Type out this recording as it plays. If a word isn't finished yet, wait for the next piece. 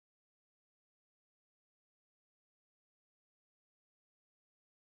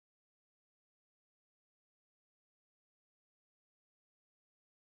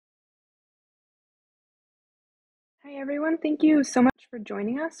Hi, everyone. Thank you so much for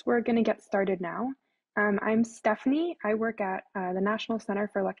joining us. We're going to get started now. I'm Stephanie. I work at the National Center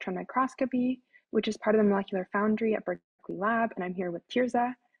for Electron Microscopy, which is part of the Molecular Foundry at Berkeley Lab, and I'm here with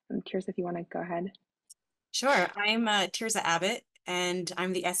Theresa. Theresa, if you want to go ahead. Sure. I'm Theresa Abbott, and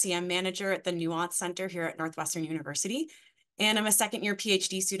I'm the SEM manager at the Nuance Center here at Northwestern University, and I'm a second-year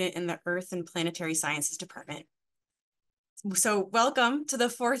PhD student in the Earth and Planetary Sciences Department. So welcome to the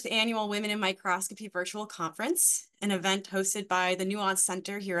 4th Annual Women in Microscopy Virtual Conference, an event hosted by the Nuance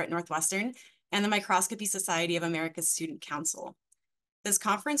Center here at Northwestern and the Microscopy Society of America's Student Council. This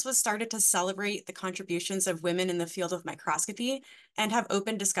conference was started to celebrate the contributions of women in the field of microscopy and have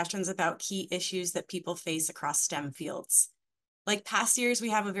open discussions about key issues that people face across STEM fields. Like past years, we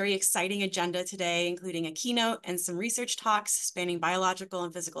have a very exciting agenda today, including a keynote and some research talks spanning biological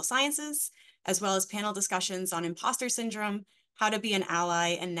and physical sciences, as well as panel discussions on imposter syndrome, how to be an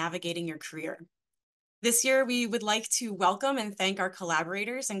ally, and navigating your career. This year, we would like to welcome and thank our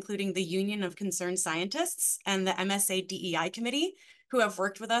collaborators, including the Union of Concerned Scientists and the MSA DEI Committee, who have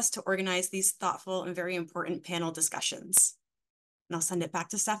worked with us to organize these thoughtful and very important panel discussions. And I'll send it back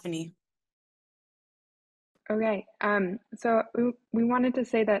to Stephanie. Okay, so we wanted to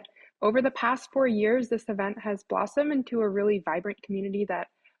say that over the past 4 years, this event has blossomed into a really vibrant community that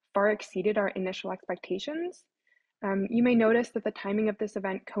far exceeded our initial expectations. You may notice that the timing of this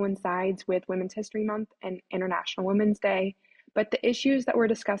event coincides with Women's History Month and International Women's Day, but the issues that we're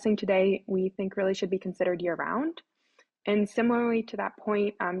discussing today, we think really should be considered year-round. And similarly to that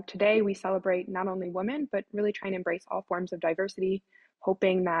point, today we celebrate not only women, but really try and embrace all forms of diversity,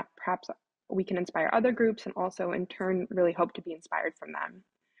 hoping that perhaps we can inspire other groups and also in turn really hope to be inspired from them.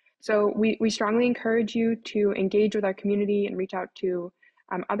 So we strongly encourage you to engage with our community and reach out to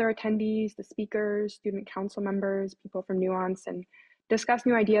other attendees, the speakers, student council members, people from Nuance, and discuss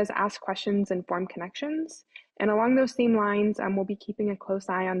new ideas, ask questions, and form connections. And along those same lines, we'll be keeping a close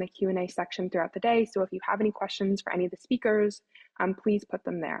eye on the Q&A section throughout the day. So if you have any questions for any of the speakers, please put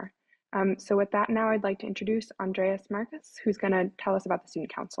them there. So with that, now I'd like to introduce Andreas Marcus, who's going to tell us about the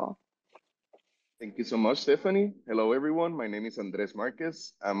Student Council. Thank you so much, Stephanie. Hello, everyone. My name is Andres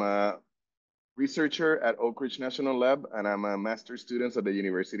Marquez. I'm a researcher at Oak Ridge National Lab, and I'm a master's student at the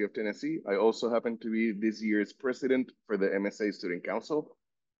University of Tennessee. I also happen to be this year's president for the MSA Student Council.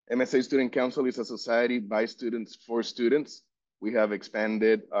 MSA Student Council is a society by students for students. We have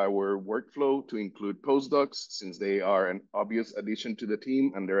expanded our workflow to include postdocs since they are an obvious addition to the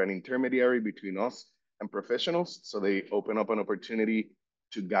team and they're an intermediary between us and professionals. So they open up an opportunity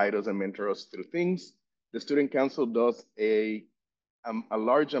to guide us and mentor us through things. The Student Council does a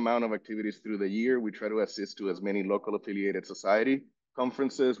large amount of activities through the year. We try to assist to as many local affiliated society,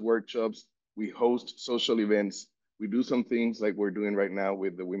 conferences, workshops. We host social events. We do some things like we're doing right now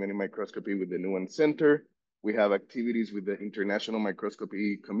with the Women in Microscopy with the Nuance Center. We have activities with the international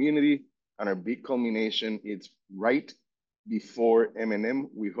microscopy community. And our big culmination is right before M&M.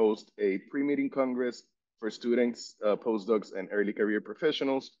 We host a pre-meeting congress for students, postdocs, and early career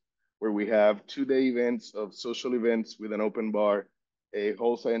professionals, where we have 2-day events of social events with an open bar, a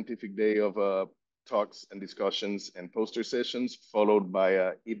whole scientific day of talks and discussions and poster sessions, followed by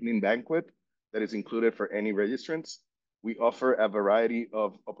an evening banquet that is included for any registrants. We offer a variety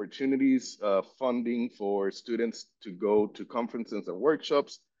of opportunities, funding for students to go to conferences and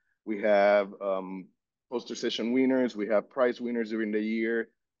workshops. We have poster session winners. We have prize winners during the year.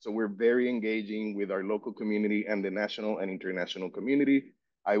 So we're very engaging with our local community and the national and international community.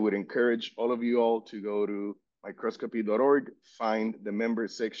 I would encourage all of you all to go to microscopy.org, find the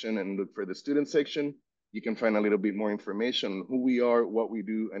members section and look for the student section. You can find a little bit more information on who we are, what we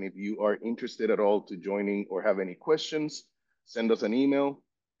do, and if you are interested at all to joining or have any questions, send us an email.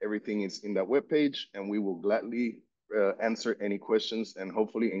 Everything is in that webpage, and we will gladly answer any questions and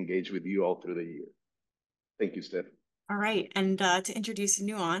hopefully engage with you all through the year. Thank you, Steph. All right, and to introduce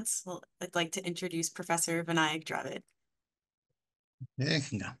Nuance, well, I'd like to introduce Professor Vinayak Dravid. Hey,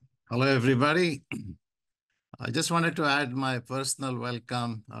 hello, everybody. I just wanted to add my personal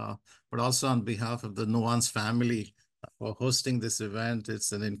welcome, but also on behalf of the Nuance family for hosting this event.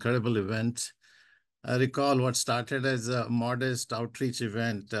 It's an incredible event. I recall what started as a modest outreach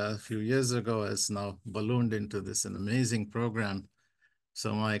event a few years ago has now ballooned into this an amazing program.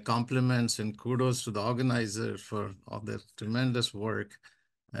 So my compliments and kudos to the organizer for all their tremendous work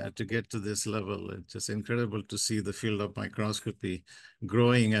to get to this level. It's just incredible to see the field of microscopy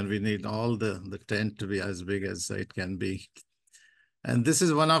growing, and we need all the tent to be as big as it can be. And this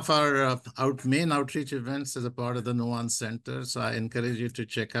is one of our main outreach events as a part of the Nuance Center. So I encourage you to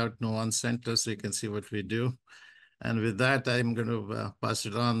check out Nuance Center so you can see what we do. And with that, I'm going to pass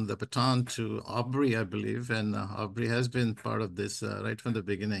it on the baton to Aubrey, I believe. And Aubrey has been part of this right from the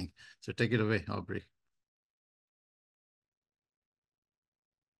beginning. So take it away, Aubrey.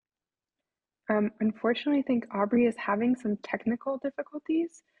 Unfortunately, I think Aubrey is having some technical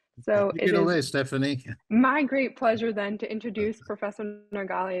difficulties. So Take it away, Stephanie. My great pleasure then to introduce Professor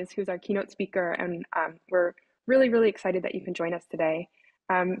Nogales, who's our keynote speaker, and we're really, really excited that you can join us today.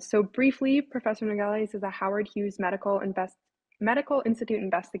 So briefly, Professor Nogales is a Howard Hughes Medical Institute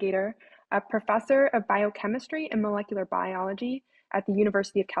investigator, a professor of biochemistry and molecular biology at the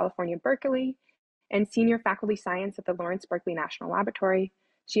University of California, Berkeley, and senior faculty science at the Lawrence Berkeley National Laboratory.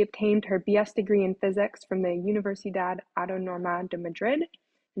 She obtained her BS degree in physics from the Universidad Autónoma de Madrid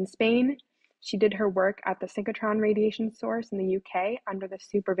in Spain. She did her work at the synchrotron radiation source in the UK under the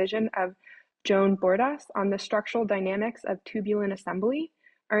supervision of Joan Bordas on the structural dynamics of tubulin assembly,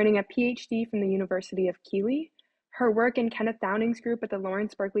 earning a PhD from the University of Keele. Her work in Kenneth Downing's group at the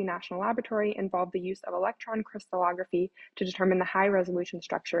Lawrence Berkeley National Laboratory involved the use of electron crystallography to determine the high-resolution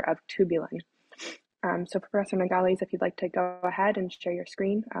structure of tubulin. So Professor Nogales, if you'd like to go ahead and share your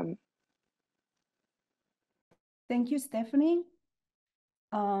screen. Thank you, Stephanie.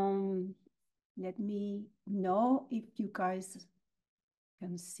 Let me know if you guys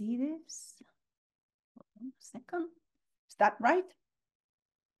can see this. Hold on a second. Is that right?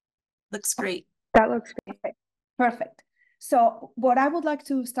 Looks great. That looks great. Okay, perfect. So what I would like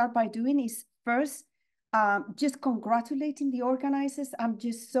to start by doing is first, just congratulating the organizers. I'm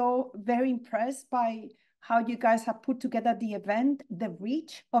just so very impressed by how you guys have put together the event, the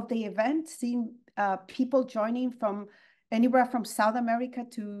reach of the event, seeing people joining from anywhere from South America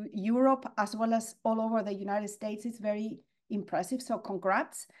to Europe, as well as all over the United States. It's very impressive. So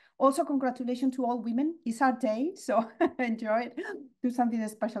congrats. Also, congratulations to all women. It's our day, so enjoy it. Do something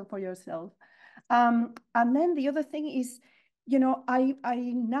special for yourself. And then the other thing is, you know, I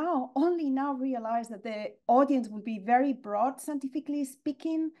only now realize that the audience will be very broad, scientifically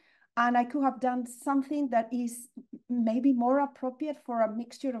speaking, and I could have done something that is maybe more appropriate for a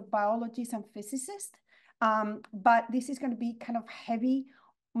mixture of biologists and physicists. But this is going to be kind of heavy,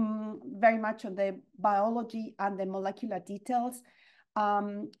 very much on the biology and the molecular details.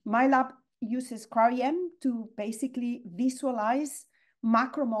 My lab uses Cryo-EM to basically visualize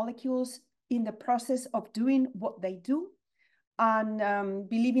macromolecules in the process of doing what they do, and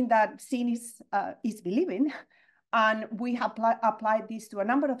believing that seeing is believing. And we have applied this to a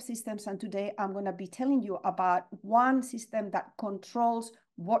number of systems, and today I'm going to be telling you about one system that controls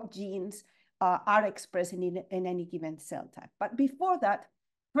what genes are expressing in any given cell type. But before that,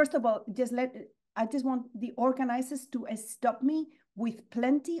 first of all, I just want the organizers to stop me with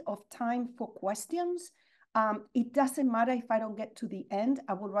plenty of time for questions. It doesn't matter if I don't get to the end.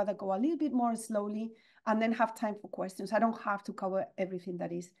 I would rather go a little bit more slowly and then have time for questions. I don't have to cover everything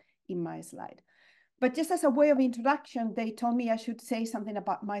that is in my slide. But just as a way of introduction, they told me I should say something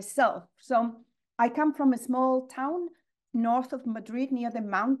about myself. So I come from a small town north of Madrid near the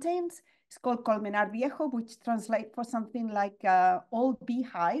mountains. It's called Colmenar Viejo, which translates for something like old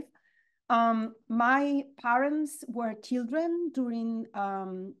beehive. My parents were children during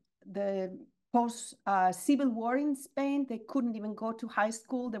the post-Civil War in Spain. They couldn't even go to high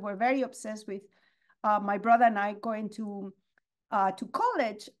school. They were very obsessed with my brother and I going to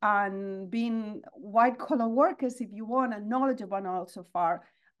college and being white-collar workers, if you want, and knowledgeable and all so far.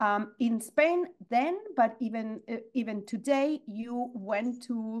 In Spain then, but even today, you went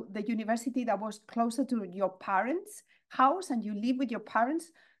to the university that was closer to your parents' house, and you live with your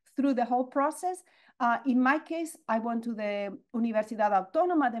parents through the whole process. In my case, I went to the Universidad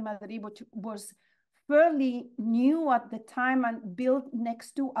Autónoma de Madrid, which was fairly new at the time and built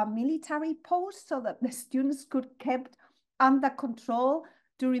next to a military post so that the students could kept under control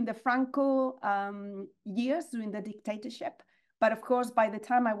during the Franco years, during the dictatorship. But of course, by the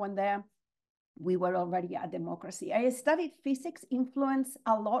time I went there, we were already a democracy. I studied physics, influenced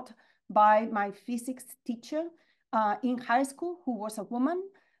a lot by my physics teacher in high school, who was a woman.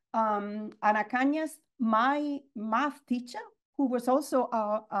 Ana Cañas, my math teacher, who was also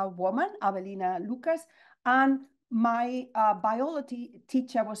a woman, Avelina Lucas, and my biology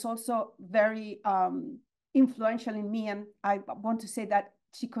teacher was also very influential in me, and I want to say that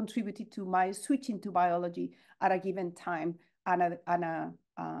she contributed to my switching to biology at a given time, Ana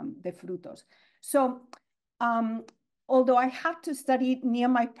de Frutos. So although I had to study near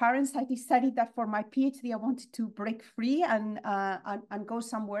my parents, I decided that for my PhD, I wanted to break free and go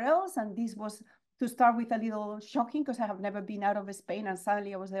somewhere else. And this was, to start with, a little shocking because I have never been out of Spain and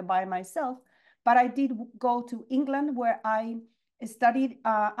suddenly I was there by myself. But I did go to England, where I studied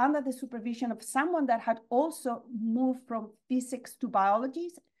under the supervision of someone that had also moved from physics to biology,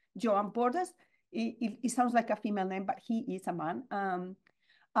 Joan Borders. It sounds like a female name, but he is a man.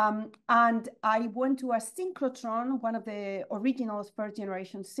 And I went to a synchrotron, one of the original first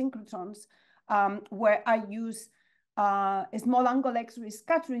generation synchrotrons, where I use small angle X-ray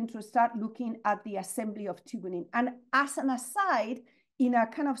scattering to start looking at the assembly of tubulin. And as an aside, in a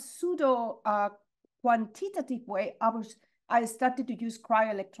kind of pseudo quantitative way, I started to use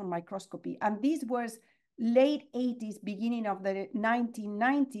cryo-electron microscopy. And this was late 80s, beginning of the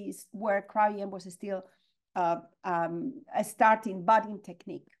 1990s, where Cryo-EM was still a starting budding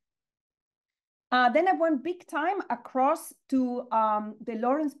technique. Then I went big time across to the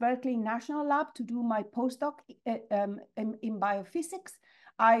Lawrence Berkeley National Lab to do my postdoc in biophysics.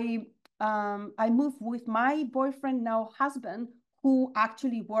 I moved with my boyfriend, now husband, who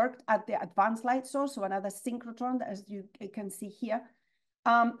actually worked at the Advanced Light Source, so another synchrotron, as you can see here.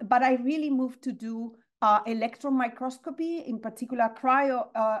 But I really moved to do electron microscopy, in particular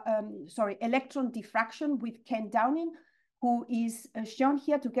electron diffraction with Ken Downing, who is shown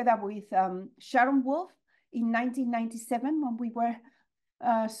here together with Sharon Wolf in 1997 when we were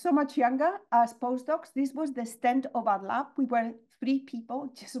so much younger as postdocs. This was the extent of our lab. We were 3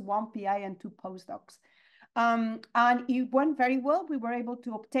 people, just 1 PI and 2 postdocs. And it went very well. We were able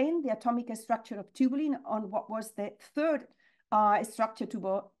to obtain the atomic structure of tubulin on what was the 3rd structure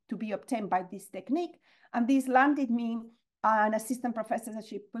to be obtained by this technique. And this landed me an assistant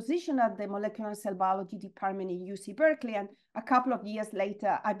professorship position at the molecular cell biology department in UC Berkeley. And a couple of years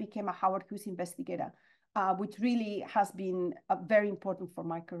later, I became a Howard Hughes investigator, which really has been very important for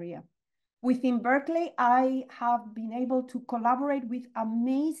my career. Within Berkeley, I have been able to collaborate with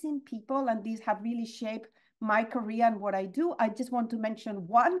amazing people, and these have really shaped my career and what I do. I just want to mention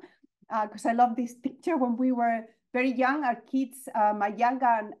one, because I love this picture. When we were very young, our kids, my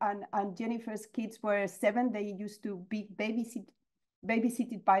younger and Jennifer's kids were 7. They used to be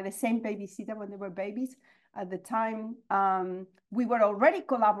babysitted by the same babysitter when they were babies. At the time, we were already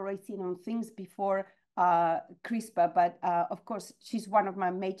collaborating on things before CRISPR, but of course, she's one of my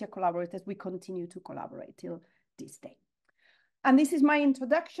major collaborators. We continue to collaborate till this day. And this is my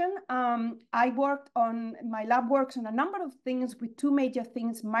introduction. My lab works on a number of things with 2 major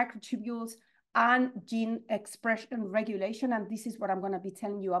things, microtubules and gene expression regulation. And this is what I'm going to be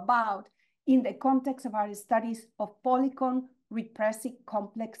telling you about in the context of our studies of polycomb repressive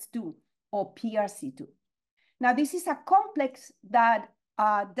complex 2, or PRC2. Now, this is a complex that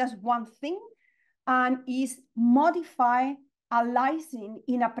does one thing and is modify a lysine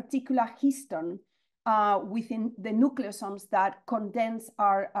in a particular histone within the nucleosomes that condense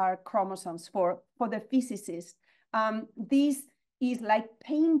our chromosomes for the physicists. This is like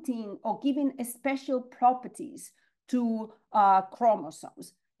painting or giving special properties to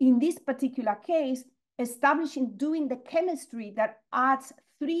chromosomes. In this particular case, doing the chemistry that adds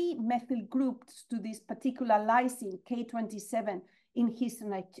 3 methyl groups to this particular lysine, K27, in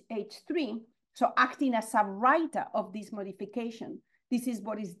histone H3, so acting as a writer of this modification. This is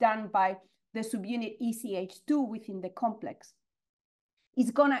what is done by the subunit ECH2 within the complex.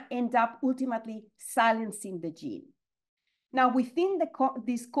 It's going to end up ultimately silencing the gene. Now, within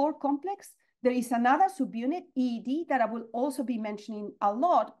this core complex, there is another subunit, EED, that I will also be mentioning a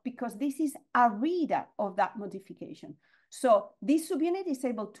lot because this is a reader of that modification. So this subunit is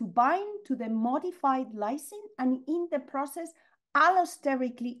able to bind to the modified lysine and in the process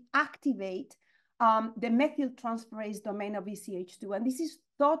allosterically activate the methyltransferase domain of ECH2. And this is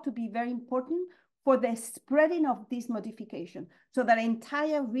thought to be very important for the spreading of this modification so that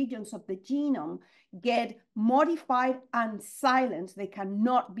entire regions of the genome get modified and silenced. They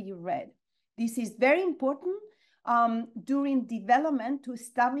cannot be read. This is very important during development to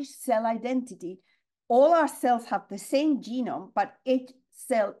establish cell identity. All our cells have the same genome, but each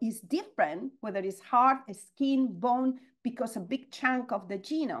cell is different, whether it's heart, skin, bone, because a big chunk of the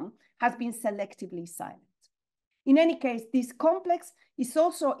genome has been selectively silenced. In any case, this complex is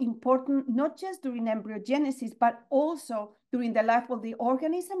also important, not just during embryogenesis, but also during the life of the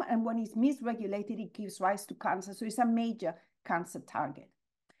organism. And when it's misregulated, it gives rise to cancer. So it's a major cancer target.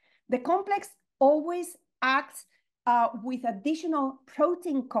 The complex always acts with additional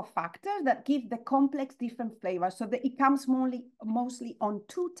protein cofactors that give the complex different flavors. So that it comes mostly on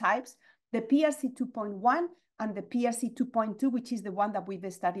 2 types, the PRC2.1 and the PRC2.2, which is the one that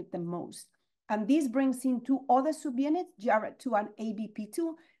we've studied the most. And this brings in 2 other subunits, JARET2 and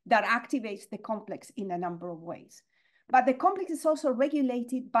ABP2, that activates the complex in a number of ways. But the complex is also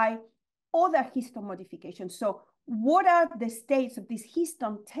regulated by other histone modifications. So what are the states of these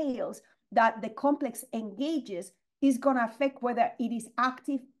histone tails that the complex engages is going to affect whether it is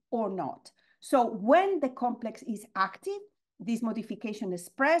active or not. So when the complex is active, this modification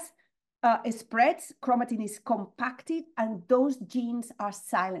spreads, chromatin is compacted, and those genes are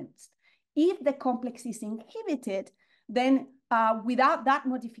silenced. If the complex is inhibited, then without that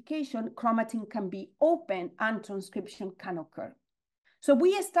modification, chromatin can be open and transcription can occur. So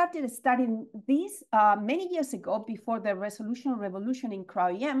we started studying this many years ago before the resolution revolution in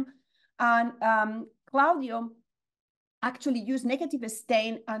Cryo-EM, and Claudio actually used negative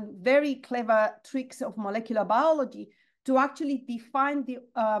stain and very clever tricks of molecular biology to actually define the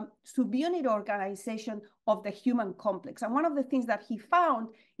subunit organization of the human complex. And one of the things that he found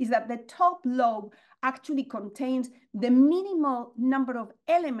is that the top lobe actually contains the minimal number of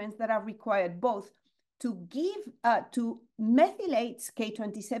elements that are required both to methylate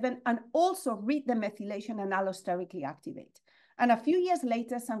K27 and also read the methylation and allosterically activate. And a few years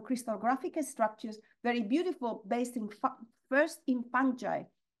later, some crystallographic structures, very beautiful, based in first in fungi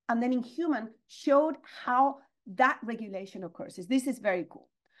and then in human, showed how that regulation occurs. This is very cool.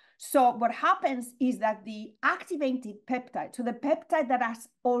 So what happens is that the activated peptide, so the peptide that has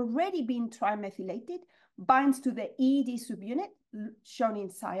already been trimethylated, binds to the EED subunit, shown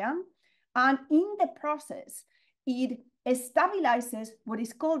in cyan, and in the process, it stabilizes what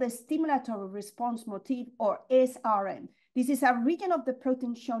is called the stimulatory response motif, or SRM. This is a region of the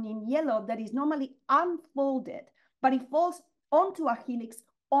protein shown in yellow that is normally unfolded, but it falls onto a helix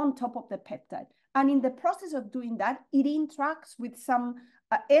on top of the peptide. And in the process of doing that, it interacts with some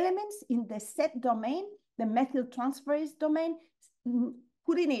elements in the set domain, the methyltransferase domain,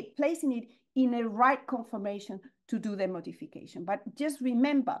 placing it in a right conformation to do the modification. But just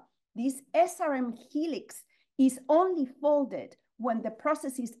remember, this SRM helix is only folded when the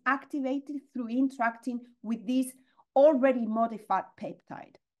process is activated through interacting with this already modified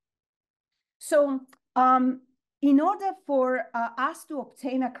peptide. So in order for us to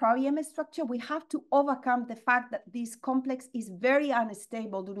obtain a Cryo-EM structure, we have to overcome the fact that this complex is very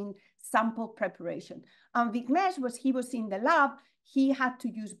unstable during sample preparation. And Vignesh, when he was in the lab, he had to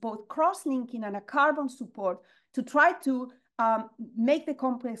use both cross-linking and a carbon support to try to make the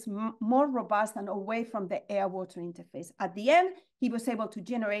complex more robust and away from the air-water interface. At the end, he was able to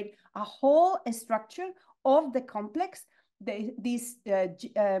generate a whole structure of the complex, this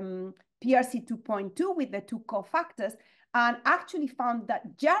PRC 2.2 with the two cofactors, and actually found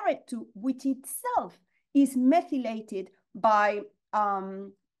that JARET2, which itself is methylated by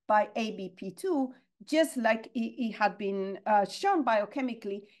ABP2, just like it had been shown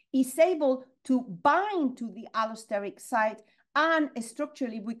biochemically, is able to bind to the allosteric site, and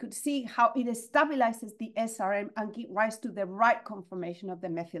structurally we could see how it stabilizes the SRM and gives rise to the right conformation of the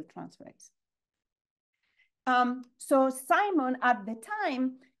methyltransferase. So Simon at the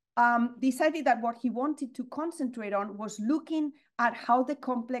time decided that what he wanted to concentrate on was looking at how the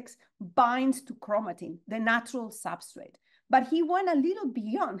complex binds to chromatin, the natural substrate. But he went a little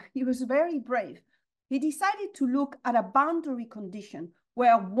beyond. He was very brave. He decided to look at a boundary condition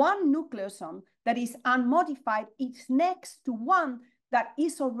where one nucleosome that is unmodified is next to one that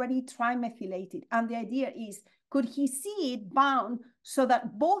is already trimethylated. And the idea is, could he see it bound so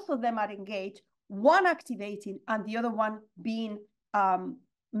that both of them are engaged, one activating and the other one being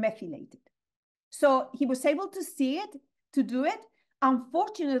methylated? So he was able to see it, to do it.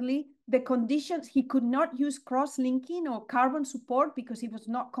 Unfortunately, the conditions, he could not use cross-linking or carbon support because it was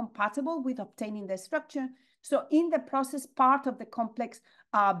not compatible with obtaining the structure. So in the process, part of the complex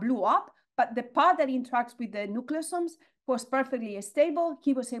blew up, but the part that interacts with the nucleosomes was perfectly stable.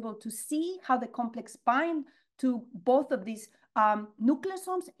 He was able to see how the complex bind to both of these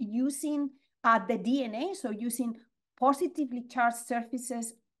nucleosomes using the DNA, so using positively charged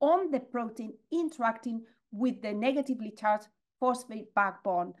surfaces on the protein interacting with the negatively charged phosphate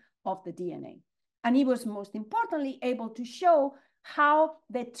backbone of the DNA. And he was most importantly able to show how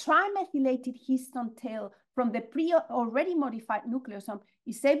the trimethylated histone tail from the already modified nucleosome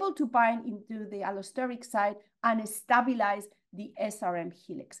is able to bind into the allosteric site and stabilize the SRM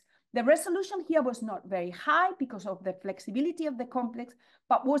helix. The resolution here was not very high because of the flexibility of the complex,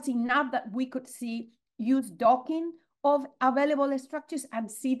 but was enough that we could use docking of available structures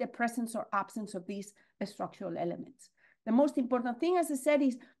and see the presence or absence of these structural elements. The most important thing, as I said,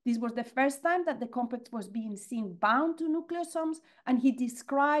 is this was the first time that the complex was being seen bound to nucleosomes, and he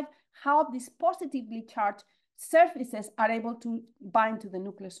described how these positively charged surfaces are able to bind to the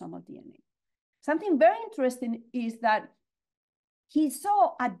nucleosomal DNA. Something very interesting is that he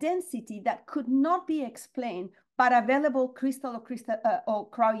saw a density that could not be explained by available crystal or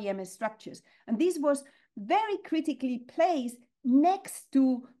Cryo-EM structures. And this was very critically placed next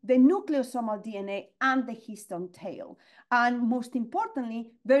to the nucleosomal DNA and the histone tail. And most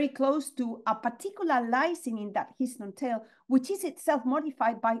importantly, very close to a particular lysine in that histone tail, which is itself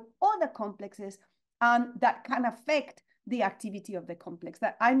modified by other complexes that can affect the activity of the complex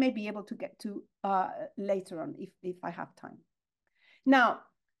that I may be able to get to later on if I have time. Now,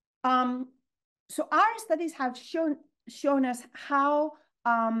 so our studies have shown us how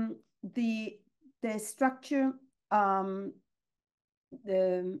the structure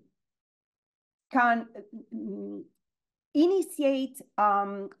can initiate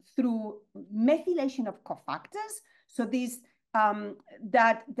through methylation of cofactors. So these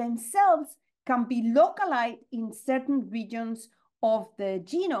that themselves can be localized in certain regions of the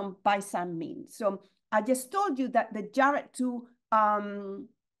genome by some means. So I just told you that the JARET2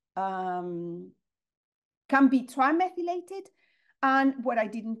 can be trimethylated. And what I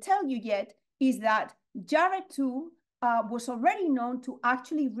didn't tell you yet is that JARET2 was already known to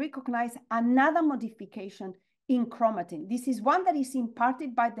actually recognize another modification in chromatin. This is one that is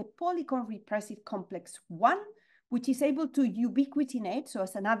imparted by the polygon repressive complex 1, which is able to ubiquitinate, so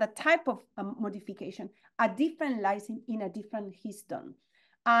it's another type of modification, a different lysine in a different histone.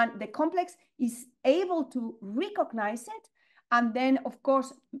 And the complex is able to recognize it and then, of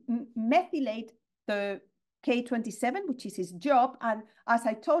course, methylate the K27, which is its job. And as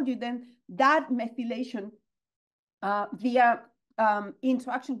I told you, then that methylation via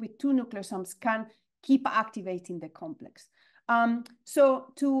interaction with two nucleosomes can keep activating the complex.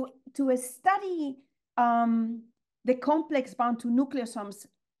 So to study the complex bound to nucleosomes,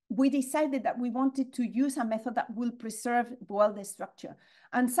 we decided that we wanted to use a method that will preserve well the structure.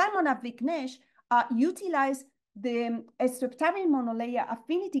 And Simon and Vignesh utilized the streptavidin monolayer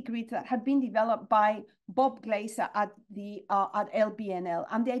affinity grid that had been developed by Bob Glaser at LBNL.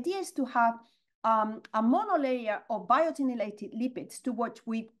 And the idea is to have a monolayer of biotinylated lipids to which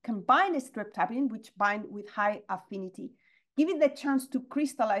we combine streptavidin, which bind with high affinity, give it the chance to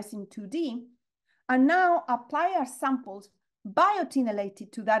crystallize in 2D, and now apply our samples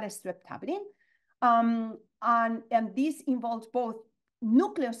biotinylated to that streptavidin. And this involves both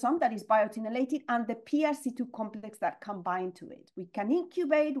nucleosome that is biotinylated and the PRC2 complex that can bind to it. We can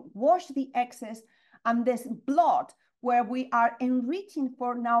incubate, wash the excess, and this blot where we are enriching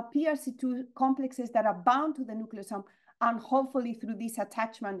for now PRC2 complexes that are bound to the nucleosome, and hopefully through this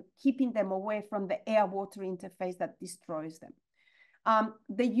attachment, keeping them away from the air-water interface that destroys them.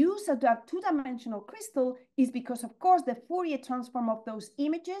 The use of that two-dimensional crystal is because, of course, the Fourier transform of those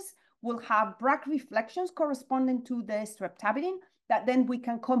images will have Bragg reflections corresponding to the streptavidin that then we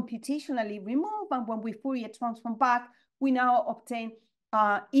can computationally remove. And when we Fourier transform back, we now obtain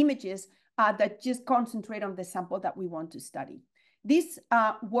images that just concentrate on the sample that we want to study. This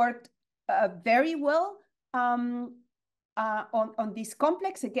worked very well on this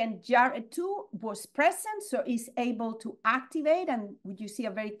complex. Again, JARET2 was present, so it's able to activate, and you see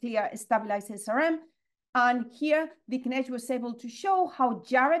a very clear stabilized SRM. And here, Vignesh was able to show how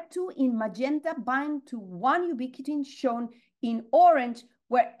JARET2 in magenta bind to one ubiquitin shown in orange,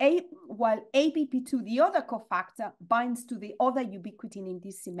 while ABP2, the other cofactor, binds to the other ubiquitin in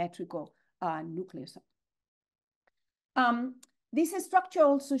this symmetrical nucleosome. This structure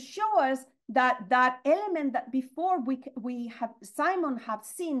also shows us that element that before Simon have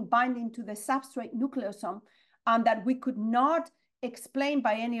seen binding to the substrate nucleosome and that we could not explain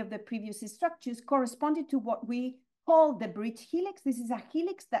by any of the previous structures corresponded to what we call the bridge helix. This is a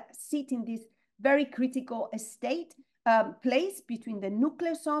helix that sits in this very critical state place between the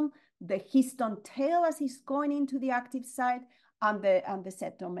nucleosome, the histone tail as it's going into the active site, and the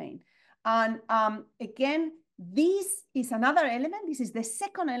set domain. And again, this is another element. This is the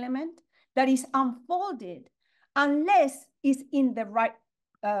second element that is unfolded unless it's in the right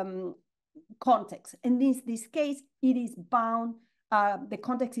context. In this case, it is bound, the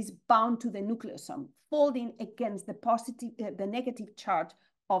context is bound to the nucleosome, folding against the positive, the negative charge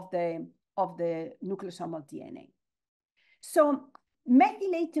of the nucleosomal DNA. So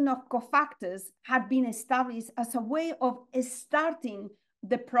methylating of cofactors had been established as a way of starting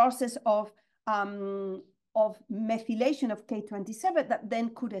the process of methylation of K27 that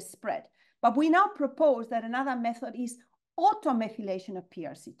then could spread. But we now propose that another method is automethylation of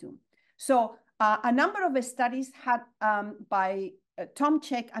PRC2. So a number of studies had by Tom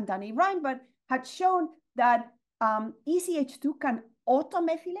Check and Danny Reinberg had shown that ECH2 can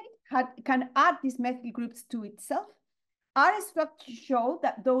automethylate, can add these methyl groups to itself. Our structure showed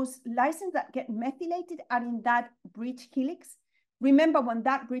that those lysines that get methylated are in that bridge helix. Remember, when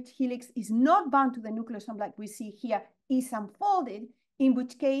that bridge helix is not bound to the nucleosome like we see here, is unfolded, in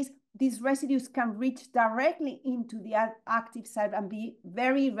which case these residues can reach directly into the active site and be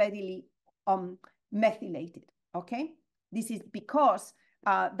very readily methylated, okay? This is because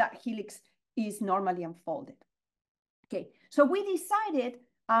that helix is normally unfolded. Okay, so we decided,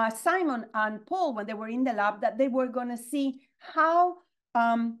 Simon and Paul, when they were in the lab, that they were going to see how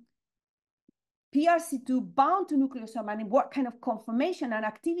PRC2 bound to nucleosome and what kind of conformation and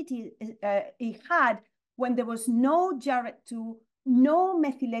activity it had when there was no JARET2, no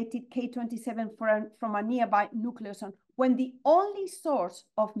methylated K27 from a nearby nucleosome, when the only source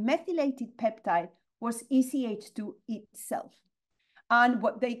of methylated peptide was ECH2 itself. And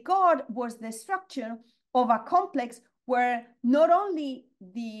what they got was the structure of a complex where not only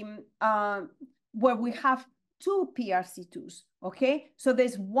where we have two PRC2s, okay? So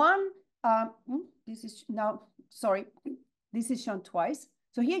there's one, this is now, sorry, this is shown twice.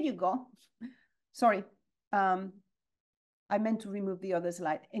 So here you go. Sorry, I meant to remove the other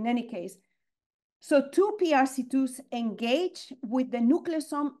slide. In any case, so two PRC2s engage with the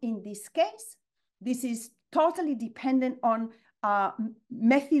nucleosome in this case. This is totally dependent on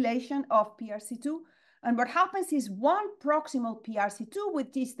methylation of PRC2. And what happens is one proximal PRC2,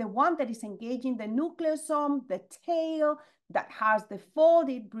 which is the one that is engaging the nucleosome, the tail that has the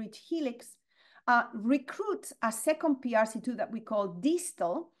folded bridge helix, recruits a second PRC2 that we call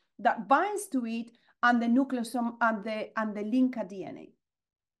distal that binds to it and the nucleosome and the linker DNA.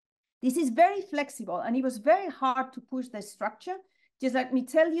 This is very flexible, and it was very hard to push the structure. Just let me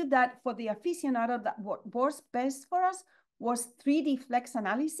tell you that for the aficionado, that what works best for us was 3D flex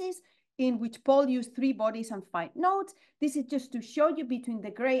analysis, in which Paul used 3 bodies and 5 nodes. This is just to show you between the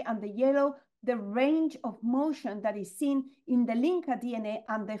gray and the yellow, the range of motion that is seen in the linker DNA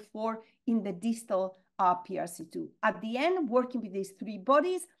and therefore in the distal PRC2. At the end, working with these 3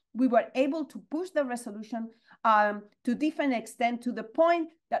 bodies, we were able to push the resolution to different extent, to the point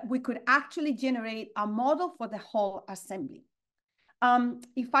that we could actually generate a model for the whole assembly.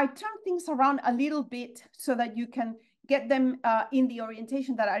 If I turn things around a little bit so that you can get them in the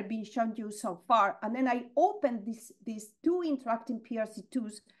orientation that I've been showing you so far, and then I open these 2 interacting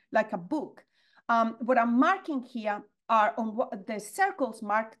PRC2s like a book. What I'm marking here are on what the circles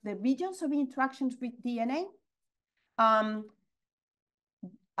mark the regions of interactions with DNA.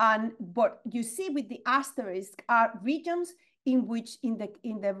 And what you see with the asterisk are regions in which, in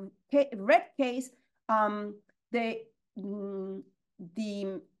the red case, the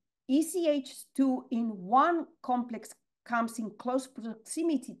ECH2 in one complex comes in close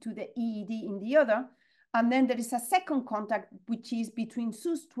proximity to the EED in the other. And then there is a second contact, which is between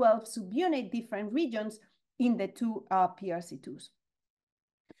SUS12 subunit different regions in the 2 PRC2s.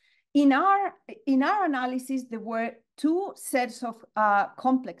 In our analysis, there were 2 sets of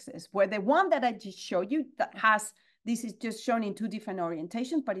complexes, where the one that I just showed you that has, this is just shown in 2 different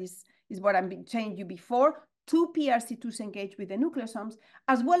orientations, but is what I've been showing you before, 2 PRC2s engage with the nucleosomes,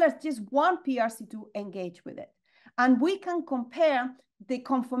 as well as just 1 PRC2 engage with it. And we can compare the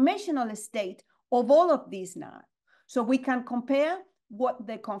conformational state of all of these now. So we can compare what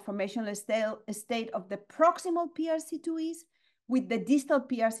the conformational state of the proximal PRC2 is with the distal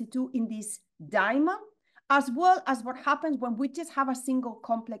PRC2 in this diamond, as well as what happens when we just have a single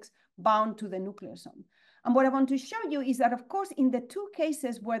complex bound to the nucleosome. And what I want to show you is that, of course, in the 2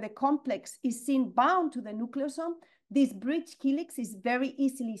 cases where the complex is seen bound to the nucleosome, this bridge helix is very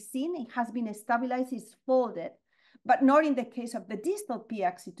easily seen. It has been stabilized, it's folded, but not in the case of the distal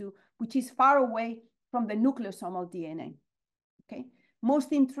PRC2, which is far away from the nucleosomal DNA. Okay.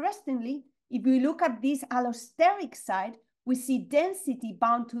 Most interestingly, if we look at this allosteric side, we see density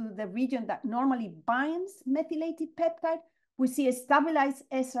bound to the region that normally binds methylated peptide. We see a stabilized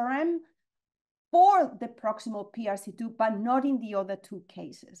SRM for the proximal PRC2, but not in the other 2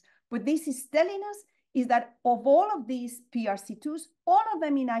 cases. What this is telling us is that of all of these PRC2s, all of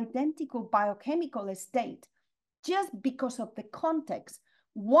them in identical biochemical state, just because of the context.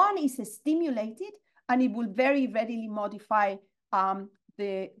 One is stimulated, and it will very readily modify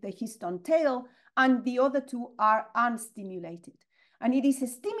the histone tail, and the other 2 are unstimulated. And it is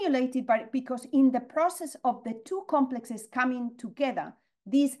stimulated because in the process of the 2 complexes coming together,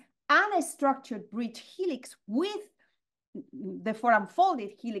 this unstructured bridge helix with the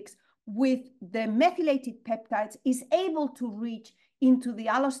unfolded helix with the methylated peptides is able to reach into the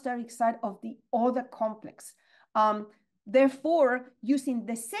allosteric side of the other complex. Therefore, using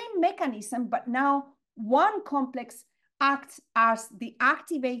the same mechanism, but now one complex acts as the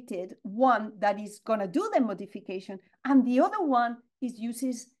activated one that is going to do the modification, and the other one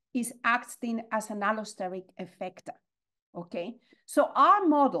is acting as an allosteric effector. Okay, so our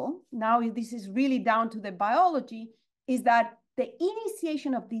model, now this is really down to the biology, is that the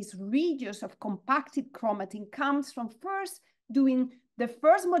initiation of these regions of compacted chromatin comes from first doing the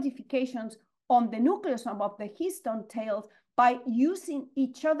first modifications on the nucleosome of the histone tails by using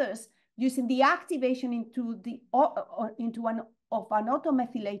using the activation into an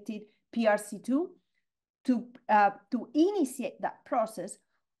automethylated PRC2 to initiate that process.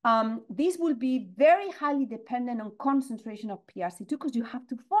 This will be very highly dependent on concentration of PRC2 because you have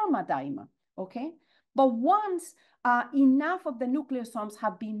to form a dimer, okay? But once enough of the nucleosomes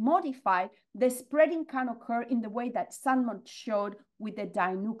have been modified, the spreading can occur in the way that Salmon showed with the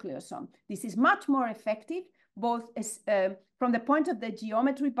dinucleosome. This is much more effective, both from the point of the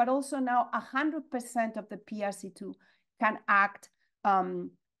geometry, but also now 100% of the PRC2 can act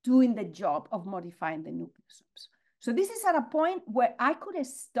doing the job of modifying the nucleosomes. So this is at a point where I could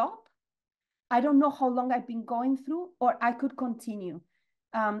stop. I don't know how long I've been going through, or I could continue.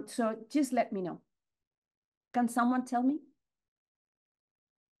 So just let me know. Can someone tell me?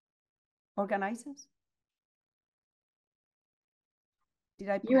 Organizers? Did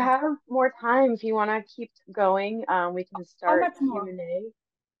I? You have more time if you want to keep going. We can start Q&A.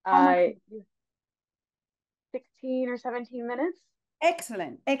 16 or 17 minutes.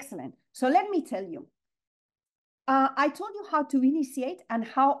 Excellent, excellent. So let me tell you. I told you how to initiate and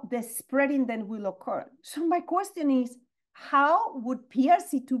how the spreading then will occur. So my question is, how would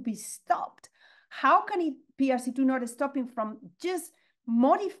PRC2 be stopped? How can PRC2 not stop him from just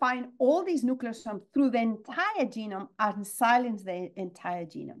modifying all these nucleosomes through the entire genome and silence the entire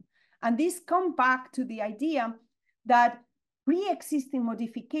genome? And this comes back to the idea that pre-existing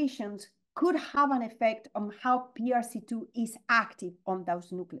modifications could have an effect on how PRC2 is active on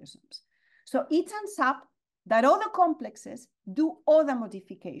those nucleosomes. So it turns up that other complexes do other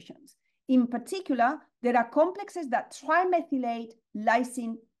modifications. In particular, there are complexes that trimethylate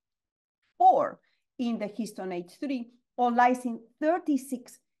lysine 4 in the histone H3 or lysine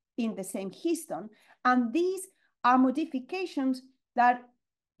 36 in the same histone. And these are modifications that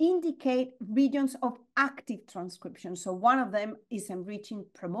indicate regions of active transcription. So one of them is enriching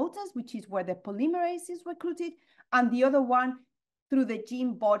promoters, which is where the polymerase is recruited, and the other one through the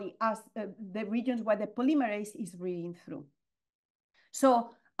gene body as the regions where the polymerase is reading through.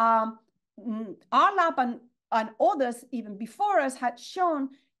 So our lab and others even before us had shown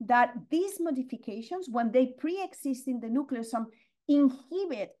that these modifications, when they pre-exist in the nucleosome,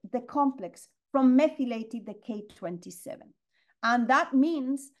 inhibit the complex from methylating the K27. And that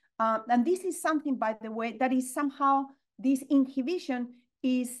means, and this is something, by the way, that is somehow, this inhibition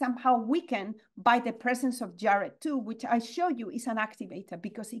is somehow weakened by the presence of Jarrett2, which I showed you is an activator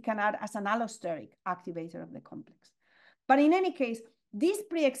because it can act as an allosteric activator of the complex. But in any case, these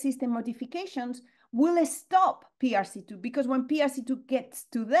pre-existing modifications will stop PRC2 because when PRC2 gets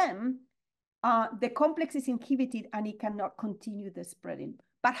to them, the complex is inhibited and it cannot continue the spreading.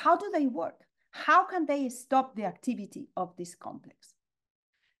 But how do they work? How can they stop the activity of this complex?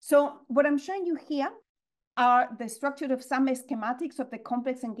 So what I'm showing you here are the structure of some schematics of the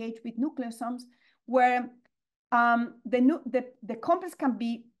complex engaged with nucleosomes, where the complex can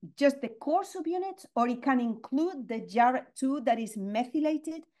be just the core subunits, or it can include the Jarrett2 that is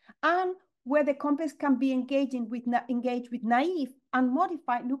methylated, and where the complex can be engaged with naive and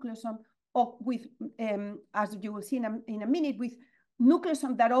modified nucleosome, or with, as you will see in a minute, with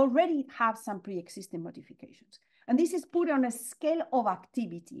nucleosomes that already have some pre-existing modifications. And this is put on a scale of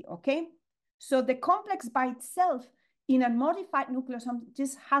activity, okay? So the complex by itself in a modified nucleosome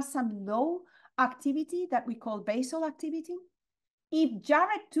just has some low activity that we call basal activity. If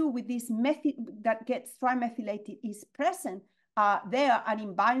Jarrett2 with this method that gets trimethylated is present there and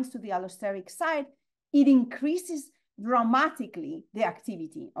it binds to the allosteric side, it increases dramatically the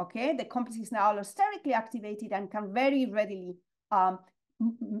activity, okay? The complex is now allosterically activated and can very readily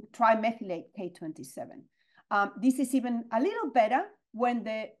trimethylate K27. This is even a little better when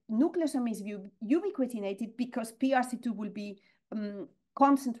the nucleosome is ubiquitinated because PRC2 will be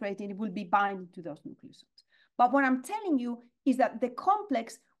concentrated, it will be binding to those nucleosomes. But what I'm telling you is that the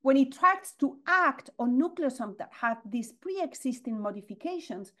complex, when it tries to act on nucleosomes that have these pre-existing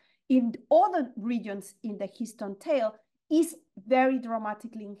modifications in other regions in the histone tail, is very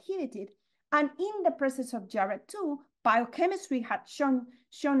dramatically inhibited. And in the presence of Jarrett2, biochemistry had shown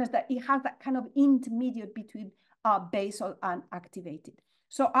us that it has that kind of intermediate between basal and activated.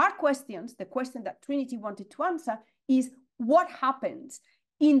 So our questions, the question that Trinity wanted to answer is, what happens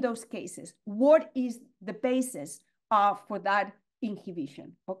in those cases? What is the basis for that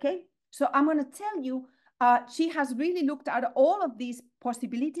inhibition, okay? So I'm gonna tell you, she has really looked at all of these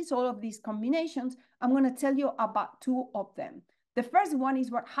possibilities, all of these combinations. I'm gonna tell you about two of them. The first one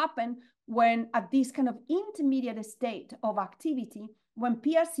is what happened when at this kind of intermediate state of activity, when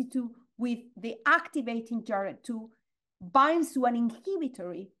PRC2 with the activating JARET2 binds to an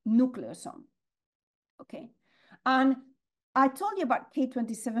inhibitory nucleosome. Okay, and I told you about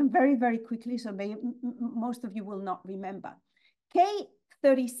K27 very, very quickly, so most of you will not remember.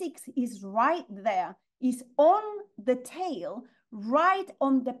 K36 is right there, is on the tail, right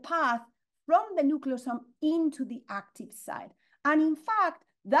on the path from the nucleosome into the active site. And in fact,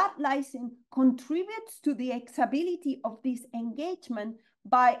 that lysine contributes to the excitability of this engagement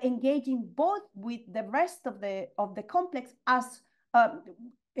by engaging both with the rest of the complex as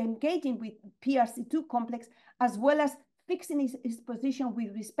engaging with PRC2 complex, as well as fixing its position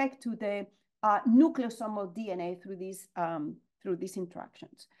with respect to the nucleosomal DNA through these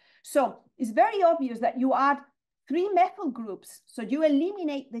interactions. So it's very obvious that you add 3 methyl groups, so you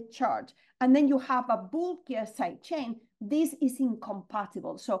eliminate the charge, and then you have a bulkier side chain. This is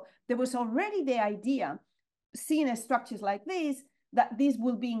incompatible. So there was already the idea, seen as structures like this, that this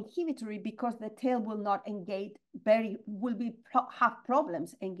will be inhibitory because the tail will not engage, have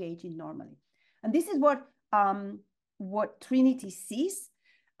problems engaging normally. And this is what Trinity sees.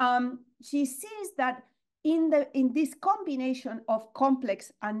 She sees that in this combination of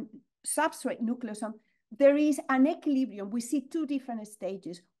complex and substrate nucleosome, there is an equilibrium. We see 2 different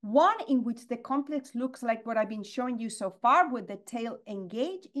stages. One in which the complex looks like what I've been showing you so far, with the tail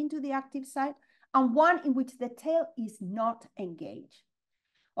engaged into the active site, and one in which the tail is not engaged.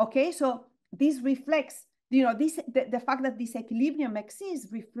 Okay, so this reflects, you know, the fact that this equilibrium exists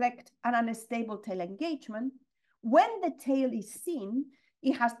reflects an unstable tail engagement. When the tail is seen,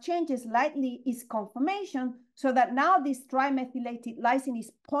 it has changed slightly its conformation so that now this trimethylated lysine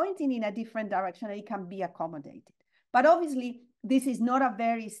is pointing in a different direction and it can be accommodated. But obviously, this is not a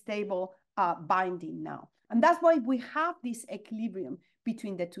very stable binding now. And that's why we have this equilibrium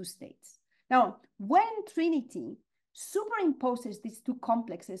between the 2 states. Now, when Trinity superimposes these 2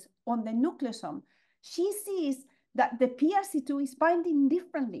 complexes on the nucleosome, she sees that the PRC2 is binding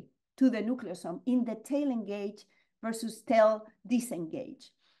differently to the nucleosome in the tail engaged versus tail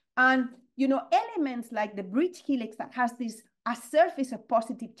disengaged. And, you know, elements like the bridge helix that has a surface of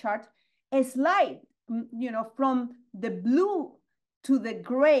positive charge, slide, you know, from the blue to the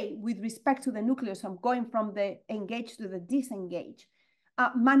gray with respect to the nucleosome, going from the engaged to the disengaged,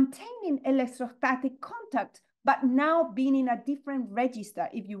 maintaining electrostatic contact, but now being in a different register,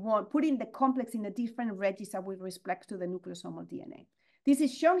 if you want, putting the complex in a different register with respect to the nucleosomal DNA. This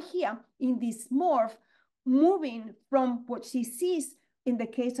is shown here in this morph, moving from what she sees in the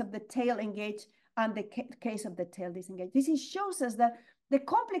case of the tail engaged and the case of the tail disengaged. This shows us that the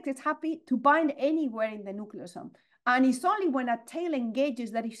complex is happy to bind anywhere in the nucleosome. And it's only when a tail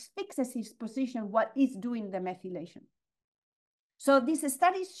engages that it fixes its position what is doing the methylation. So this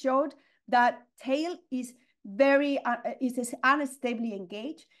study showed that tail is very unstably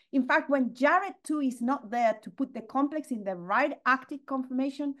engaged. In fact, when JARET2 is not there to put the complex in the right active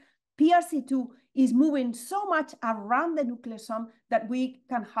conformation, PRC2 is moving so much around the nucleosome that we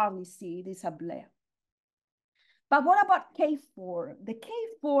can hardly see it. It's a blur. But what about K4? The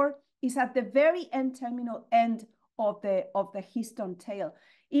K4 is at the very end terminal end of the histone tail.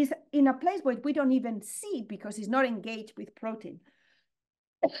 Is in a place where we don't even see because it's not engaged with protein.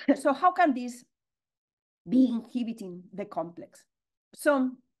 So how can this be inhibiting the complex?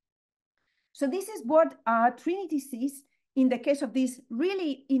 So this is what Trinity sees in the case of this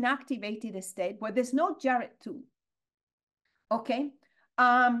really inactivated state where there's no JARET2, okay?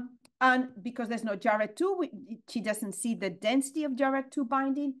 And because there's no JARET2, she doesn't see the density of JARET2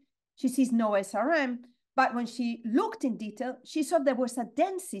 binding. She sees no SRM, but when she looked in detail, she saw there was a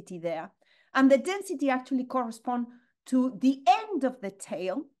density there. And the density actually corresponds to the end of the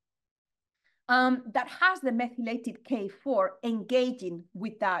tail that has the methylated K4 engaging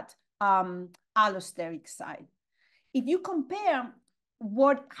with that allosteric side. If you compare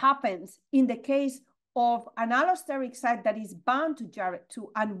what happens in the case of an allosteric site that is bound to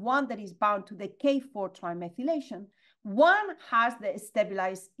JARET2 and one that is bound to the K4 trimethylation, one has the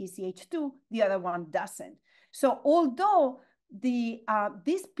stabilized ECH2, the other one doesn't. So although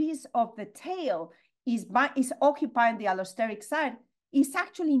this piece of the tail is occupying the allosteric site, it's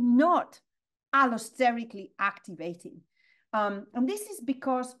actually not allosterically activating. And this is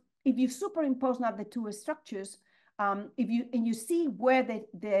because if you superimpose now the 2 structures, you see where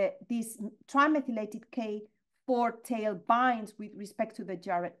this trimethylated K4 tail binds with respect to the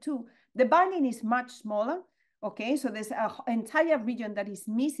JARET2, the binding is much smaller. Okay, so there's an entire region that is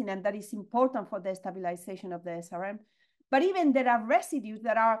missing and that is important for the stabilization of the SRM. But even there are residues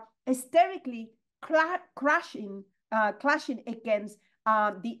that are sterically clashing against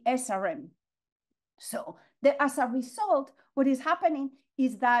the SRM. So as a result, what is happening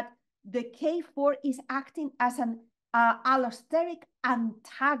is that the K4 is acting as an allosteric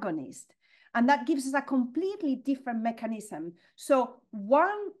antagonist. And that gives us a completely different mechanism. So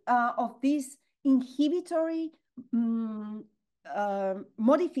one of these inhibitory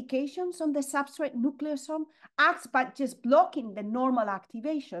modifications on the substrate nucleosome acts by just blocking the normal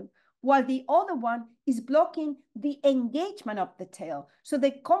activation, while the other one is blocking the engagement of the tail. So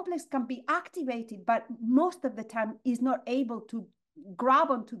the complex can be activated, but most of the time is not able to grab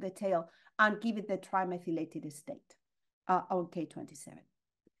onto the tail and give it the trimethylated state on K27.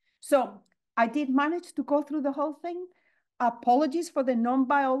 So I did manage to go through the whole thing. Apologies for the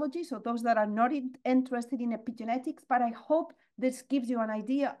non-biology, so those that are not interested in epigenetics, but I hope this gives you an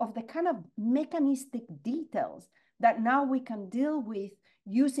idea of the kind of mechanistic details that now we can deal with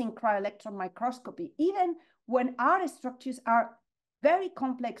using cryo-electron microscopy, even when our structures are very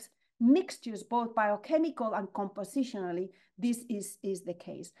complex mixtures, both biochemical and compositionally. This is the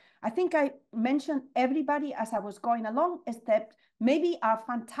case. I think I mentioned everybody as I was going along, except maybe our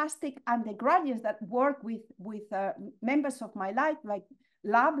fantastic undergraduates that work with members of my lab,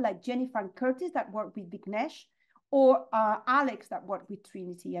 like Jennifer and Curtis that work with Vignesh, or Alex that worked with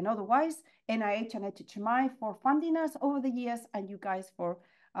Trinity, and otherwise NIH and HHMI for funding us over the years, and you guys for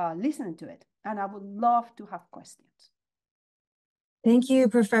listening to it. And I would love to have questions. Thank you,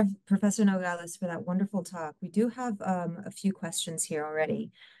 Professor Nogales, for that wonderful talk. We do have a few questions here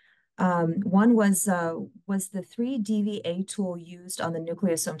already. One was the 3DVA tool used on the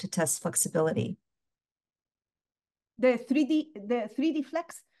nucleosome to test flexibility? The 3D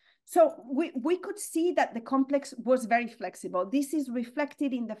Flex? So we could see that the complex was very flexible. This is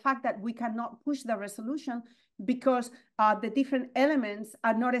reflected in the fact that we cannot push the resolution because the different elements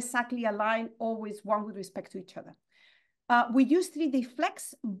are not exactly aligned always one with respect to each other. We use 3D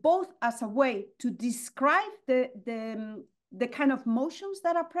Flex both as a way to describe the kind of motions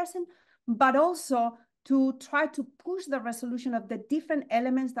that are present, but also to try to push the resolution of the different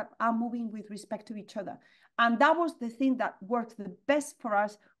elements that are moving with respect to each other. And that was the thing that worked the best for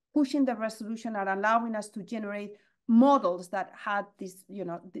us, pushing the resolution and allowing us to generate models that had this,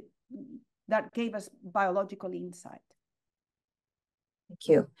 that gave us biological insight. Thank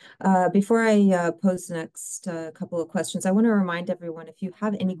you. Before I pose the next couple of questions, I want to remind everyone, if you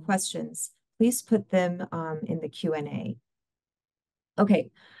have any questions, please put them in the Q&A.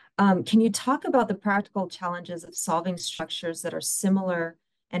 Okay, can you talk about the practical challenges of solving structures that are similar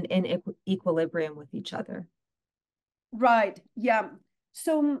and in equilibrium with each other? Right, yeah.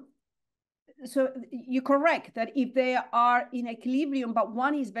 So you're correct that if they are in equilibrium, but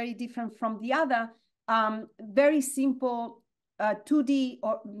one is very different from the other, very simple 2D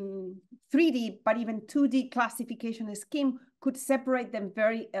or 3D, but even 2D classification scheme could separate them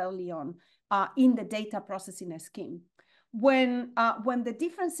very early on in the data processing scheme. When the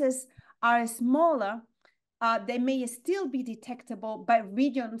differences are smaller, they may still be detectable by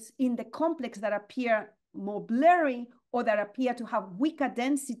regions in the complex that appear more blurry or that appear to have weaker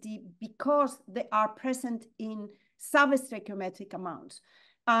density because they are present in substoichiometric amounts.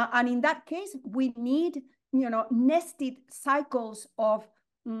 And in that case, we need nested cycles of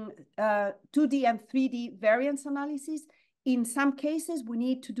 2D and 3D variance analysis. In some cases, we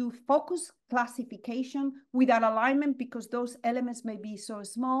need to do focus classification without alignment because those elements may be so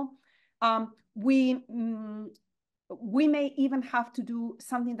small. We may even have to do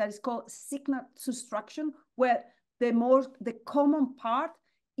something that is called signal subtraction, where the common part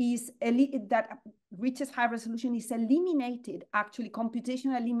is that reaches high resolution is eliminated, actually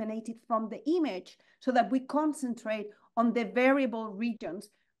computationally eliminated from the image, so that we concentrate on the variable regions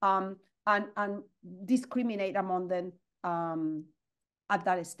and discriminate among them at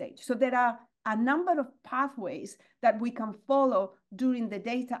that stage. So there are a number of pathways that we can follow during the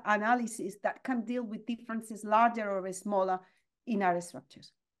data analysis that can deal with differences larger or smaller in our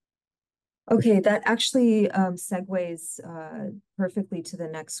structures. Okay, that actually segues perfectly to the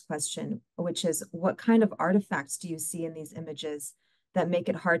next question, which is what kind of artifacts do you see in these images that make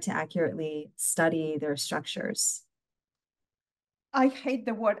it hard to accurately study their structures? I hate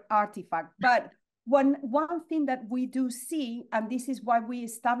the word artifact, but one thing that we do see, and this is why we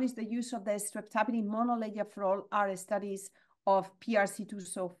established the use of the streptavidin monolayer for all our studies of PRC2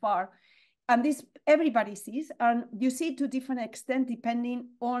 so far, and this everybody sees, and you see it to different extent depending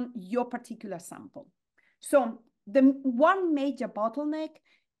on your particular sample. So the one major bottleneck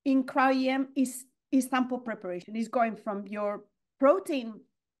in Cryo-EM is sample preparation. It's going from your protein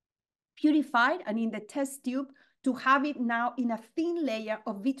purified and in the test tube to have it now in a thin layer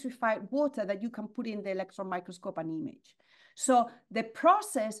of vitrified water that you can put in the electron microscope and image. So the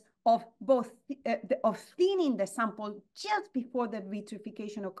process of both of thinning the sample just before the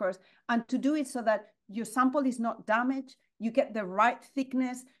vitrification occurs, and to do it so that your sample is not damaged, you get the right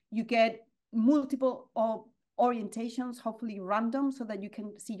thickness, you get multiple orientations, hopefully random, so that you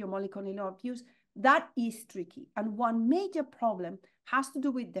can see your molecular views. That is tricky. And one major problem has to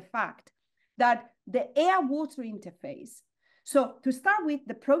do with the fact that the air-water interface. So to start with,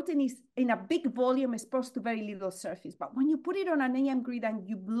 the protein is in a big volume exposed to very little surface. But when you put it on an EM grid and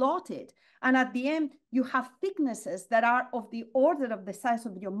you blot it, and at the end, you have thicknesses that are of the order of the size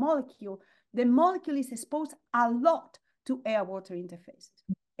of your molecule, the molecule is exposed a lot to air-water interfaces.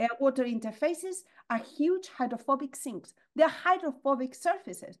 Air-water interfaces are huge hydrophobic sinks. They're hydrophobic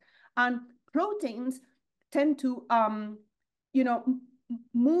surfaces. And proteins tend to,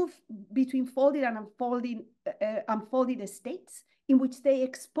 move between folded and unfolded states in which they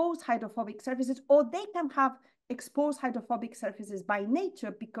expose hydrophobic surfaces, or they can have exposed hydrophobic surfaces by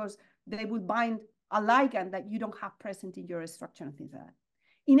nature because they will bind a ligand that you don't have present in your structure and things like that.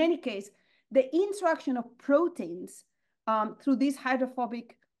 In any case, the interaction of proteins through these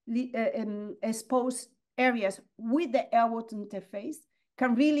hydrophobic exposed areas with the air-water interface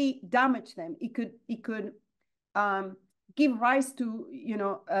can really damage them. It could give rise to,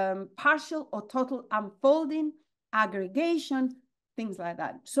 partial or total unfolding, aggregation, things like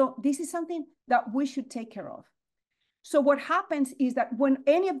that. So this is something that we should take care of. So what happens is that when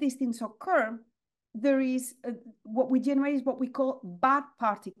any of these things occur, there is what we generate is what we call bad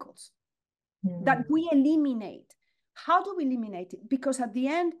particles that we eliminate. How do we eliminate it? Because at the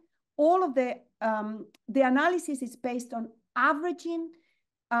end, all of the analysis is based on averaging,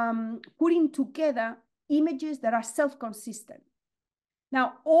 putting together images that are self-consistent.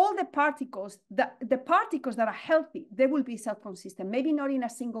 Now, all the particles that are healthy, they will be self-consistent, maybe not in a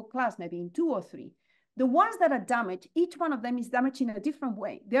single class, maybe in 2 or 3. The ones that are damaged, each one of them is damaged in a different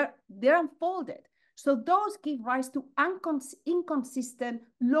way. They're unfolded. So those give rise to inconsistent,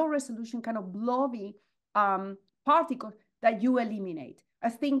 low resolution, kind of blobby particles that you eliminate. I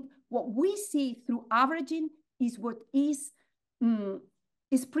think what we see through averaging is what is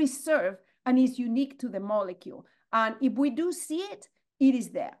preserved and is unique to the molecule. And if we do see it, it is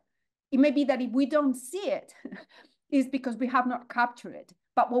there. It may be that if we don't see it, it's because we have not captured it.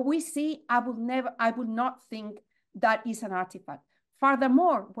 But what we see, I would not think that is an artifact.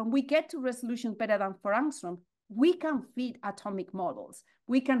 Furthermore, when we get to resolutions better than 4 angstrom, we can feed atomic models.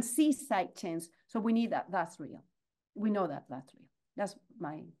 We can see side chains. So we need that. That's real. We know that that's real. That's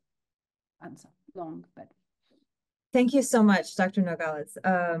my answer. Long, but. Thank you so much, Dr. Nogales.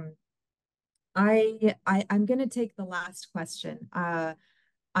 I'm going to take the last question.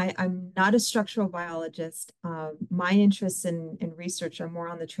 I'm not a structural biologist. My interests in research are more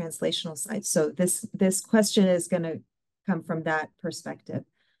on the translational side. So this question is going to come from that perspective.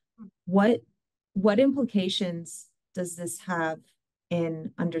 What implications does this have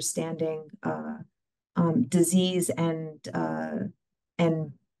in understanding disease and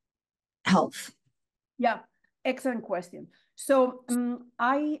health? Yeah, excellent question. So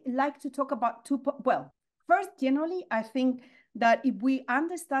I like to talk about first, generally, I think that if we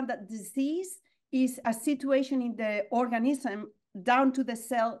understand that disease is a situation in the organism down to the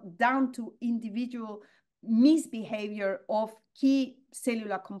cell, down to individual misbehavior of key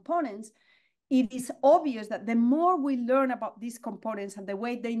cellular components, it is obvious that the more we learn about these components and the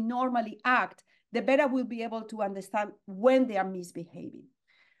way they normally act, the better we'll be able to understand when they are misbehaving.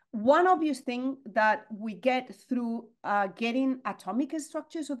 One obvious thing that we get through getting atomic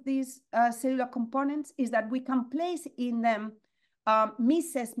structures of these cellular components is that we can place in them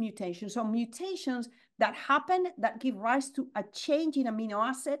missense mutations, so mutations that happen that give rise to a change in amino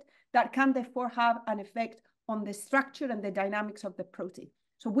acid that can therefore have an effect on the structure and the dynamics of the protein.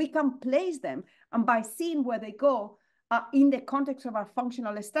 So we can place them, and by seeing where they go in the context of our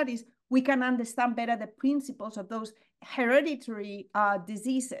functional studies, we can understand better the principles of those hereditary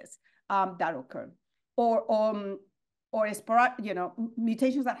diseases that occur, or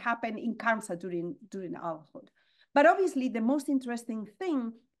mutations that happen in cancer during adulthood. But obviously, the most interesting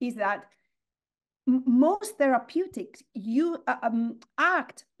thing is that most therapeutics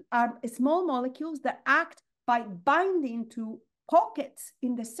are small molecules that act by binding to pockets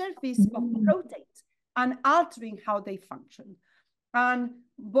in the surface of proteins and altering how they function. And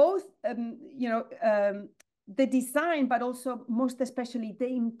both, the design, but also most especially the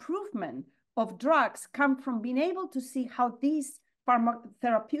improvement of drugs come from being able to see how these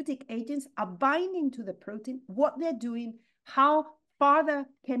therapeutic agents are binding to the protein, what they're doing, how further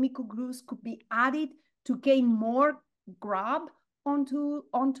chemical groups could be added to gain more grab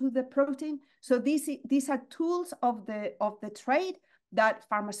onto the protein. So these are tools of the trade that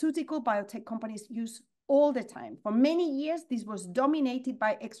pharmaceutical biotech companies use all the time. For many years, this was dominated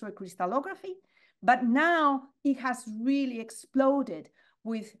by X-ray crystallography, but now it has really exploded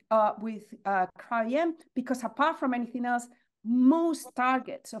with Cryo-EM, because apart from anything else, most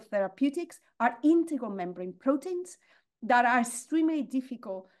targets of therapeutics are integral membrane proteins that are extremely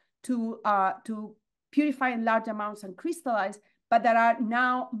difficult to purify in large amounts and crystallize, but that are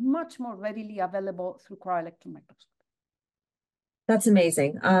now much more readily available through cryo-electron microscopy. That's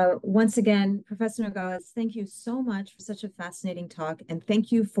amazing. Once again, Professor Nogales, thank you so much for such a fascinating talk, and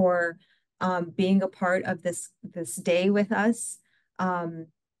thank you for being a part of this day with us. I'm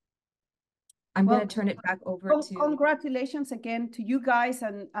going to turn it back over to... Congratulations again to you guys,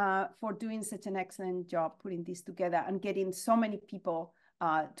 and for doing such an excellent job putting this together and getting so many people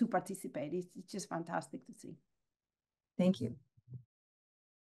to participate. It's just fantastic to see. Thank you.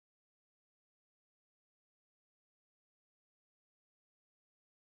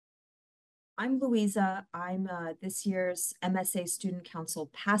 I'm Louisa. I'm this year's MSA Student Council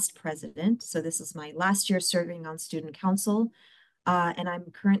past president. So this is my last year serving on Student Council. And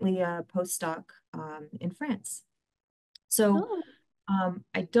I'm currently a postdoc in France. So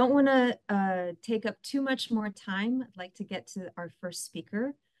I don't want to take up too much more time. I'd like to get to our first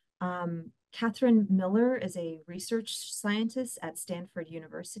speaker. Katharine Miller is a research scientist at Stanford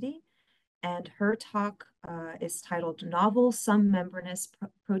University, and her talk is titled Novel Submembranous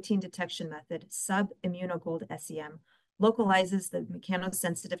Protein Detection Method, SUB-immunogold-SEM, Localizes the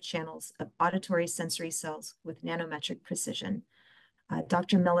Mechanosensitive Channels of Auditory Sensory Cells with Nanometric Precision.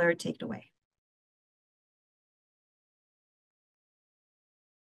 Dr. Miller, take it away.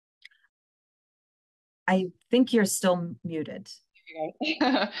 I think you're still muted.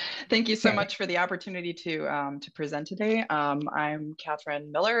 Thank you so much for the opportunity to present today. I'm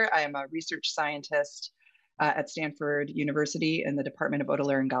Katharine Miller. I am a research scientist at Stanford University in the Department of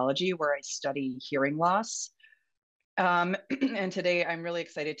Otolaryngology, where I study hearing loss. And today I'm really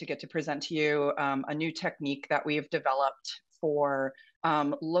excited to get to present to you a new technique that we've developed for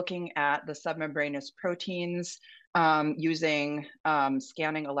looking at the submembranous proteins using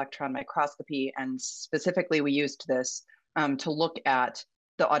scanning electron microscopy. And specifically, we used this to look at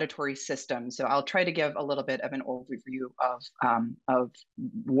the auditory system. So I'll try to give a little bit of an overview of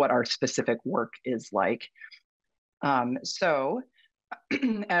what our specific work is like. So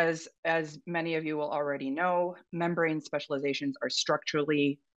as many of you will already know, membrane specializations are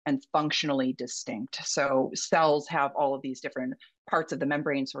structurally and functionally distinct. So cells have all of these different parts of the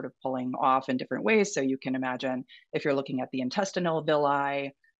membrane sort of pulling off in different ways. So you can imagine if you're looking at the intestinal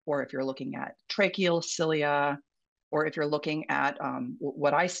villi, or if you're looking at tracheal cilia, or if you're looking at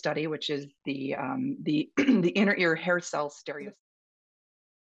what I study, which is the the inner ear hair cell stereo.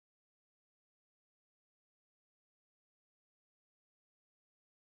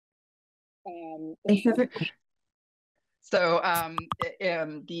 So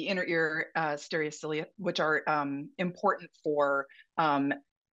the inner ear stereocilia, which are important for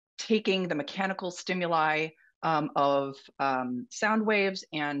taking the mechanical stimuli of sound waves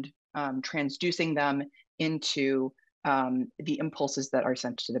and transducing them into the impulses that are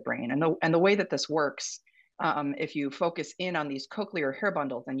sent to the brain. And the way that this works, if you focus in on these cochlear hair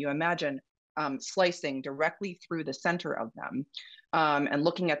bundles and you imagine slicing directly through the center of them and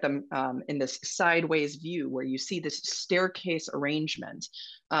looking at them in this sideways view where you see this staircase arrangement,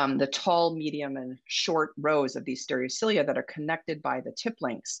 the tall, medium, and short rows of these stereocilia that are connected by the tip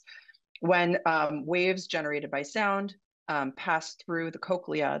links. When waves generated by sound pass through the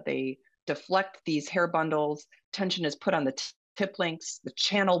cochlea, they deflect these hair bundles, tension is put on the tip links, the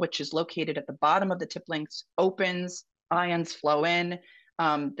channel, which is located at the bottom of the tip links, opens, ions flow in,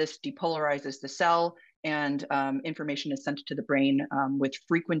 this depolarizes the cell, and information is sent to the brain with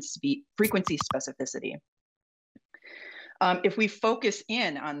frequency specificity. If we focus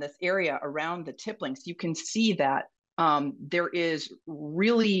in on this area around the tip links, you can see that there is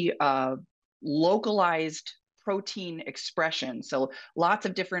really localized protein expression. So lots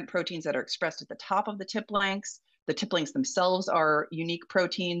of different proteins that are expressed at the top of the tip links. The tip links themselves are unique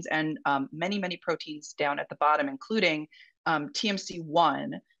proteins, and many, many proteins down at the bottom, including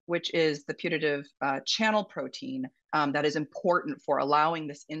TMC1, which is the putative channel protein that is important for allowing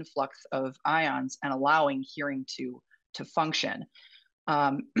this influx of ions and allowing hearing to function.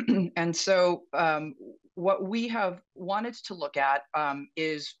 And so what we have wanted to look at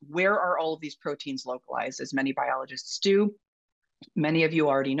is where are all of these proteins localized, as many biologists do. Many of you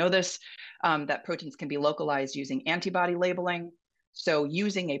already know this, that proteins can be localized using antibody labeling. So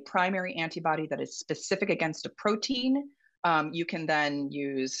using a primary antibody that is specific against a protein you can then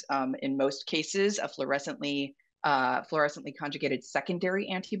use, in most cases, a fluorescently conjugated secondary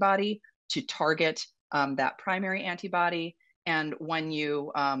antibody to target that primary antibody. And when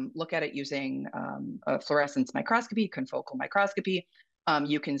you look at it using a fluorescence microscopy, confocal microscopy,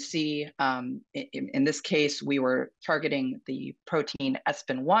 you can see in this case, we were targeting the protein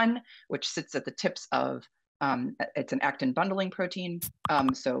espin-1, which sits at the tips of, it's an actin bundling protein.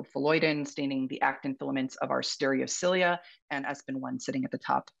 So phalloidin staining the actin filaments of our stereocilia, and espin-1 sitting at the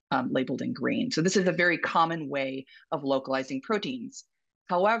top, labeled in green. So this is a very common way of localizing proteins.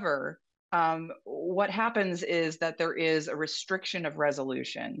 However, what happens is that there is a restriction of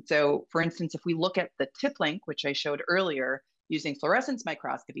resolution. So for instance, if we look at the tip link, which I showed earlier, using fluorescence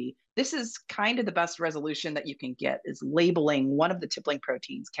microscopy, this is kind of the best resolution that you can get, is labeling one of the tip link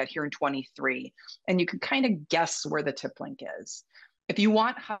proteins, cadherin 23, and you can kind of guess where the tip link is. If you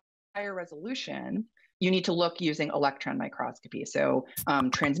want higher resolution, you need to look using electron microscopy. So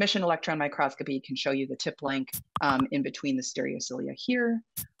transmission electron microscopy can show you the tip link in between the stereocilia here,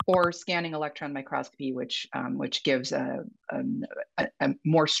 or scanning electron microscopy, which gives a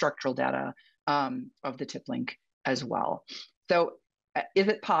more structural data of the tip link as well. So is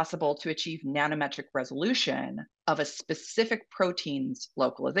it possible to achieve nanometric resolution of a specific protein's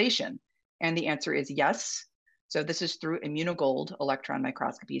localization? And the answer is yes. So this is through immunogold electron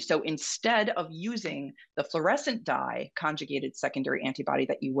microscopy. So instead of using the fluorescent dye conjugated secondary antibody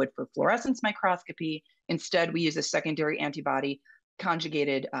that you would for fluorescence microscopy, instead we use a secondary antibody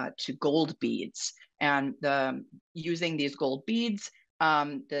conjugated to gold beads. And using these gold beads,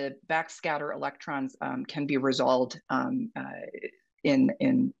 the backscatter electrons can be resolved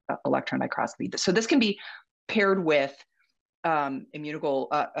in electron microscopy. So this can be paired with immunogold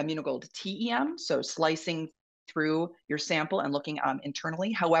TEM, so slicing through your sample and looking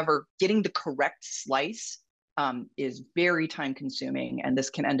internally. However, getting the correct slice is very time consuming, and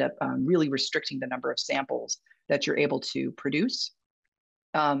this can end up really restricting the number of samples that you're able to produce.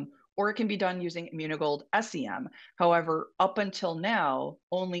 Or it can be done using immunogold-SEM. However, up until now,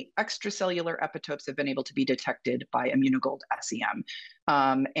 only extracellular epitopes have been able to be detected by immunogold-SEM.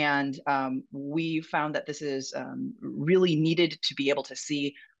 We found that this is really needed to be able to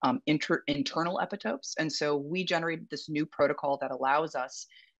see internal epitopes. And so we generated this new protocol that allows us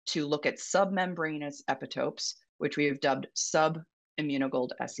to look at submembranous epitopes, which we have dubbed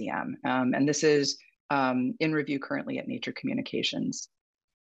SUB-immunogold-SEM. And this is in review currently at Nature Communications.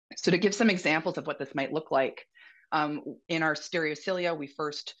 So to give some examples of what this might look like, in our stereocilia, we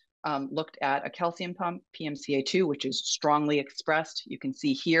first looked at a calcium pump, PMCA2, which is strongly expressed. You can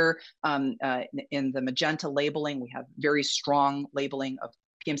see here in the magenta labeling, we have very strong labeling of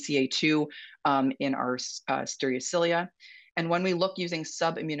PMCA2 in our stereocilia. And when we look using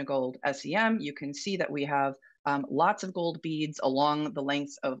SUB-immunogold-SEM, you can see that we have lots of gold beads along the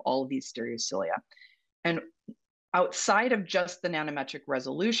lengths of all of these stereocilia. And outside of just the nanometric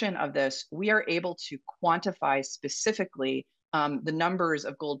resolution of this, we are able to quantify specifically the numbers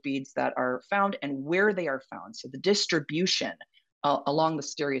of gold beads that are found and where they are found. So the distribution along the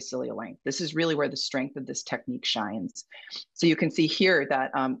stereocilia length. This is really where the strength of this technique shines. So you can see here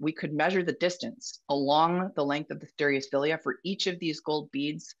that we could measure the distance along the length of the stereocilia for each of these gold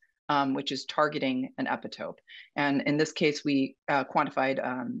beads, which is targeting an epitope. And in this case, we quantified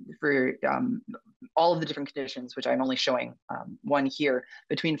for all of the different conditions, which I'm only showing one here,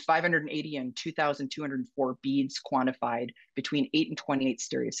 between 580 and 2,204 beads quantified between 8 and 28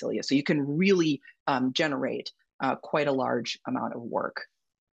 stereocilia. So you can really generate quite a large amount of work.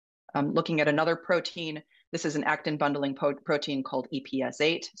 Looking at another protein, this is an actin bundling protein called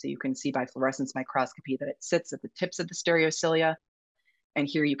EPS8. So you can see by fluorescence microscopy that it sits at the tips of the stereocilia. And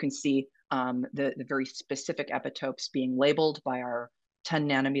here you can see the very specific epitopes being labeled by our 10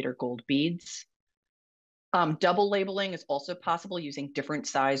 nanometer gold beads. Double labeling is also possible using different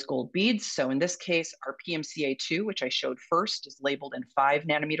size gold beads. So in this case, our PMCA2, which I showed first, is labeled in 5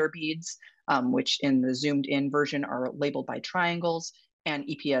 nanometer beads, which in the zoomed in version are labeled by triangles. And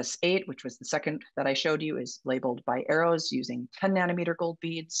EPS8, which was the second that I showed you, is labeled by arrows using 10 nanometer gold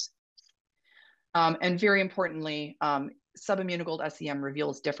beads. And very importantly, SUB-immunogold-SEM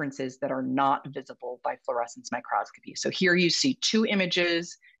reveals differences that are not visible by fluorescence microscopy. So here you see 2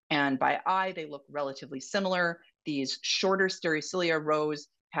 images, and by eye, they look relatively similar. These shorter stereocilia rows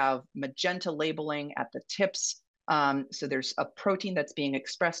have magenta labeling at the tips. So there's a protein that's being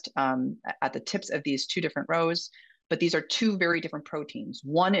expressed at the tips of these 2 different rows. But these are 2 very different proteins.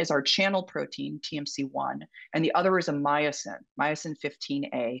 One is our channel protein, TMC1, and the other is a myosin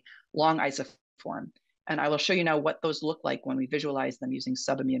 15A, long isoform. And I will show you now what those look like when we visualize them using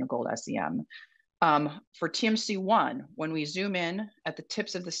SUB-immunogold-SEM. For TMC1, when we zoom in at the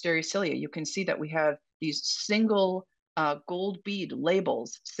tips of the stereocilia, you can see that we have these single gold bead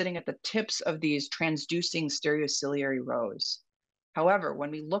labels sitting at the tips of these transducing stereociliary rows. However, when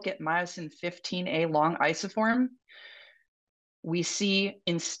we look at myosin 15A long isoform, we see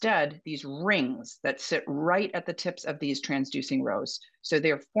instead these rings that sit right at the tips of these transducing rows. So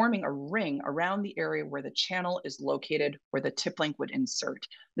they're forming a ring around the area where the channel is located, where the tip link would insert.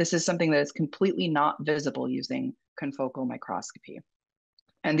 This is something that is completely not visible using confocal microscopy.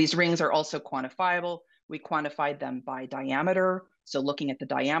 And these rings are also quantifiable. We quantified them by diameter. So looking at the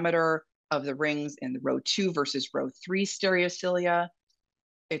diameter of the rings in the row 2 versus row 3 stereocilia,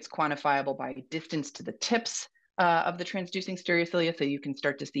 it's quantifiable by distance to the tips of the transducing stereocilia, so you can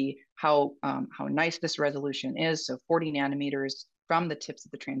start to see how nice this resolution is. So 40 nanometers from the tips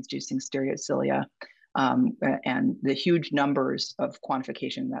of the transducing stereocilia, and the huge numbers of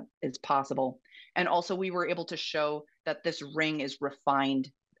quantification that is possible. And also we were able to show that this ring is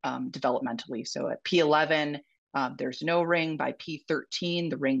refined developmentally. So at P11, there's no ring. By P13,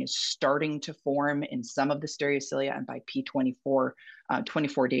 the ring is starting to form in some of the stereocilia, and by P24,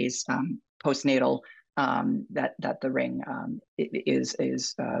 24 days postnatal, that the ring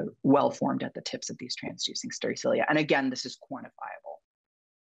is well formed at the tips of these transducing stereocilia. And again, this is quantifiable.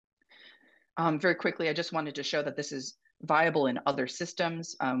 Very quickly, I just wanted to show that this is viable in other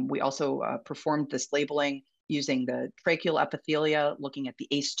systems. We also performed this labeling using the tracheal epithelia, looking at the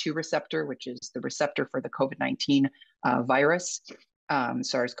ACE2 receptor, which is the receptor for the COVID-19 virus,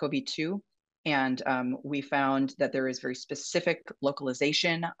 SARS-CoV-2. And we found that there is very specific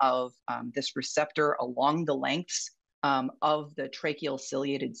localization of this receptor along the lengths of the tracheal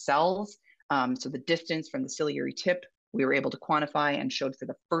ciliated cells. So the distance from the ciliary tip, we were able to quantify and showed for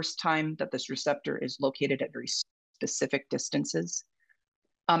the first time that this receptor is located at very specific distances.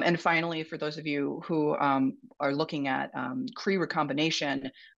 And finally, for those of you who are looking at Cre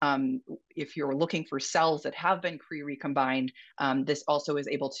recombination, if you're looking for cells that have been Cre recombined, this also is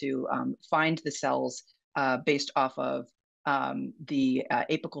able to find the cells based off of the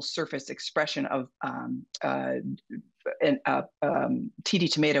apical surface expression of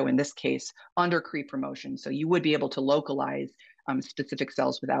TD tomato in this case under Cre promotion. So you would be able to localize specific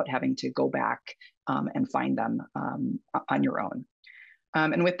cells without having to go back and find them on your own.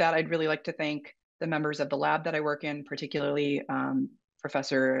 And with that, I'd really like to thank the members of the lab that I work in, particularly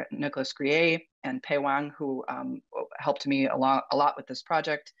Professor Nicholas Grier and Pei Wang, who helped me a lot with this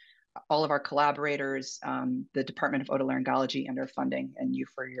project, all of our collaborators, the Department of Otolaryngology, and our funding, and you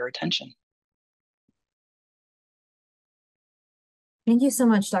for your attention. Thank you so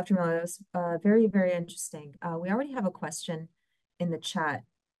much, Dr. Miller. That was very, very interesting. We already have a question in the chat.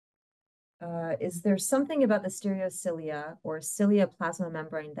 Is there something about the stereocilia or cilia plasma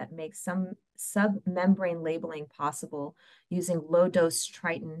membrane that makes some submembrane labeling possible using low-dose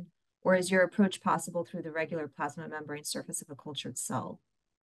Triton, or is your approach possible through the regular plasma membrane surface of a cultured cell?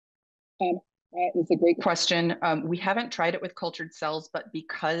 It's a great question. We haven't tried it with cultured cells, but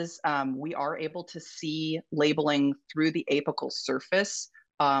because we are able to see labeling through the apical surface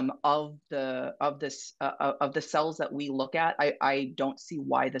of the cells that we look at, I don't see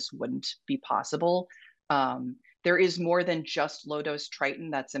why this wouldn't be possible. There is more than just low-dose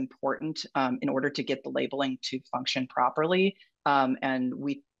Triton that's important in order to get the labeling to function properly. And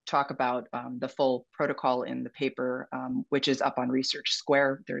we talk about the full protocol in the paper, which is up on Research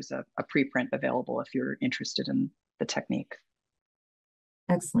Square. There's a preprint available if you're interested in the technique.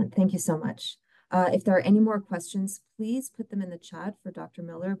 Excellent. Thank you so much. If there are any more questions, please put them in the chat for Dr.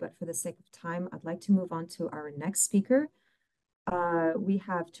 Miller, but for the sake of time, I'd like to move on to our next speaker. We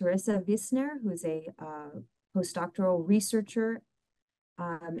have Theresa Wiesner, who's a postdoctoral researcher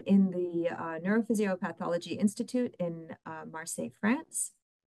in the Neurophysiopathology Institute in Marseille, France.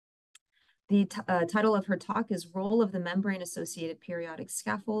 The title of her talk is Role of the Membrane-Associated Periodic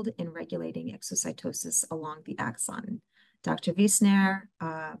Scaffold in Regulating Exocytosis Along the Axon. Dr. Wiesner,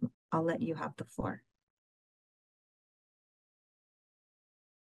 I'll let you have the floor.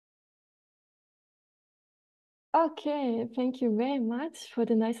 Okay, thank you very much for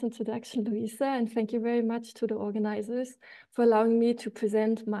the nice introduction, Louisa, and thank you very much to the organizers for allowing me to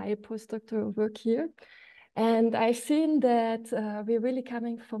present my postdoctoral work here. And I've seen that we're really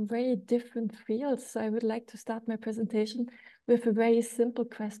coming from very different fields, so I would like to start my presentation with a very simple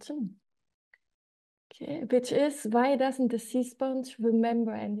question. Okay, which is, why doesn't the sea sponge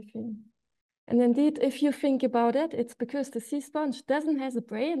remember anything? And indeed, if you think about it, it's because the sea sponge doesn't have a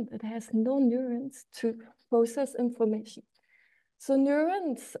brain. It has no neurons to process information. So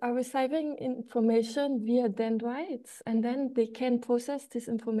neurons are receiving information via dendrites, and then they can process this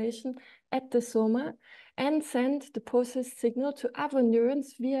information at the soma and send the processed signal to other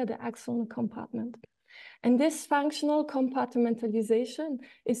neurons via the axonal compartment. And this functional compartmentalization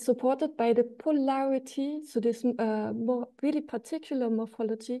is supported by the polarity, so this more really particular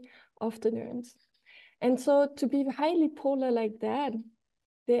morphology of the neurons. And so to be highly polar like that,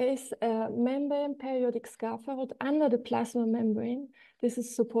 there is a membrane periodic scaffold under the plasma membrane. This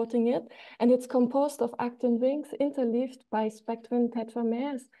is supporting it, and it's composed of actin rings interleaved by spectrin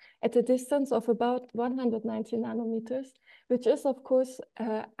tetramers at a distance of about 190 nanometers, which is, of course,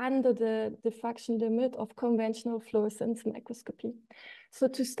 under the diffraction limit of conventional fluorescence microscopy. So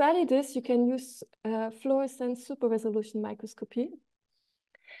to study this, you can use fluorescence super resolution microscopy.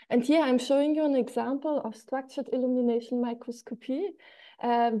 And here I'm showing you an example of structured illumination microscopy,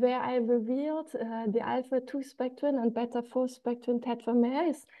 where I revealed the alpha-2 spectrin and beta-4 spectrin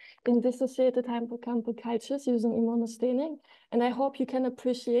tetramers in dissociated hippocampal cultures using immunostaining. And I hope you can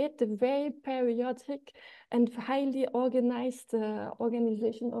appreciate the very periodic and highly organized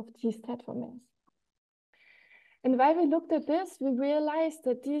organization of these tetramers. And while we looked at this, we realized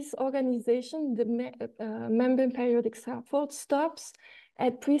that this organization, the membrane periodic scaffold, stops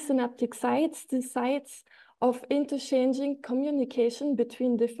at presynaptic sites, the sites of interchanging communication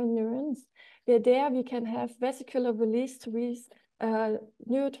between different neurons, where there we can have vesicular release to release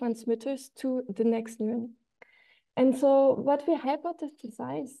neurotransmitters to the next neuron. And so what we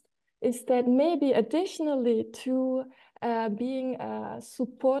hypothesized is that maybe additionally to being a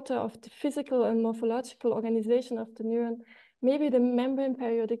supporter of the physical and morphological organization of the neuron, maybe the membrane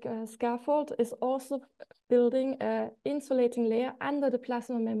periodic scaffold is also building an insulating layer under the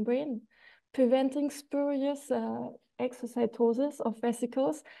plasma membrane, preventing spurious exocytosis of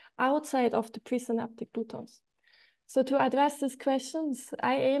vesicles outside of the presynaptic boutons. So to address these questions,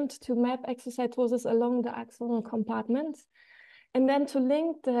 I aimed to map exocytosis along the axonal compartments, and then to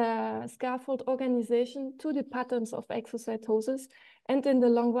link the scaffold organization to the patterns of exocytosis. And in the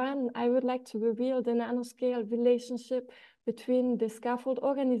long run, I would like to reveal the nanoscale relationship between the scaffold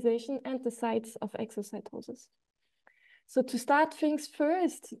organization and the sites of exocytosis. So to start things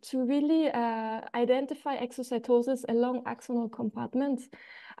first, to really identify exocytosis along axonal compartments,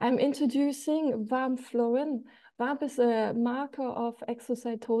 I'm introducing VAMP fluorine. VAMP is a marker of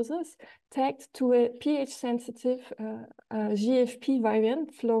exocytosis tagged to a pH-sensitive GFP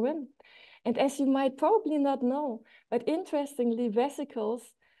variant, fluorine. And as you might probably not know, but interestingly,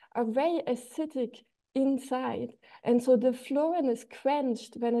 vesicles are very acidic inside. And so the fluorine is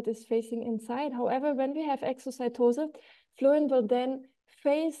quenched when it is facing inside. However, when we have exocytosis, fluorine will then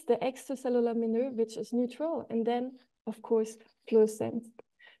face the extracellular milieu, which is neutral, and then, of course, fluorescent.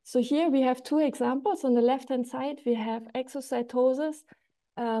 So here we have two examples. On the left-hand side, we have exocytosis,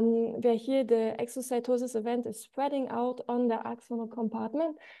 where here the exocytosis event is spreading out on the axonal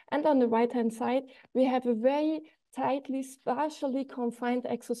compartment. And on the right-hand side, we have a very tightly, spatially confined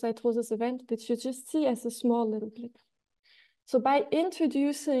exocytosis event, which you just see as a small little blip. So by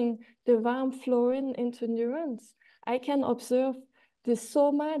introducing the VAMP fluorine into neurons, I can observe the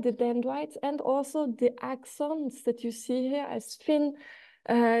soma, the dendrites, and also the axons that you see here as thin,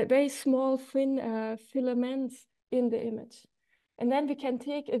 very small, thin filaments in the image. And then we can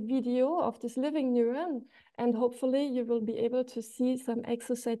take a video of this living neuron, and hopefully you will be able to see some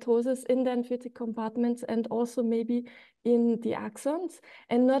exocytosis in dendritic compartments and also maybe in the axons,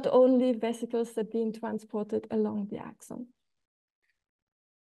 and not only vesicles that are being transported along the axon.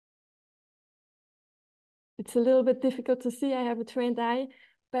 It's a little bit difficult to see. I have a trained eye,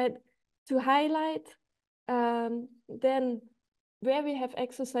 but to highlight then where we have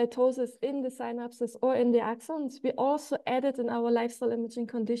exocytosis in the synapses or in the axons, we also added in our lifestyle imaging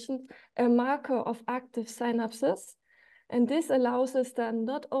condition a marker of active synapses. And this allows us then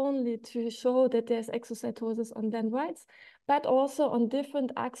not only to show that there's exocytosis on dendrites, but also on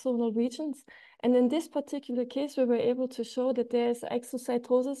different axonal regions. And in this particular case, we were able to show that there's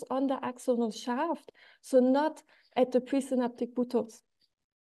exocytosis on the axonal shaft, so not at the presynaptic boutons.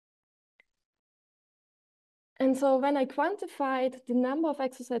 And so when I quantified the number of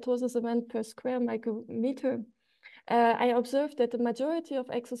exocytosis events per square micrometer, I observed that the majority of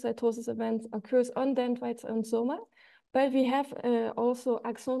exocytosis events occurs on dendrites and soma, but we have also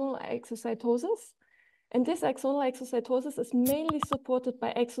axonal exocytosis. And this axonal exocytosis is mainly supported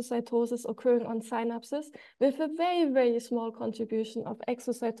by exocytosis occurring on synapses, with a very, very small contribution of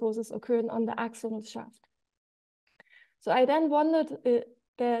exocytosis occurring on the axonal shaft. So I then wondered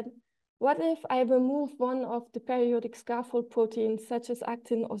that what if I remove one of the periodic scaffold proteins, such as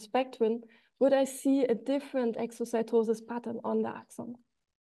actin or spectrin, would I see a different exocytosis pattern on the axon?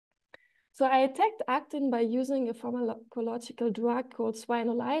 So I attacked actin by using a pharmacological drug called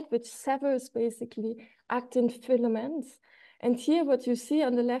swainolide, which severs basically actin filaments. And here what you see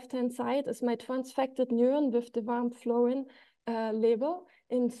on the left-hand side is my transfected neuron with the warm fluorine label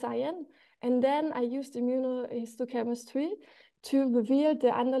in cyan. And then I used immunohistochemistry to reveal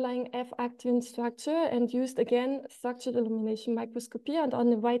the underlying F-actin structure and used again structured illumination microscopy. And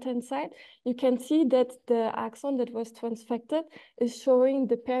on the right-hand side, you can see that the axon that was transfected is showing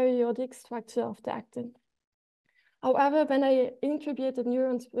the periodic structure of the actin. However, when I incubated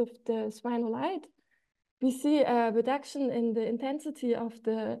neurons with the swainolide, we see a reduction in the intensity of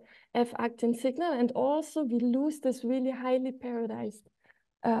the F-actin signal, and also we lose this really highly periodized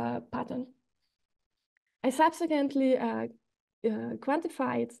pattern. I subsequently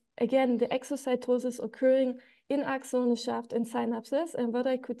quantified, again, the exocytosis occurring in axonal shaft and synapses. And what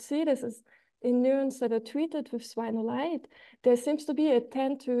I could see, this is in neurons that are treated with swainolide, there seems to be a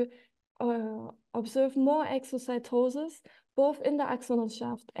trend to observe more exocytosis, both in the axonal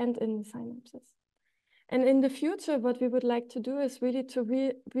shaft and in the synapses. And in the future, what we would like to do is really to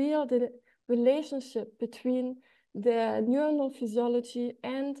reveal the relationship between the neuronal physiology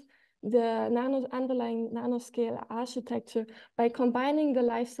and the underlying nanoscale architecture by combining the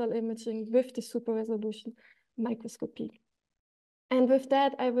live cell imaging with the super resolution microscopy. And with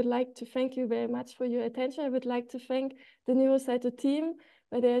that, I would like to thank you very much for your attention. I would like to thank the Neurocyto team,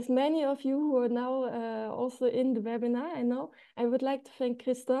 but there's many of you who are now also in the webinar, I know. I would like to thank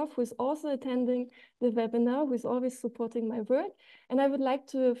Christophe, who is also attending the webinar, who is always supporting my work. And I would like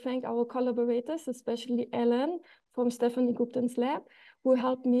to thank our collaborators, especially Ellen from Stephanie Guptan's lab, who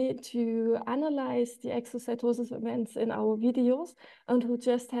helped me to analyze the exocytosis events in our videos and who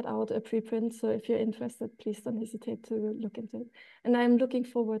just had out a preprint. So if you're interested, please don't hesitate to look into it. And I'm looking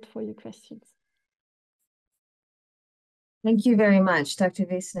forward for your questions. Thank you very much, Dr.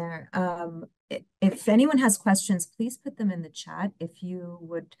 Wiesner. If anyone has questions, please put them in the chat. If you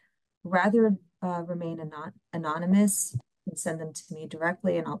would rather remain anonymous, you can send them to me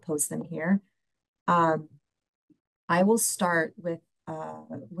directly and I'll post them here. I will start with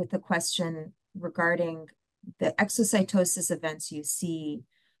a question regarding the exocytosis events you see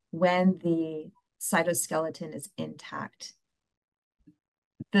when the cytoskeleton is intact.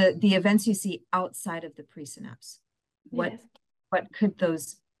 The events you see outside of the presynapse. What could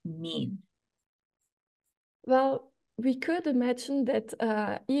those mean? Well, we could imagine that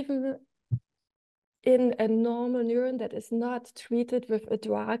even in a normal neuron that is not treated with a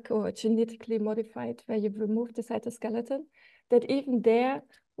drug or genetically modified, where you remove the cytoskeleton, that even there,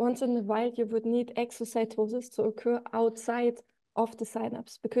 once in a while, you would need exocytosis to occur outside of the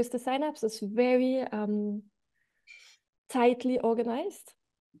synapse, because the synapse is very tightly organized.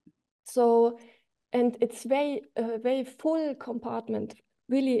 So, and it's very full compartment,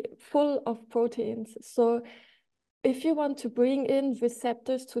 really full of proteins. So if you want to bring in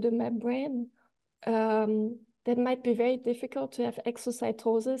receptors to the membrane, that might be very difficult to have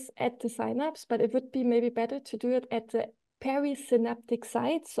exocytosis at the synapse, but it would be maybe better to do it at the perisynaptic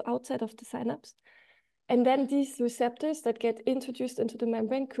site, so outside of the synapse. And then these receptors that get introduced into the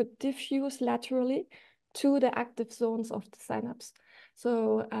membrane could diffuse laterally to the active zones of the synapse.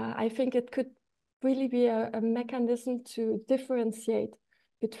 So I think it could really be a mechanism to differentiate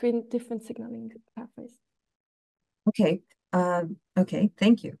between different signaling pathways. Okay, okay,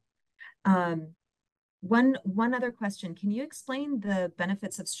 thank you. One other question. Can you explain the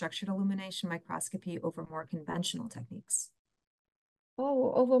benefits of structured illumination microscopy over more conventional techniques?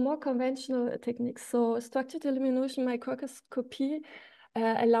 Oh, over more conventional techniques. So structured illumination microscopy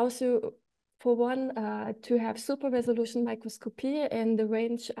allows you, for one, to have super resolution microscopy in the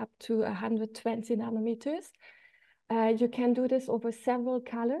range up to 120 nanometers. You can do this over several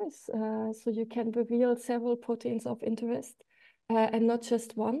colors, so you can reveal several proteins of interest and not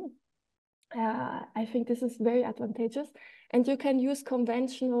just one. I think this is very advantageous. And you can use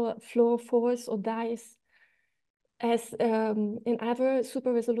conventional fluorophores or dyes as in other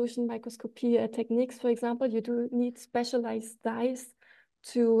super resolution microscopy techniques. For example, you do need specialized dyes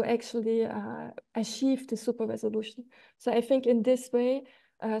to actually achieve the super resolution. So I think in this way,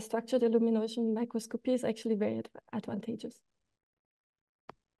 structured illumination microscopy is actually very advantageous.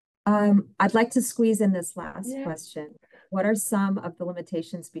 I'd like to squeeze in this last question. What are some of the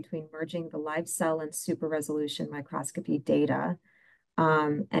limitations between merging the live cell and super resolution microscopy data?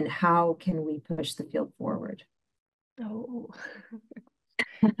 And how can we push the field forward? Oh,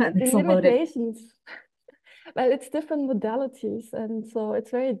 the limitations. Well, it's different modalities, and so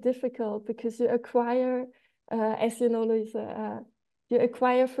it's very difficult because you acquire, as you know, Lisa, you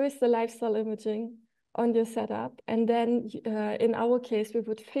acquire first the live cell imaging on your setup, and then in our case, we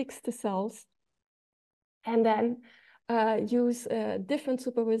would fix the cells and then use a different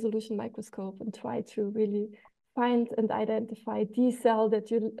super resolution microscope and try to really find and identify the cell that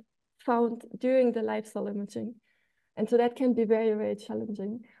you found during the live cell imaging. And so that can be very, very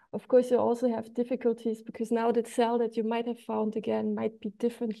challenging. Of course, you also have difficulties because now the cell that you might have found again might be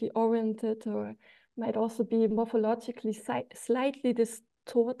differently oriented or might also be morphologically slightly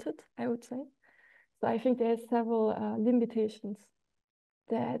distorted, I would say. So I think there's several limitations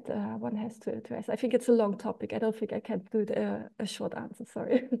that one has to address. I think it's a long topic. I don't think I can do a short answer,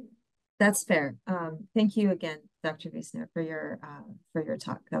 sorry. That's fair. Thank you again, Dr. Wiesner, for your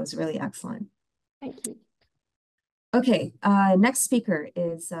talk. That was really excellent. Thank you. Okay, next speaker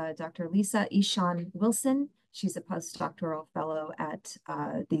is Dr. Lisa Eshun-Wilson. She's a postdoctoral fellow at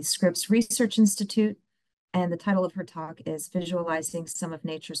the Scripps Research Institute, and the title of her talk is Visualizing Some of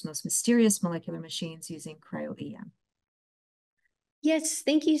Nature's Most Mysterious Molecular Machines Using Cryo-EM. Yes,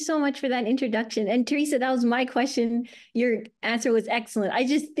 thank you so much for that introduction. And Theresa, that was my question. Your answer was excellent. I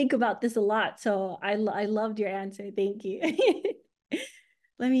just think about this a lot, so I loved your answer. Thank you.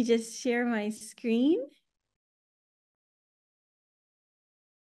 Let me just share my screen.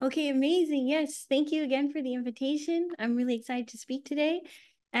 Okay, amazing. Yes, thank you again for the invitation. I'm really excited to speak today.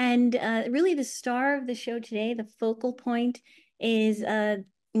 And really the star of the show today, the focal point, is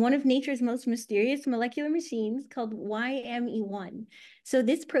one of nature's most mysterious molecular machines called YME1. So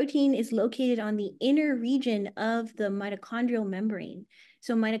this protein is located on the inner region of the mitochondrial membrane.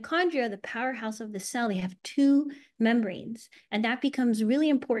 So mitochondria, the powerhouse of the cell, they have two membranes, and that becomes really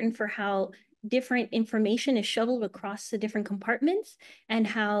important for how different information is shuttled across the different compartments and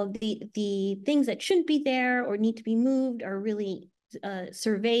how the things that shouldn't be there or need to be moved are really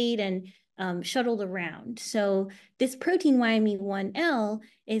surveyed and shuttled around. So this protein YME1L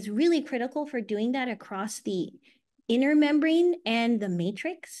is really critical for doing that across the inner membrane and the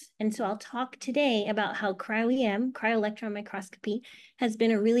matrix. And so I'll talk today about how Cryo-EM, cryo-electron microscopy, has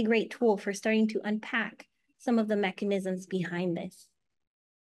been a really great tool for starting to unpack some of the mechanisms behind this.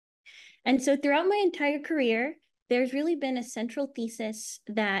 And so throughout my entire career, there's really been a central thesis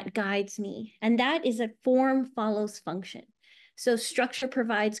that guides me, and that is that form follows function. So structure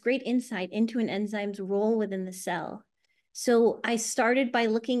provides great insight into an enzyme's role within the cell. So I started by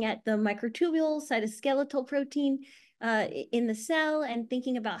looking at the microtubule cytoskeletal protein in the cell and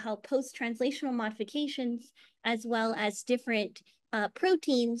thinking about how post-translational modifications, as well as different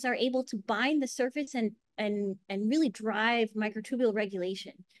proteins, are able to bind the surface and really drive microtubule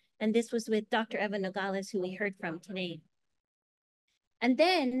regulation. And this was with Dr. Eva Nogales, who we heard from today. And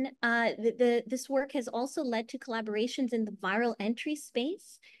then this work has also led to collaborations in the viral entry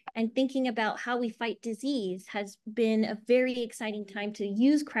space, and thinking about how we fight disease has been a very exciting time to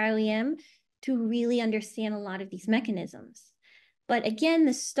use Cryo-EM to really understand a lot of these mechanisms. But again,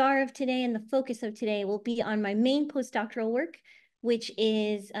 the star of today and the focus of today will be on my main postdoctoral work, which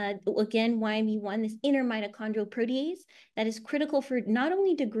is, again, YME1, this inner mitochondrial protease that is critical for not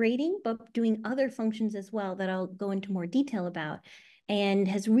only degrading, but doing other functions as well that I'll go into more detail about, and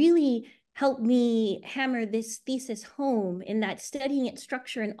has really helped me hammer this thesis home in that studying its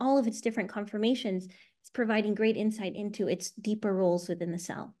structure and all of its different conformations is providing great insight into its deeper roles within the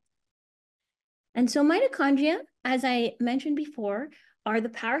cell. And so mitochondria, as I mentioned before, are the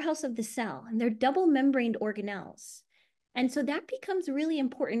powerhouse of the cell, and they're double-membraned organelles. And so that becomes really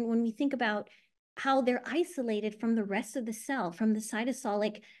important when we think about how they're isolated from the rest of the cell, from the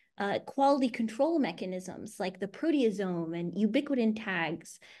cytosolic quality control mechanisms like the proteasome and ubiquitin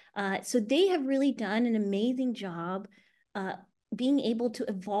tags. So they have really done an amazing job being able to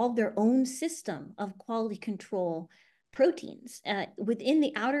evolve their own system of quality control proteins within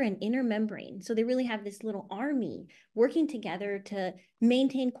the outer and inner membrane. So they really have this little army working together to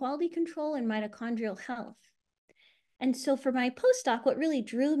maintain quality control and mitochondrial health. And so for my postdoc, what really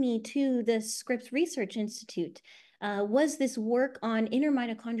drew me to the Scripps Research Institute was this work on inner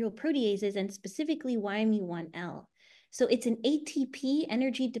mitochondrial proteases, and specifically YME1L. So it's an ATP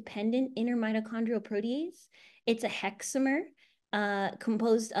energy-dependent inner mitochondrial protease. It's a hexamer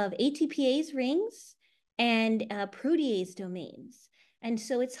composed of ATPase rings and protease domains. And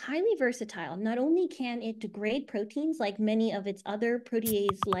so it's highly versatile. Not only can it degrade proteins like many of its other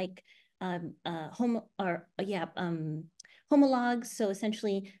protease like homologs, so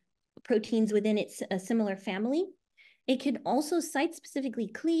essentially proteins within its a similar family. It can also site-specifically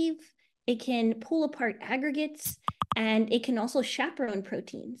cleave. It can pull apart aggregates, And it can also chaperone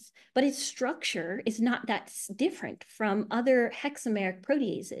proteins, but its structure is not that different from other hexameric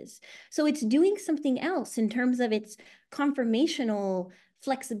proteases. So it's doing something else in terms of its conformational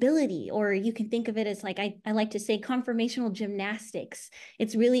flexibility, or you can think of it as, like, I like to say, conformational gymnastics.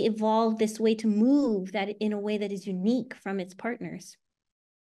 It's really evolved this way to move that in a way that is unique from its partners.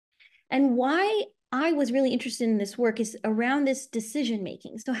 And why I was really interested in this work is around this decision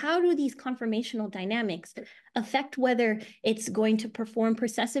making. So how do these conformational dynamics affect whether it's going to perform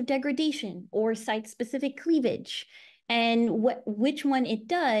processive degradation or site-specific cleavage? And which one it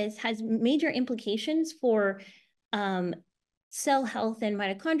does has major implications for cell health and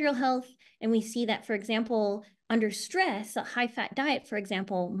mitochondrial health. And we see that, for example, under stress, a high-fat diet, for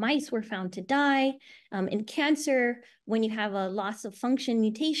example, mice were found to die. In cancer, when you have a loss of function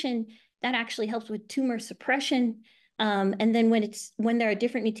mutation, that actually helps with tumor suppression. And then when there are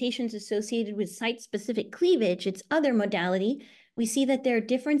different mutations associated with site-specific cleavage, its other modality, we see that there are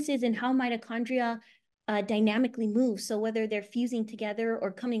differences in how mitochondria dynamically move. So whether they're fusing together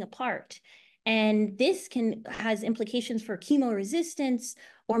or coming apart. And this has implications for chemoresistance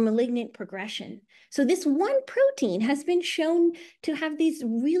or malignant progression. So this one protein has been shown to have these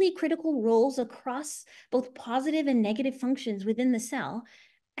really critical roles across both positive and negative functions within the cell.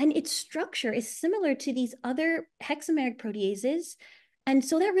 And its structure is similar to these other hexameric proteases. And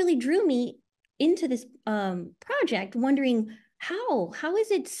so that really drew me into this project, wondering how is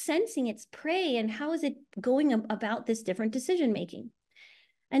it sensing its prey and how is it going about this different decision-making?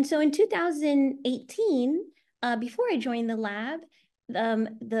 And so in 2018, before I joined the lab,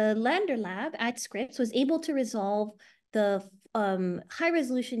 the Lander lab at Scripps was able to resolve the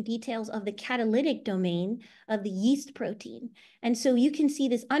high-resolution details of the catalytic domain of the yeast protein. And so you can see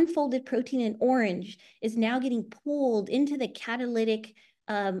this unfolded protein in orange is now getting pulled into the catalytic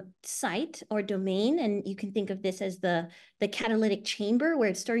site or domain. And you can think of this as the catalytic chamber where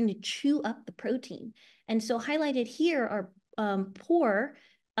it's starting to chew up the protein. And so highlighted here are pore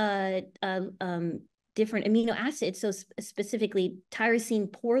different amino acids. So specifically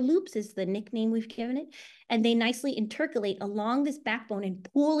tyrosine pore loops is the nickname we've given it. And they nicely intercalate along this backbone and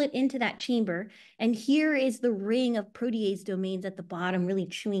pull it into that chamber. And here is the ring of protease domains at the bottom, really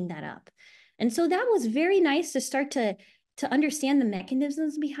chewing that up. And so that was very nice to start to understand the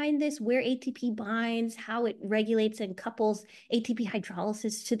mechanisms behind this, where ATP binds, how it regulates and couples ATP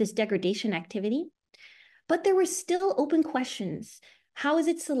hydrolysis to this degradation activity. But there were still open questions. How is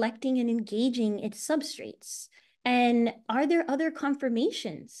it selecting and engaging its substrates? And are there other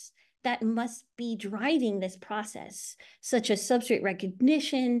conformations that must be driving this process, such as substrate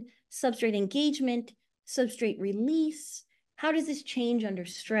recognition, substrate engagement, substrate release? How does this change under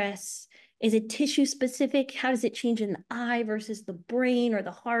stress? Is it tissue specific? How does it change in the eye versus the brain or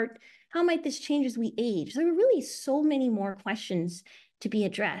the heart? How might this change as we age? There are really so many more questions to be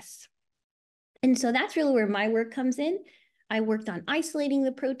addressed. And so that's really where my work comes in. I worked on isolating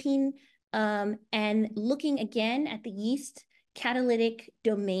the protein and looking again at the yeast catalytic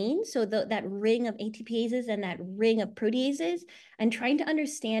domain, so that ring of ATPases and that ring of proteases, and trying to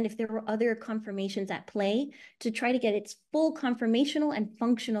understand if there were other conformations at play to try to get its full conformational and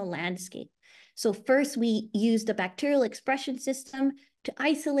functional landscape. So first we used a bacterial expression system to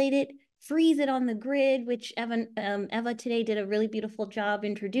isolate it, freeze it on the grid, which Eva today did a really beautiful job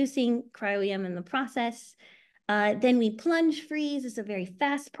introducing Cryo-EM in the process. Then we plunge freeze. It's a very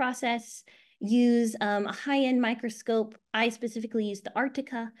fast process. Use a high-end microscope. I specifically use the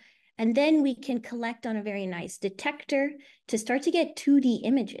Arctica. And then we can collect on a very nice detector to start to get 2D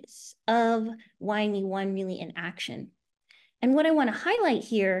images of YME1 really in action. And what I want to highlight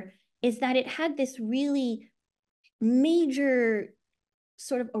here is that it had this really major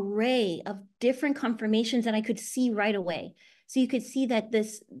sort of array of different conformations that I could see right away. So you could see that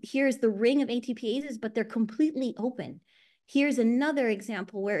here's the ring of ATPases, but they're completely open. Here's another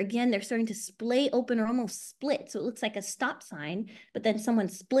example where, again, they're starting to splay open or almost split. So it looks like a stop sign, but then someone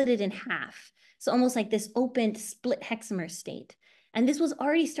split it in half. So almost like this open split hexamer state. And this was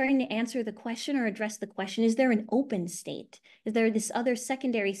already starting to answer the question or address the question, is there an open state? Is there this other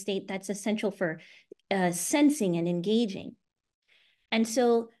secondary state that's essential for sensing and engaging? And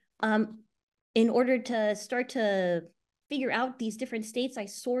so in order to start to figure out these different states, I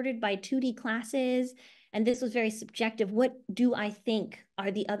sorted by 2D classes, and this was very subjective. What do I think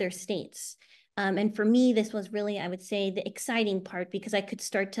are the other states? And for me, this was really, I would say, the exciting part, because I could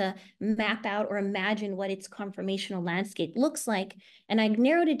start to map out or imagine what its conformational landscape looks like. And I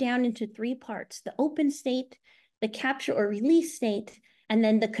narrowed it down into 3 parts: the open state, the capture or release state, and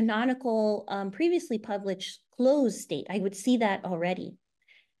then the canonical previously published closed state. I would see that already.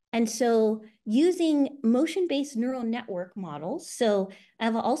 And so using motion-based neural network models, so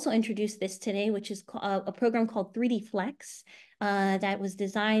I've also introduced this today, which is a program called 3D Flex that was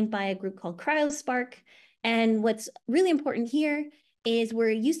designed by a group called CryoSpark. And what's really important here is we're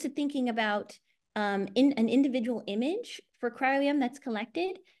used to thinking about in an individual image for Cryo-EM that's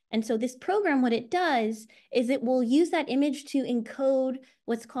collected. And so this program, what it does is it will use that image to encode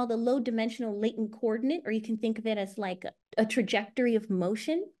what's called a low dimensional latent coordinate, or you can think of it as like a trajectory of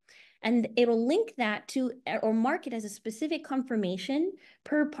motion. And it'll link that to, or mark it as a specific conformation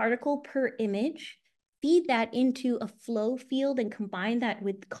per particle per image, feed that into a flow field and combine that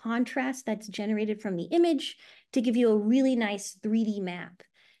with contrast that's generated from the image to give you a really nice 3D map.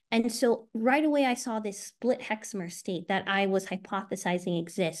 And so right away, I saw this split hexamer state that I was hypothesizing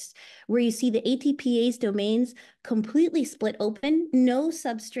exists, where you see the ATPase domains completely split open, no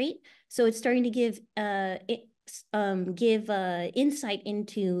substrate. So it's starting to give insight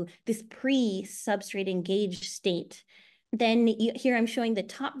into this pre-substrate engaged state. Then here I'm showing the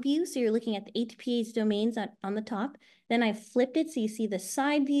top view. So you're looking at the ATPase domains on the top. Then I flipped it so you see the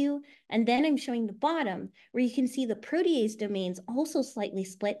side view. And then I'm showing the bottom where you can see the protease domains also slightly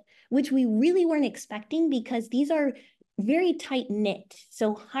split, which we really weren't expecting because these are very tight knit.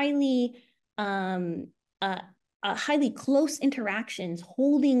 So highly close interactions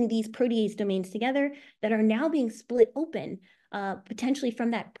holding these protease domains together that are now being split open, potentially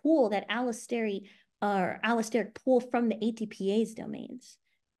from that pool, that allosteric pool from the ATPase domains.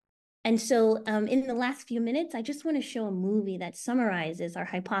 And so in the last few minutes, I just want to show a movie that summarizes our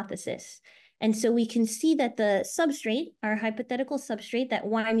hypothesis. And so we can see that the substrate, our hypothetical substrate that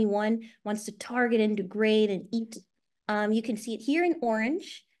YME1 wants to target and degrade and eat, you can see it here in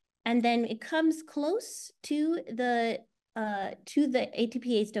orange. And then it comes close to the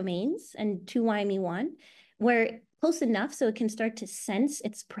ATPase domains and to YME1, where close enough so it can start to sense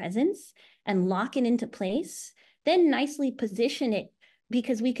its presence and lock it into place, then nicely position it,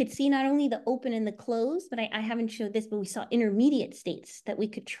 because we could see not only the open and the close, but I haven't showed this, but we saw intermediate states that we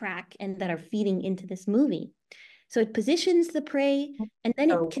could track and that are feeding into this movie. So it positions the prey, and then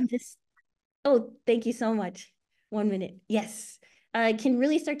it can just, oh, thank you so much. 1 minute, yes. Can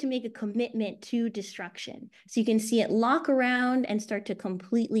really start to make a commitment to destruction. So you can see it lock around and start to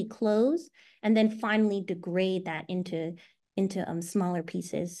completely close, and then finally degrade that into smaller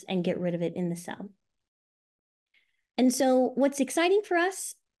pieces and get rid of it in the cell. And so what's exciting for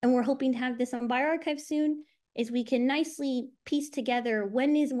us, and we're hoping to have this on bioRxiv soon, is we can nicely piece together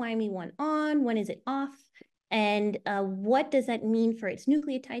when is YME1 on, when is it off, and what does that mean for its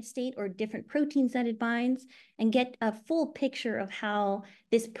nucleotide state or different proteins that it binds, and get a full picture of how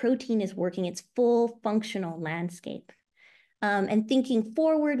this protein is working, its full functional landscape. And thinking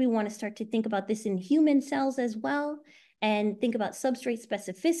forward, we want to start to think about this in human cells as well, and think about substrate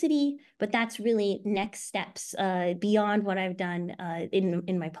specificity, but that's really next steps beyond what I've done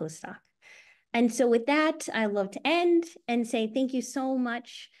in my postdoc. And so with that, I'd love to end and say thank you so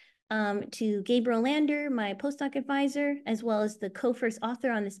much to Gabriel Lander, my postdoc advisor, as well as the co-first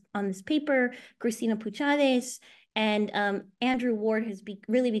author on this paper, Cristina Puchades, and Andrew Ward has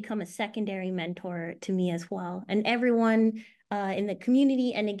really become a secondary mentor to me as well, and everyone in the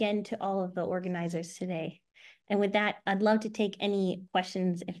community, and again, to all of the organizers today. And with that, I'd love to take any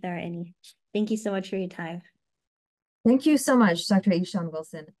questions if there are any. Thank you so much for your time. Thank you so much, Dr.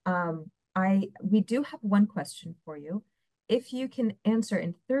 Eshun-Wilson. We do have one question for you. If you can answer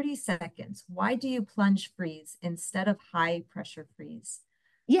in 30 seconds, why do you plunge freeze instead of high pressure freeze?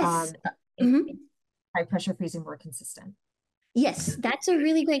 Yes. High pressure freezing more consistent. Yes, that's a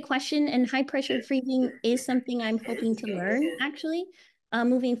really great question. And high pressure freezing is something I'm hoping to learn actually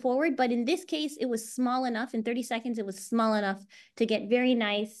moving forward. But in this case, it was small enough. In 30 seconds, it was small enough to get very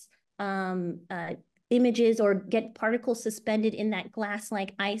nice images or get particles suspended in that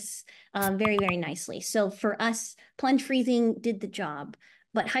glass-like ice very, very nicely. So for us, plunge freezing did the job.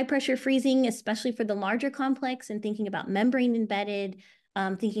 But high pressure freezing, especially for the larger complex and thinking about membrane embedded,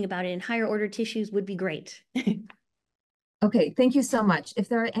 thinking about it in higher order tissues would be great. Okay, thank you so much. If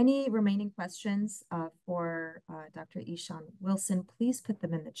there are any remaining questions for Dr. Eshun-Wilson, please put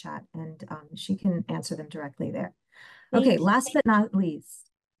them in the chat and she can answer them directly there. Okay, last but not least,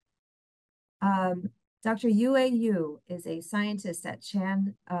 Dr. Yue Yu is a scientist at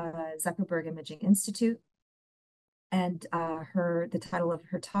Chan Zuckerberg Imaging Institute. And the title of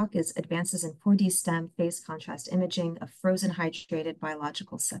her talk is Advances in 4D STEM Phase Contrast Imaging of Frozen Hydrated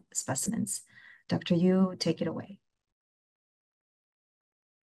Biological Specimens. Dr. Yu, take it away.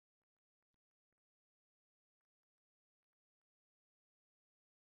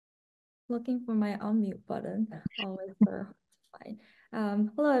 Looking for my unmute button. Always hard to find.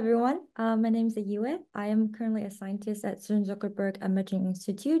 Hello, everyone. My name is Yue. I am currently a scientist at Zuckerberg Imaging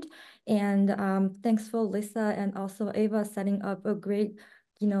Institute. And thanks for Lisa and also Eva setting up a great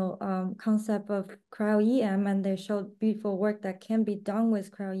concept of Cryo-EM, and they showed beautiful work that can be done with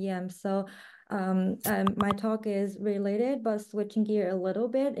Cryo-EM. So my talk is related, but switching gear a little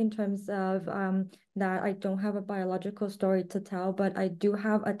bit in terms of that I don't have a biological story to tell, but I do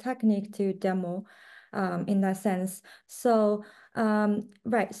have a technique to demo in that sense. So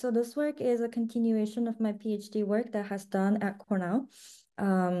right, so this work is a continuation of my PhD work that has done at Cornell.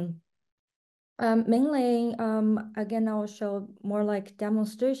 Mainly, again, I will show more like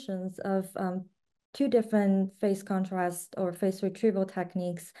demonstrations of two different phase contrast or phase retrieval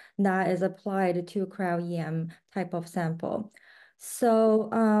techniques that is applied to Cryo-EM type of sample. So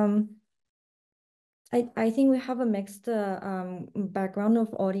I think we have a mixed background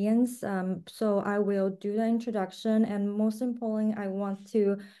of audience. So I will do the introduction, and most importantly, I want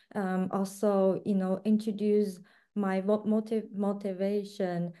to also, introduce my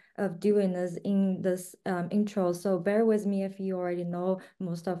motivation of doing this in this intro. So bear with me if you already know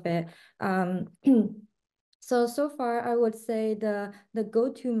most of it. So far, I would say the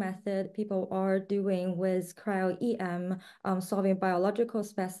go-to method people are doing with Cryo-EM solving biological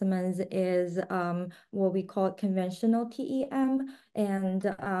specimens is what we call conventional TEM. And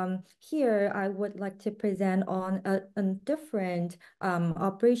here I would like to present on a different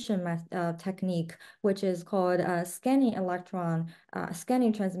operation technique, which is called scanning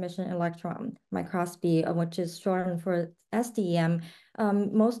transmission electron microscopy, which is shortened for STEM.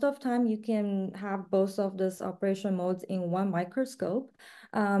 Most of the time you can have both of these operation modes in one microscope.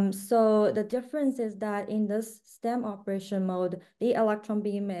 So the difference is that in this STEM operation mode, the electron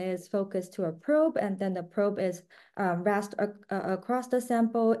beam is focused to a probe, and then the probe is rastered across the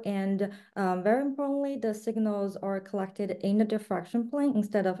sample. And very importantly, the signals are collected in the diffraction plane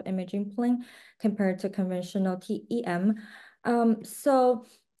instead of imaging plane compared to conventional TEM. So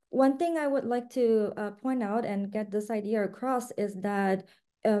one thing I would like to point out and get this idea across is that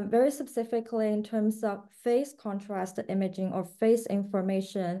very specifically in terms of phase contrast imaging or phase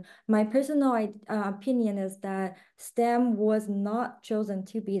information, my personal opinion is that STEM was not chosen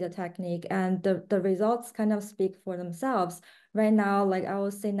to be the technique, and the results kind of speak for themselves. Right now, like I will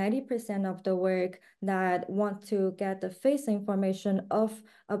say 90% of the work that want to get the phase information of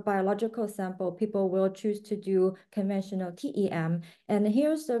a biological sample, people will choose to do conventional TEM. And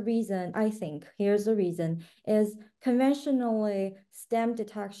here's the reason, is conventionally STEM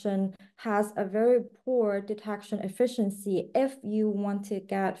detection has a very poor detection efficiency if you want to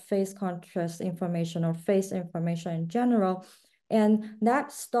get phase contrast information or phase information in general. And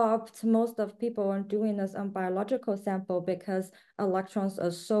that stopped most of people on doing this on biological sample because electrons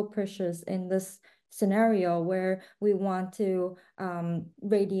are so precious in this scenario where we want to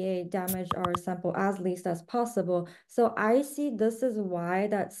radiate damage our sample as least as possible. So I see this is why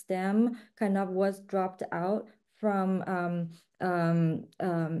that STEM kind of was dropped out from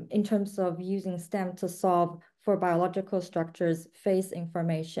in terms of using STEM to solve for biological structures phase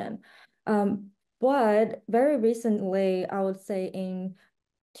information. But very recently, I would say in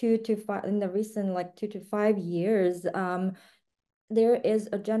the recent like 2 to 5 years, there is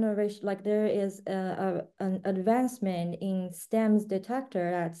a generation, like there is an advancement in STEM's detector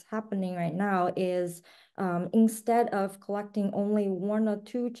that's happening right now is instead of collecting only 1 or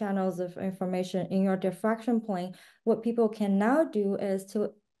 2 channels of information in your diffraction plane, what people can now do is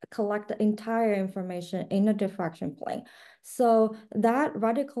to collect the entire information in a diffraction plane. So that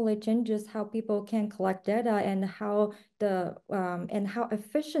radically changes how people can collect data and how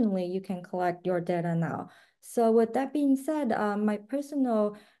efficiently you can collect your data now. So with that being said, my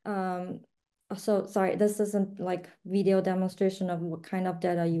personal so sorry, this isn't like video demonstration of what kind of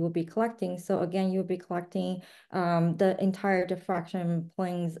data you will be collecting. So again, you'll be collecting the entire diffraction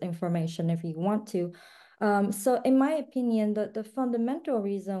plane's information if you want to. So in my opinion, the fundamental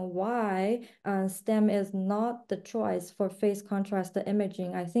reason why STEM is not the choice for phase contrast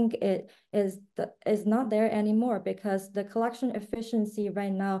imaging, I think it is not there anymore because the collection efficiency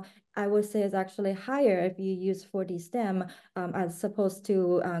right now, I would say, is actually higher if you use 4D STEM as opposed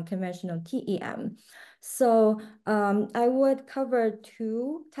to conventional TEM. So I would cover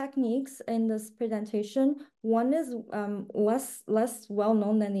 2 techniques in this presentation. One is less well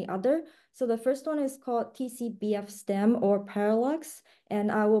known than the other. So the first one is called TCBF STEM or parallax, And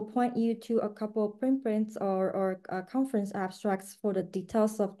I will point you to a couple of preprints or conference abstracts for the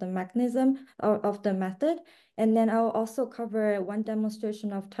details of the mechanism of the method. And then I'll also cover one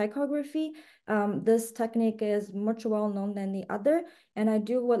demonstration of tychography. This technique is much well known than the other. And I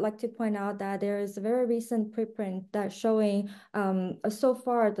would like to point out that there is a very recent preprint that's showing so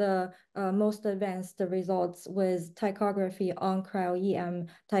far the most advanced results with tychography on Cryo-EM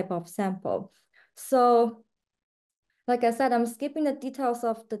type of sample. So like I said, I'm skipping the details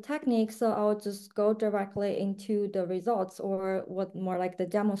of the technique, so I'll just go directly into the results, or what more like the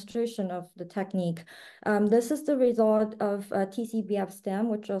demonstration of the technique. This is the result of TCBF STEM,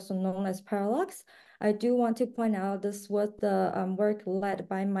 which is also known as parallax. I do want to point out this was the work led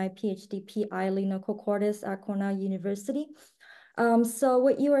by my PhD PI, Lino Kokortis at Cornell University. So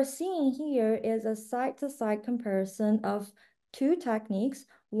what you are seeing here is a side-to-side comparison of two techniques.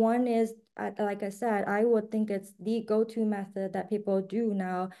 One is, like I said, I would think it's the go-to method that people do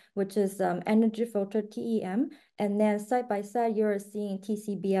now, which is energy filtered TEM. And then side by side, you're seeing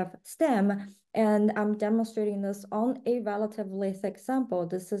TCBF STEM. And I'm demonstrating this on a relatively thick sample.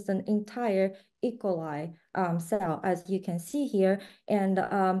 This is an entire E. coli cell, as you can see here. And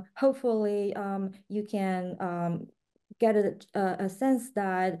hopefully you can get a sense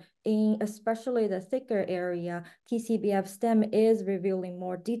that in especially the thicker area, TCBF STEM is revealing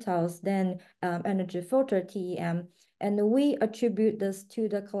more details than energy filter TEM. And we attribute this to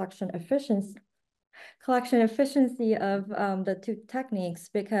the collection efficiency of the two techniques,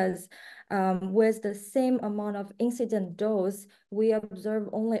 because with the same amount of incident dose, we observe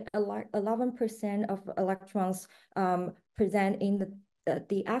only 11% of electrons present in the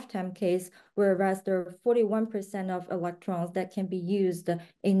FTEM case, whereas there are 41% of electrons that can be used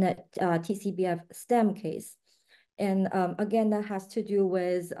in the TCBF STEM case. And again, that has to do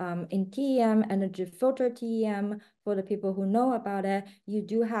with in TEM, energy filter TEM, for the people who know about it, you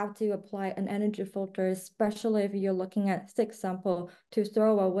do have to apply an energy filter, especially if you're looking at thick sample, to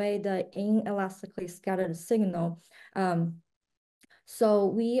throw away the inelastically scattered signal. So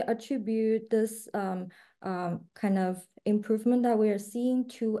we attribute this kind of improvement that we are seeing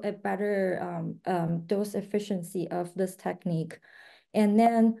to a better dose efficiency of this technique. And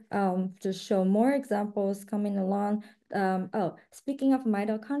then to show more examples coming along. Oh, speaking of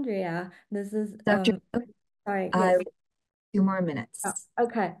mitochondria, this is sorry. Yes. 2 more minutes. Oh,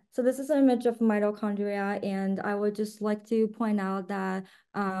 okay, so this is an image of mitochondria, and I would just like to point out that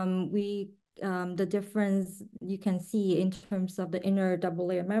the difference you can see in terms of the inner double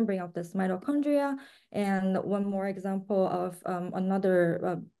layer membrane of this mitochondria, and one more example of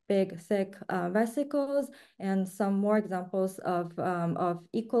another big thick vesicles, and some more examples of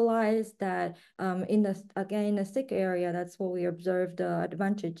E. coli that in the thick area, that's what we observe the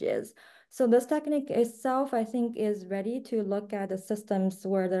advantages. So this technique itself, I think, is ready to look at the systems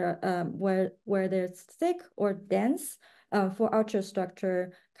where they're where there's thick or dense for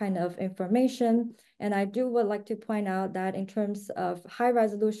ultrastructure kind of information. And I would like to point out that in terms of high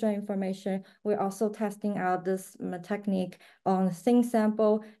resolution information, we're also testing out this technique on thin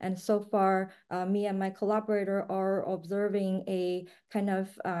sample. And so far, me and my collaborator are observing a kind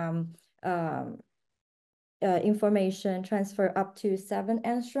of information transfer up to 7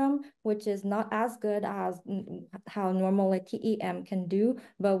 angstrom, which is not as good as how normally TEM can do,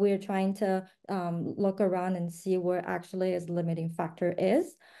 but we're trying to look around and see where actually its limiting factor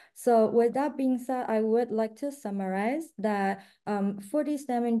is. So with that being said, I would like to summarize that for the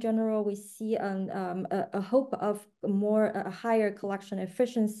STEM in general, we see a hope of a higher collection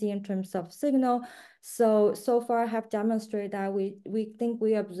efficiency in terms of signal. So far I have demonstrated that we think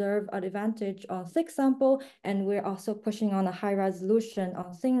we observe an advantage on thick sample, and we're also pushing on a high resolution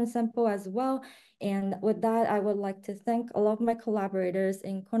on thin sample as well. And with that, I would like to thank all of my collaborators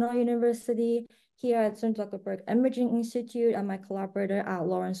in Cornell University, here at Zuckerberg Imaging Institute, and my collaborator at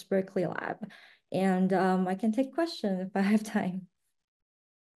Lawrence Berkeley Lab. And I can take questions if I have time.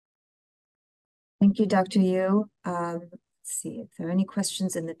 Thank you, Dr. Yu. Let's see if there are any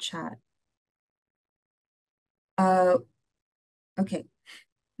questions in the chat. Okay.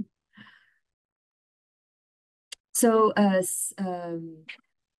 So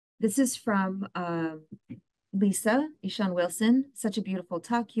this is from Lisa, Eshun-Wilson. Such a beautiful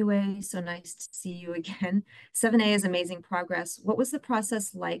talk, UA. So nice to see you again. 7A is amazing progress. What was the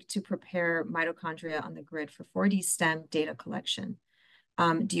process like to prepare mitochondria on the grid for 4D STEM data collection?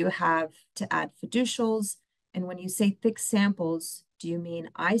 Do you have to add fiducials? And when you say thick samples, do you mean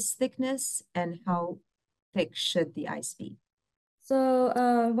ice thickness? And how thick should the ice be?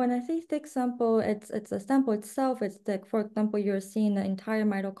 So when I say thick sample, it's a sample itself. It's thick. For example, you're seeing the entire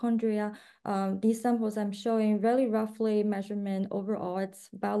mitochondria. These samples I'm showing very roughly measurement overall. It's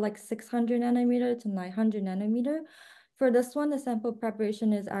about like 600 nanometer to 900 nanometer. For this one, the sample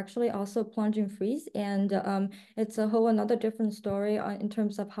preparation is actually also plunge and freeze, and it's a whole another different story in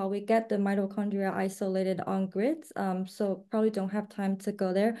terms of how we get the mitochondria isolated on grids. So probably don't have time to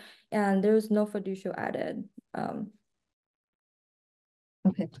go there, and there's no fiducial added.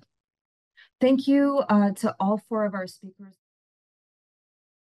 Okay. Thank you to all four of our speakers.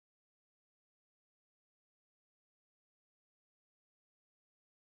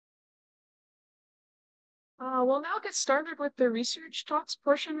 We'll now get started with the research talks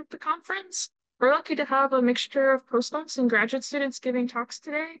portion of the conference. We're lucky to have a mixture of postdocs and graduate students giving talks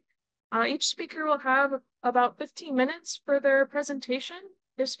today. Each speaker will have about 15 minutes for their presentation.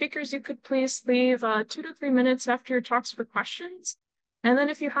 If speakers, you could please leave 2 to 3 minutes after your talks for questions. And then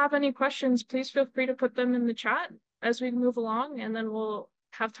if you have any questions, please feel free to put them in the chat as we move along, and then we'll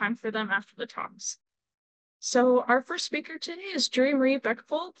have time for them after the talks. So our first speaker today is Julie Marie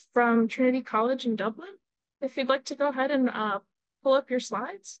Bekkevold from Trinity College in Dublin. If you'd like to go ahead and pull up your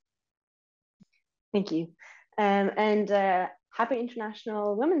slides. Thank you. Happy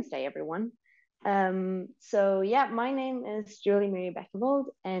International Women's Day, everyone. So yeah, my name is Julie Marie Bekkevold,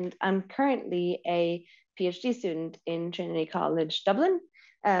 and I'm currently a PhD student in Trinity College, Dublin.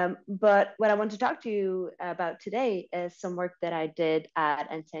 But what I want to talk to you about today is some work that I did at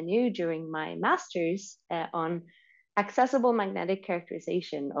NTNU during my master's on accessible magnetic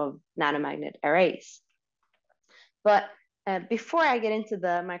characterization of nanomagnet arrays. But before I get into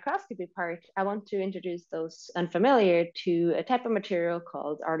the microscopy part, I want to introduce those unfamiliar to a type of material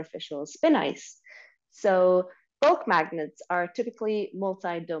called artificial spin ice. So bulk magnets are typically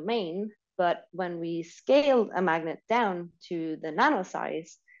multi-domain, but when we scale a magnet down to the nano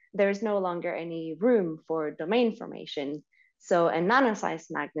size, there's no longer any room for domain formation. So a nano-sized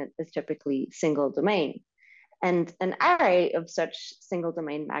magnet is typically single domain. And an array of such single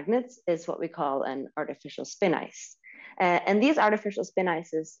domain magnets is what we call an artificial spin ice. And these artificial spin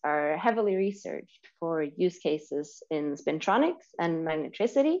ices are heavily researched for use cases in spintronics and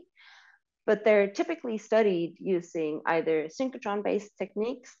magnetricity, but they're typically studied using either synchrotron-based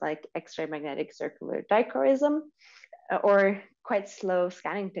techniques like X-ray magnetic circular dichroism, or quite slow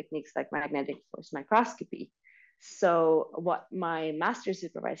scanning techniques like magnetic force microscopy. So what my master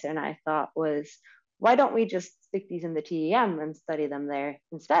supervisor and I thought was, why don't we just stick these in the TEM and study them there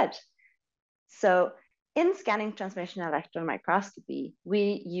instead? So in scanning transmission electron microscopy,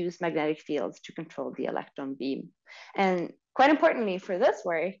 we use magnetic fields to control the electron beam. And quite importantly for this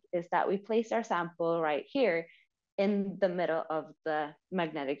work is that we place our sample right here in the middle of the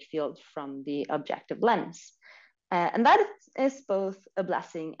magnetic field from the objective lens. And that is both a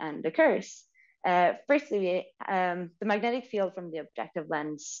blessing and a curse. Firstly, the magnetic field from the objective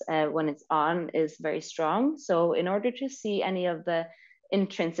lens when it's on is very strong. So in order to see any of the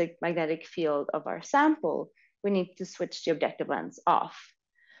intrinsic magnetic field of our sample, we need to switch the objective lens off.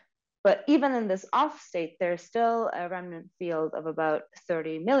 But even in this off state, there's still a remnant field of about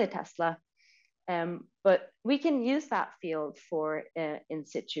 30 millitesla. But we can use that field for in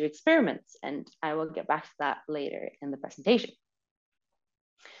situ experiments, and I will get back to that later in the presentation.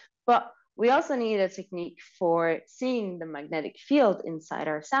 But we also need a technique for seeing the magnetic field inside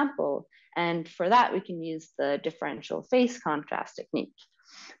our sample. And for that, we can use the differential phase contrast technique.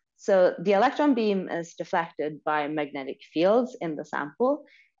 So the electron beam is deflected by magnetic fields in the sample.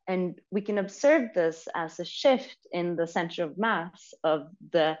 And we can observe this as a shift in the center of mass of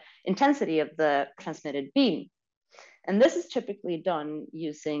the intensity of the transmitted beam. And this is typically done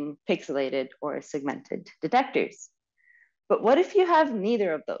using pixelated or segmented detectors. But what if you have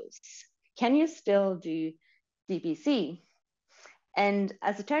neither of those? Can you still do DPC? And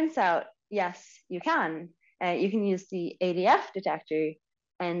as it turns out, yes, you can. You can use the ADF detector,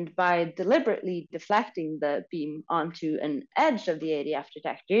 and by deliberately deflecting the beam onto an edge of the ADF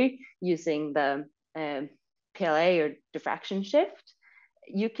detector using the PLA or diffraction shift,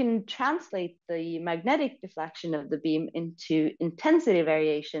 you can translate the magnetic deflection of the beam into intensity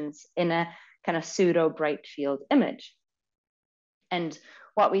variations in a kind of pseudo bright field image. And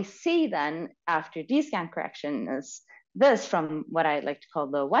what we see then after D-scan correction is this from what I like to call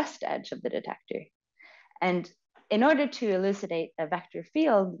the west edge of the detector. And in order to elucidate a vector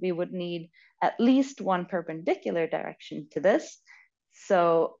field, we would need at least one perpendicular direction to this.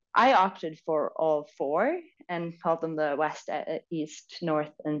 So I opted for all four and called them the west, east,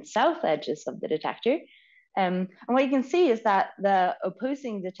 north, and south edges of the detector. And what you can see is that the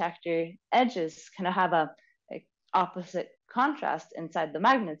opposing detector edges kind of have a opposite contrast inside the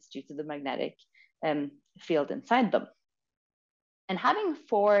magnets due to the magnetic field inside them. And having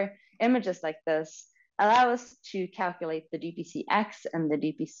 4 images like this allow us to calculate the DPC-X and the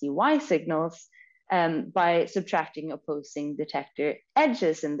DPC-Y signals by subtracting opposing detector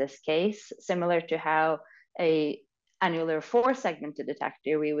edges in this case, similar to how a annular 4-segmented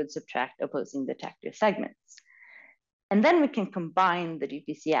detector, we would subtract opposing detector segments. And then we can combine the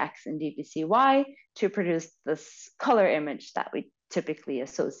DPC-X and DPC-Y to produce this color image that we typically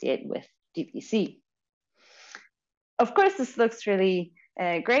associate with DPC. Of course, this looks really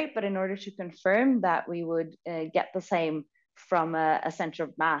great, but in order to confirm that we would get the same from a center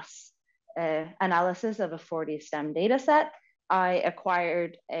of mass analysis of a 4D STEM data set, I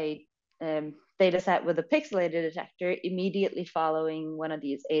acquired a data set with a pixelated detector immediately following one of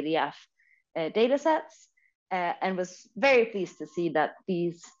these ADF data sets, and was very pleased to see that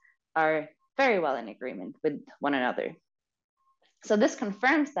these are very well in agreement with one another. So this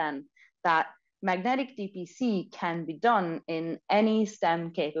confirms then that magnetic DPC can be done in any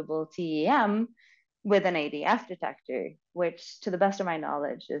STEM-capable TEM with an ADF detector, which to the best of my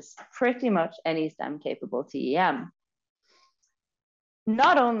knowledge is pretty much any STEM-capable TEM.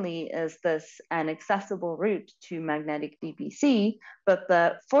 Not only is this an accessible route to magnetic DPC, but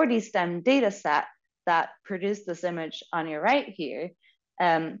the 4D STEM data set that produced this image on your right here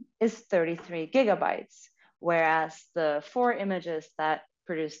is 33 gigabytes, whereas the 4 images that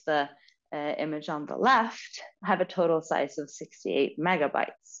produce the image on the left have a total size of 68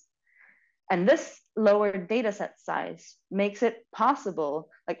 megabytes. And this lower data set size makes it possible,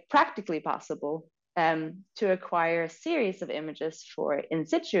 like practically possible, to acquire a series of images for in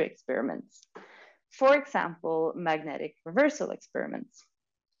situ experiments. For example, magnetic reversal experiments.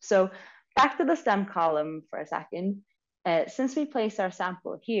 So back to the STEM column for a second. Since we place our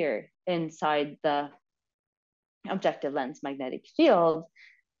sample here inside the objective lens magnetic field,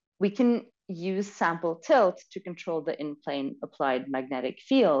 we can use sample tilt to control the in-plane applied magnetic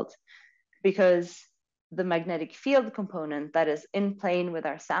field, because the magnetic field component that is in plane with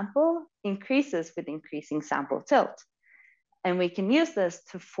our sample increases with increasing sample tilt. And we can use this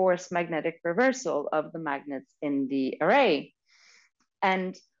to force magnetic reversal of the magnets in the array.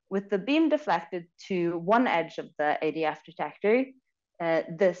 And with the beam deflected to one edge of the ADF detector,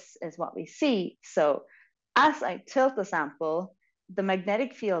 this is what we see. So as I tilt the sample, the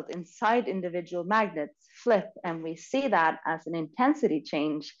magnetic field inside individual magnets flip, and we see that as an intensity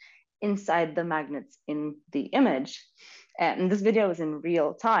change inside the magnets in the image. And this video is in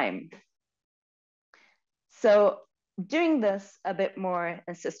real time. So doing this a bit more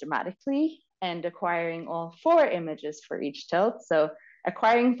systematically and acquiring all 4 images for each tilt. So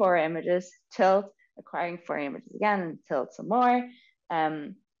acquiring 4 images, tilt, acquiring 4 images again, and tilt some more.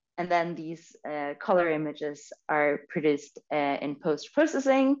 And then these color images are produced in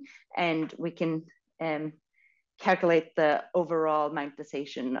post-processing, and we can calculate the overall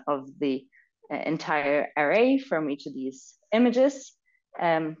magnetization of the entire array from each of these images.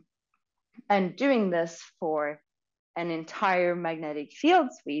 And doing this for an entire magnetic field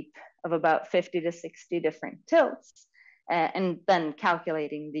sweep of about 50 to 60 different tilts, and then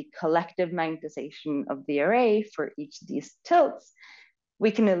calculating the collective magnetization of the array for each of these tilts, we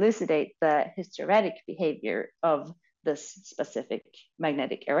can elucidate the hysteretic behavior of this specific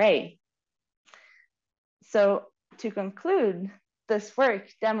magnetic array. So to conclude, this work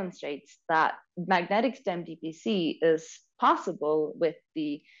demonstrates that magnetic STEM-DPC is possible with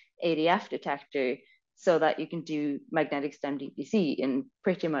the ADF detector, so that you can do magnetic STEM-DPC in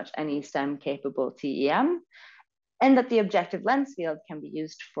pretty much any STEM-capable TEM, and that the objective lens field can be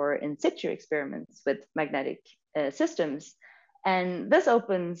used for in situ experiments with magnetic systems. And this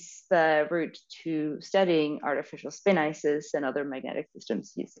opens the route to studying artificial spin ices and other magnetic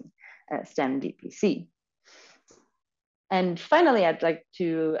systems using STEM-DPC. And finally, I'd like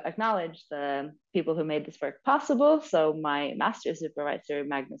to acknowledge the people who made this work possible. So my master supervisor,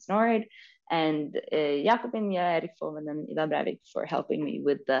 Magnus Norrid, and Jakobin, Erik Fomen, and Ida Breivik for helping me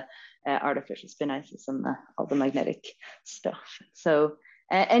with the artificial spin ices and all the magnetic stuff. So,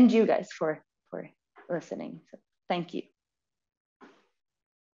 and you guys for listening. So thank you.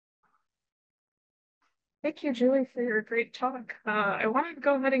 Thank you, Julie, for your great talk. I wanted to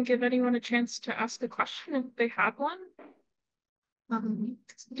go ahead and give anyone a chance to ask a question if they have one.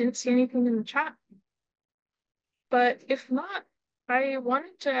 Didn't see anything in the chat. But if not, I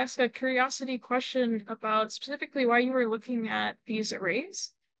wanted to ask a curiosity question about specifically why you were looking at these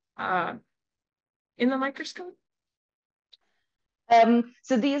arrays in the microscope.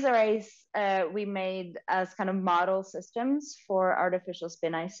 So these arrays we made as kind of model systems for artificial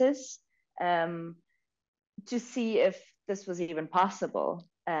spin ices, to see if this was even possible.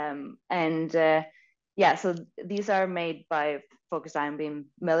 Yeah, so these are made by focused ion beam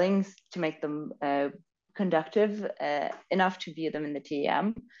millings to make them conductive enough to view them in the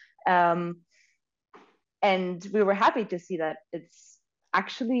TEM. And we were happy to see that it's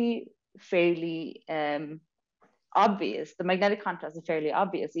actually fairly obvious. The magnetic contrast is fairly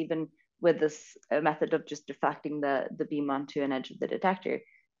obvious, even with this method of just deflecting the beam onto an edge of the detector.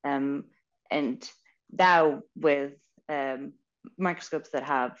 And now with microscopes that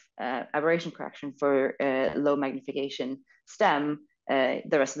have aberration correction for low magnification STEM,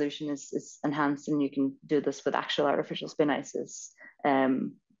 the resolution is enhanced, and you can do this with actual artificial spin ices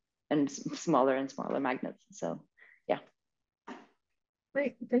and smaller and smaller magnets. So, yeah.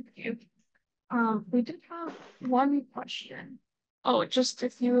 Great, thank you. We did have one question. Oh, just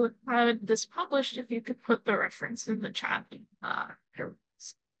if you had this published, if you could put the reference in the chat.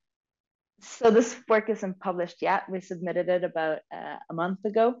 So this work isn't published yet. We submitted it about a month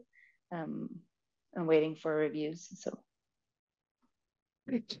ago. I'm waiting for reviews. So,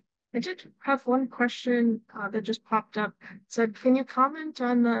 great. I did have one question that just popped up. It said, can you comment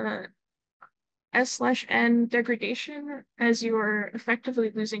on the S/N degradation as you are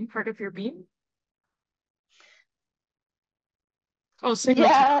effectively losing part of your beam? Oh,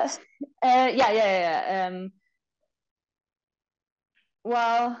 yeah,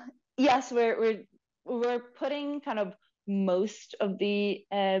 well, yes, we're putting kind of most of the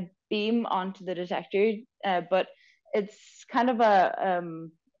beam onto the detector, but it's kind of a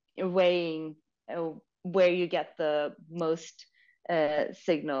weighing where you get the most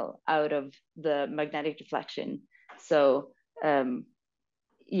signal out of the magnetic deflection. So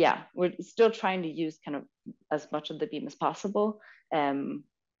yeah, we're still trying to use kind of as much of the beam as possible,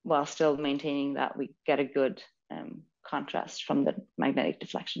 while still maintaining that we get a good contrast from the magnetic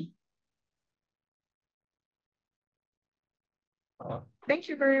deflection. Thank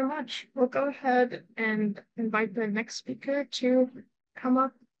you very much. We'll go ahead and invite the next speaker to come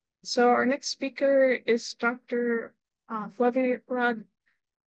up. So our next speaker is Dr. Flavia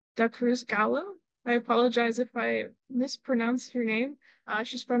da Cruz Gallo. I apologize if I mispronounced your name.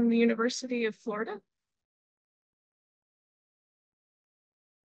 She's from the University of Florida.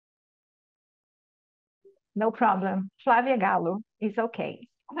 No problem. Flavia Gallo is okay.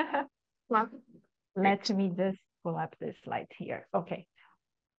 Let me just pull up the slide here. Okay.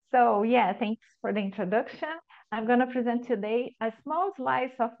 So yeah, thanks for the introduction. I'm going to present today a small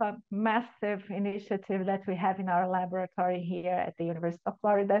slice of a massive initiative that we have in our laboratory here at the University of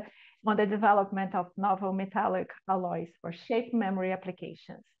Florida on the development of novel metallic alloys for shape memory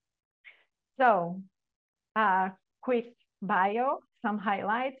applications. So quick bio, some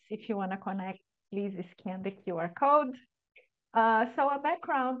highlights. If you want to connect, please scan the QR code. So a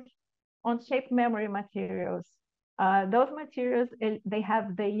background on shape memory materials. Those materials, they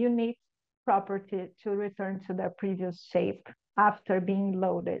have the unique property to return to their previous shape after being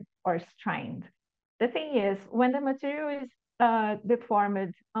loaded or strained. The thing is, when the material is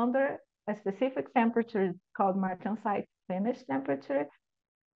deformed under a specific temperature called Martensite finish temperature,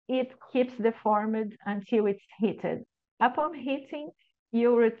 it keeps deformed until it's heated. Upon heating,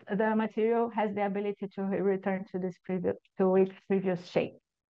 the material has the ability to return to its previous shape.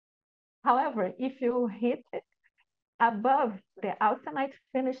 However, if you heat it above the austenite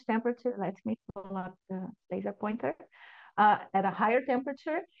finish temperature, let me pull up the laser pointer, at a higher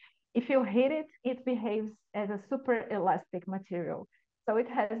temperature, if you heat it, it behaves as a super elastic material. So it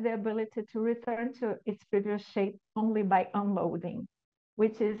has the ability to return to its previous shape only by unloading,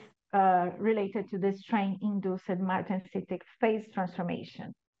 which is related to the strain-induced martensitic phase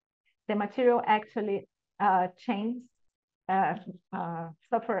transformation. The material actually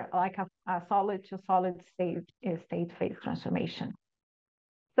suffer like a solid to solid state phase transformation.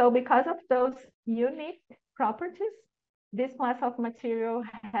 So because of those unique properties, this class of material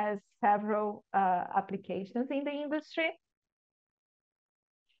has several applications in the industry.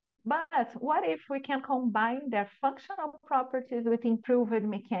 But what if we can combine their functional properties with improved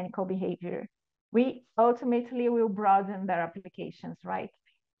mechanical behavior? We ultimately will broaden their applications, right?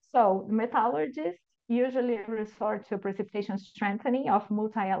 So metallurgists usually resort to precipitation strengthening of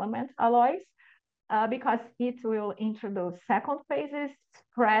multi-element alloys because it will introduce second phases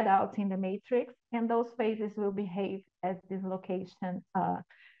spread out in the matrix, and those phases will behave as dislocation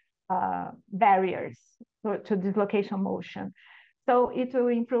barriers to dislocation motion. So it will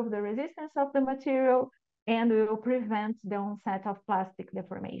improve the resistance of the material and will prevent the onset of plastic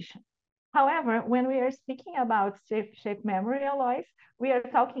deformation. However, when we are speaking about shape memory alloys, we are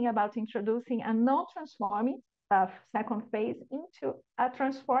talking about introducing a non-transforming second phase into a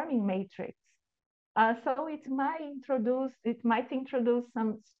transforming matrix. So it might introduce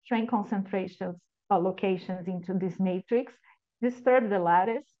some strain concentrations or locations into this matrix, disturb the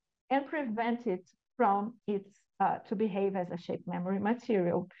lattice, and prevent it from to behave as a shape memory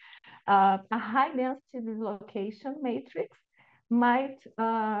material. A high density dislocation matrix might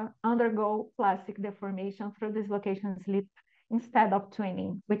undergo plastic deformation through dislocation slip instead of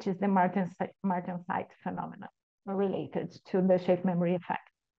twinning, which is the Martensite phenomenon related to the shape memory effect.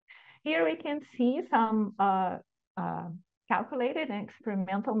 Here we can see some calculated and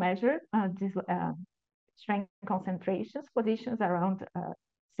experimental measure strength concentrations, positions around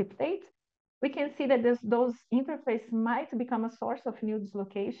precipitates. We can see that those interfaces might become a source of new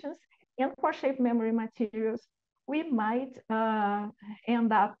dislocations, and for shape memory materials, we might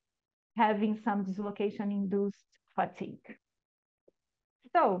end up having some dislocation-induced fatigue.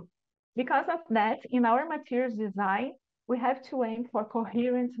 So, because of that, in our materials design, we have to aim for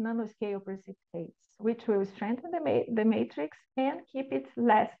coherent nanoscale precipitates, which will strengthen the matrix and keep it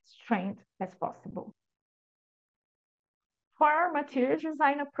less strained as possible. For our materials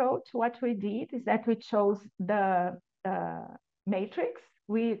design approach, what we did is that we chose the matrix.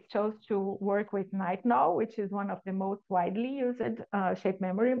 We chose to work with NiTiHfAl, which is one of the most widely used shape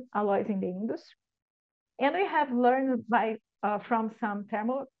memory alloys in the industry. And we have learned from some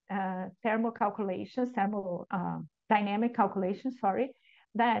dynamic calculations,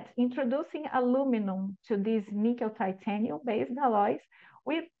 that introducing aluminum to these nickel titanium-based alloys,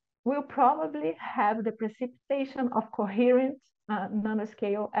 we will probably have the precipitation of coherent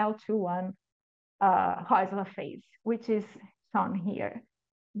nanoscale L21 Heusler phase, which is shown here.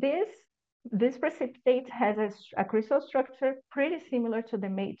 This precipitate has a crystal structure pretty similar to the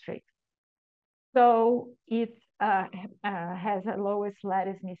matrix. So it has a lowest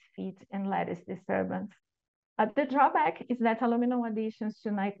lattice misfit and lattice disturbance. The drawback is that aluminum additions to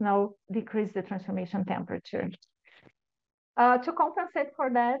NiTiHfAl decrease the transformation temperature. To compensate for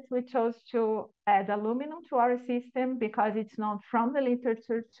that, we chose to add aluminum to our system because it's known from the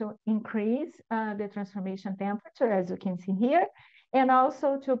literature to increase the transformation temperature, as you can see here, and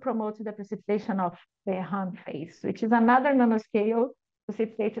also to promote the precipitation of the Han phase, which is another nanoscale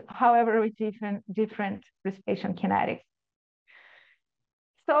precipitate, however, with different precipitation kinetics.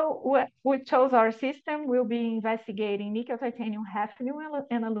 So we chose our system. We'll be investigating nickel titanium hafnium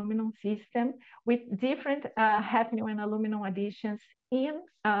and aluminum system with different hafnium and aluminum additions in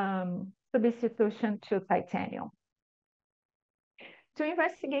substitution to titanium. To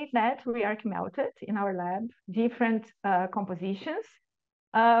investigate that, we arc melted in our lab different compositions.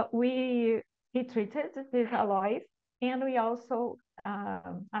 We heat treated these alloys, and we also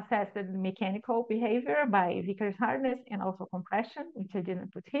assessed the mechanical behavior by Vickers hardness and also compression, which I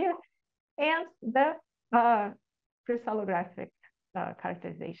didn't put here, and the crystallographic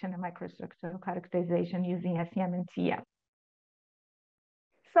characterization and microstructural characterization using SEM and TM.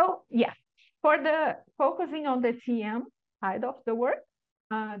 So yeah, for the focusing on the TM side of the work,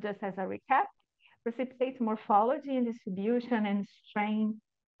 just as a recap, precipitate morphology and distribution and strain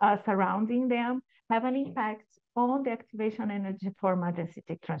surrounding them have an impact on the activation energy for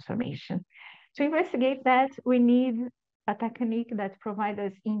magnetic transformation. To investigate that, we need a technique that provides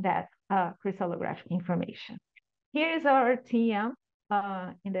us in-depth crystallographic information. Here is our TM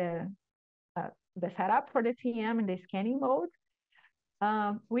in the setup for the TM in the scanning mode.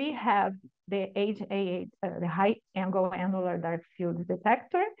 We have the HA, the high angle annular dark field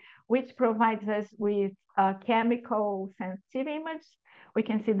detector, which provides us with a chemical sensitive image. We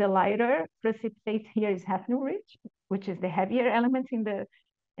can see the lighter precipitate here is hafnium rich, which is the heavier element in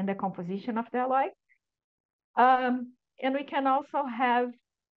the composition of the alloy. And we can also have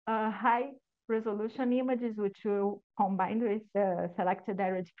high resolution images, which will combine with the selected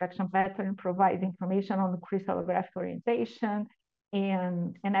area diffraction pattern, provide information on the crystallographic orientation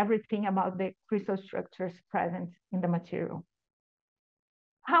and everything about the crystal structures present in the material.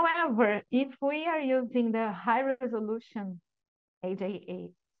 However, if we are using the high resolution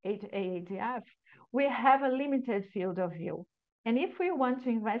HADF, we have a limited field of view. And if we want to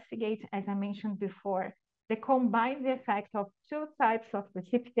investigate, as I mentioned before, the combined effect of two types of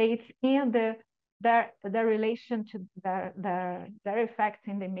precipitates and their relation to their effect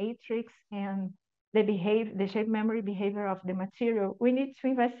in the matrix and the shape memory behavior of the material, we need to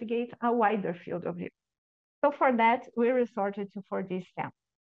investigate a wider field of view. So for that, we resorted to 4D STEM.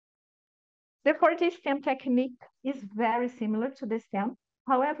 The 4D STEM technique is very similar to the STEM.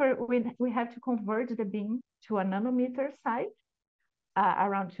 However, we have to convert the beam to a nanometer size,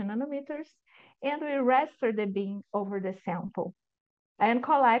 around 2 nanometers, and we raster the beam over the sample and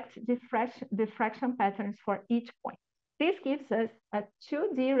collect diffraction patterns for each point. This gives us a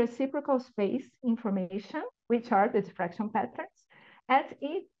 2D reciprocal space information, which are the diffraction patterns, at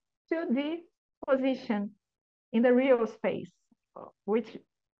each 2D position in the real space, which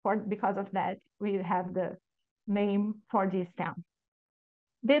because of that, we have the name for this STEM.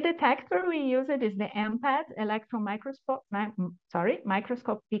 The detector we use it is the MPAD electron microscope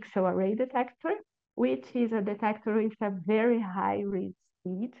pixel array detector, which is a detector with a very high read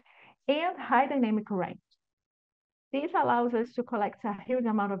speed and high dynamic range. This allows us to collect a huge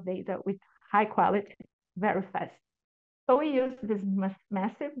amount of data with high quality very fast. So we use this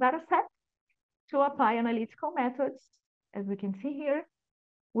massive data set to apply analytical methods. As we can see here,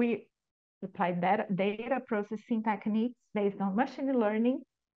 we apply data processing techniques based on machine learning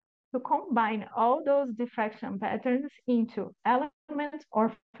to combine all those diffraction patterns into element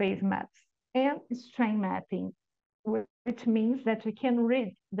or phase maps and strain mapping, which means that we can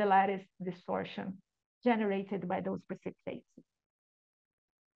read the lattice distortion generated by those precipitates.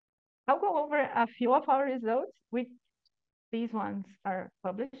 I'll go over a few of our results, which these ones are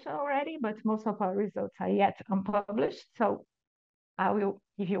published already, but most of our results are yet unpublished. So I will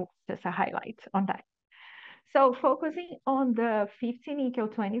give you just a highlight on that. So focusing on the 50 nickel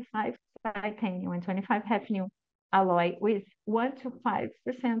 25 titanium and 25 hafnium alloy with 1 to 5%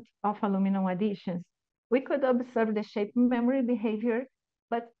 of aluminum additions, we could observe the shape memory behavior,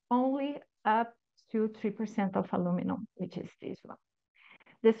 but only up to 3% of aluminum, which is this one.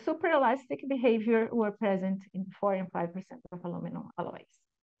 The superelastic behavior were present in 4 and 5% of aluminum alloys.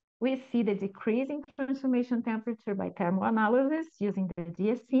 We see the decrease in transformation temperature by thermal analysis using the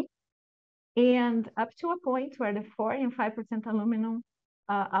DSC, and up to a point where the 4 and 5% aluminum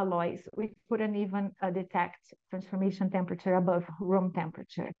alloys, we couldn't even detect transformation temperature above room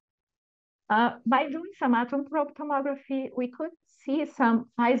temperature. By doing some atom probe tomography, we could see some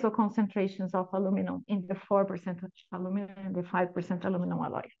iso concentrations of aluminum in the 4% aluminum and the 5% aluminum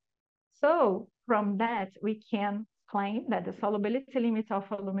alloy. So from that, we can claim that the solubility limit of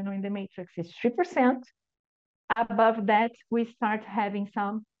aluminum in the matrix is 3%. Above that, we start having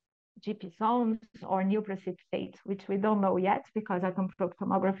some GP zones or new precipitates, which we don't know yet because atom probe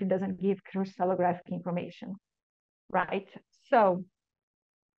tomography doesn't give crystallographic information, right? So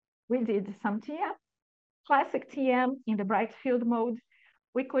we did some TM, classic TM in the bright field mode.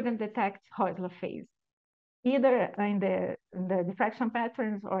 We couldn't detect Heusler phase, either in the diffraction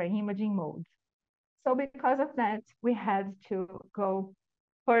patterns or in imaging modes. So because of that, we had to go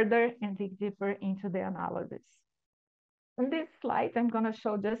further and dig deeper into the analysis. In this slide, I'm going to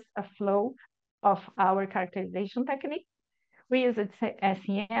show just a flow of our characterization technique. We use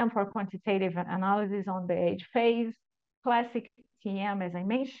SEM for quantitative analysis on the age phase, classic TM, as I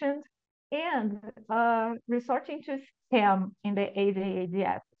mentioned, and resorting to STEM in the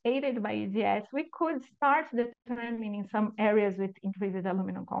AJADF. Aided by EDS, we could start determining some areas with increased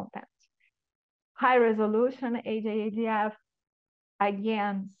aluminum content. High resolution AJADF,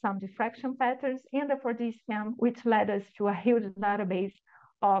 again, some diffraction patterns in the 4D STEM, which led us to a huge database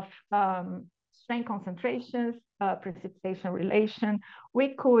of strain concentrations, precipitation relation.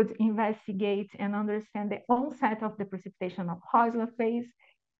 We could investigate and understand the onset of the precipitation of Heusler phase.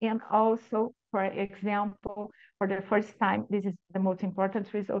 And also, for example, for the first time, this is the most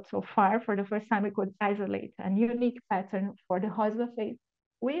important result so far, for the first time we could isolate a unique pattern for the Heusler phase,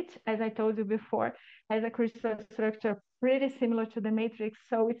 which, as I told you before, has a crystal structure pretty similar to the matrix.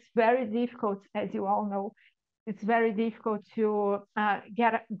 So it's very difficult, as you all know, it's very difficult to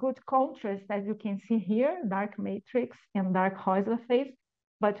get a good contrast, as you can see here, dark matrix and dark Heusler phase,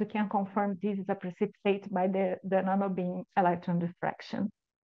 but we can confirm this is a precipitate by the nanobeam electron diffraction.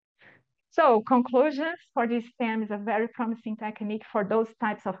 So conclusions for this STEM is a very promising technique for those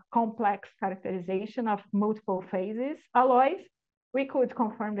types of complex characterization of multiple phases alloys. We could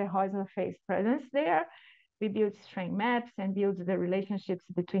confirm the Heusler phase presence there. We build strain maps and build the relationships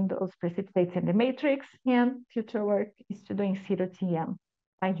between those precipitates and the matrix. And future work is to do in situ TM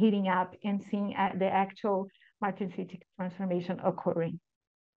by heating up and seeing the actual martensitic transformation occurring.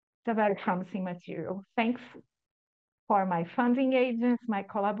 It's a very promising material. Thanks for my funding agents, my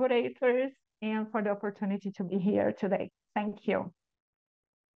collaborators, and for the opportunity to be here today. Thank you.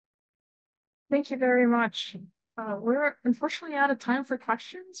 Thank you very much. We're unfortunately out of time for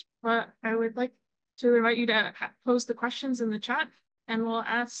questions, but I would like to invite you to pose the questions in the chat, and we'll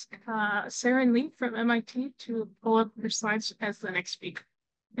ask Sarah and Lee from MIT to pull up their slides as the next speaker.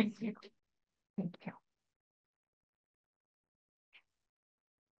 Thank you. Thank you.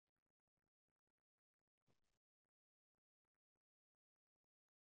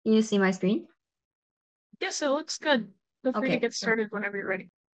 Can you see my screen? Yes, it looks good. Feel free to get started whenever you're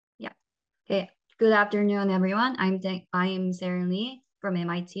ready. Yeah. Okay. Good afternoon, everyone. I'm Sarah Lee from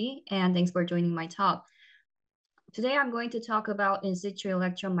MIT, and thanks for joining my talk. Today, I'm going to talk about in situ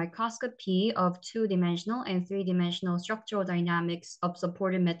electron microscopy of two-dimensional and three-dimensional structural dynamics of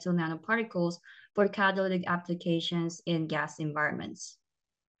supported metal nanoparticles for catalytic applications in gas environments.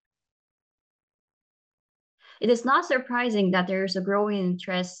 It is not surprising that there is a growing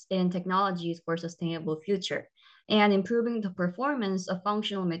interest in technologies for sustainable future, and improving the performance of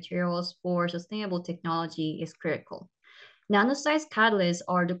functional materials for sustainable technology is critical. Nano-sized catalysts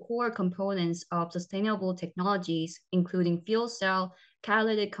are the core components of sustainable technologies, including fuel cell,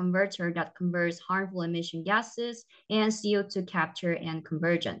 catalytic converter that converts harmful emission gases, and CO2 capture and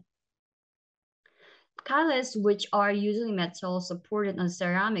conversion. Catalysts, which are usually metals supported on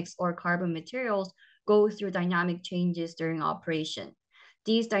ceramics or carbon materials, go through dynamic changes during operation.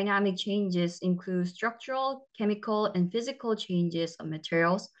 These dynamic changes include structural, chemical, and physical changes of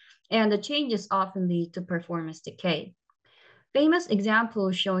materials, and the changes often lead to performance decay. Famous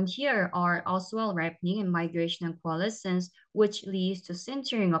examples shown here are oswald ripening and migration and coalescence, which leads to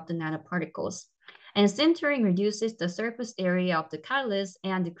sintering of the nanoparticles. And sintering reduces the surface area of the catalyst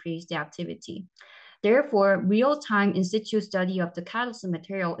and decreases the activity. Therefore, real-time in situ study of the catalyst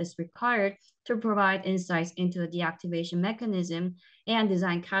material is required to provide insights into the deactivation mechanism and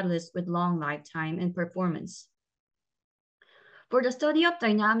design catalysts with long lifetime and performance. For the study of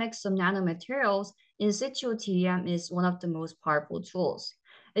dynamics of nanomaterials, in situ TEM is one of the most powerful tools.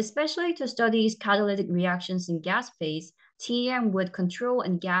 Especially to study catalytic reactions in gas phase, TEM with control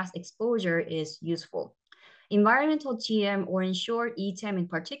and gas exposure is useful. Environmental TEM, or in short, ETEM in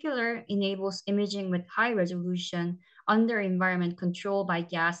particular, enables imaging with high resolution under environment controlled by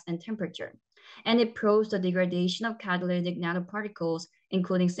gas and temperature. And it probes the degradation of catalytic nanoparticles,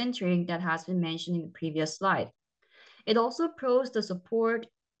 including sintering that has been mentioned in the previous slide. It also probes the support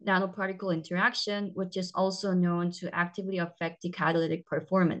nanoparticle interaction, which is also known to actively affect the catalytic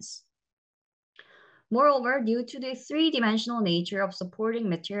performance. Moreover, due to the three-dimensional nature of supporting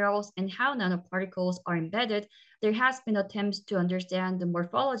materials and how nanoparticles are embedded, there has been attempts to understand the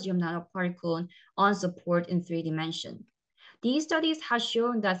morphology of nanoparticle on support in 3 dimensions. These studies have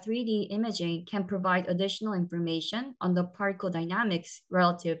shown that 3D imaging can provide additional information on the particle dynamics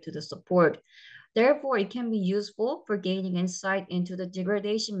relative to the support. Therefore, it can be useful for gaining insight into the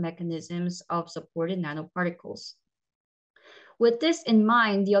degradation mechanisms of supported nanoparticles. With this in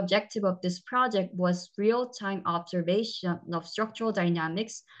mind, the objective of this project was real-time observation of structural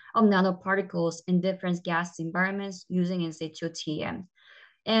dynamics of nanoparticles in different gas environments using in situ TEM.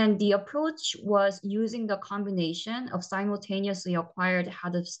 And the approach was using the combination of simultaneously acquired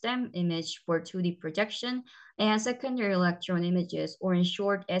Hadaf STEM image for 2D projection and secondary electron images, or in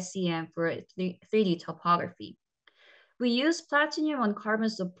short, SEM for 3D topography. We use platinum on carbon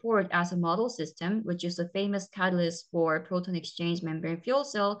support as a model system, which is a famous catalyst for proton exchange membrane fuel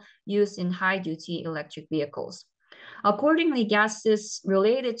cell used in high-duty electric vehicles. Accordingly, gases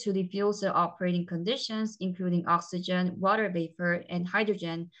related to the fuel cell operating conditions, including oxygen, water vapor, and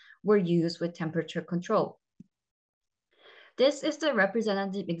hydrogen, were used with temperature control. This is the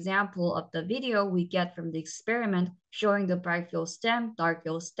representative example of the video we get from the experiment showing the bright field stem, dark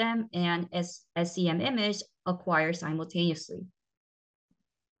field stem, and SEM image acquired simultaneously.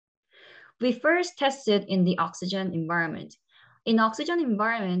 We first tested in the oxygen environment. In oxygen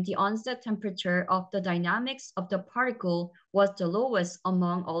environment, the onset temperature of the dynamics of the particle was the lowest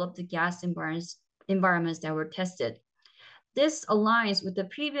among all of the gas environments that were tested. This aligns with the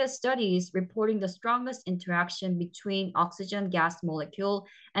previous studies reporting the strongest interaction between oxygen gas molecule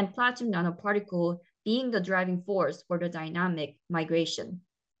and platinum nanoparticle being the driving force for the dynamic migration.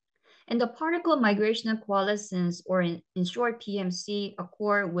 And the particle migration and coalescence, or in short PMC,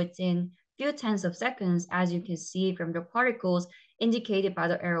 occur within few tenths of seconds, as you can see from the particles indicated by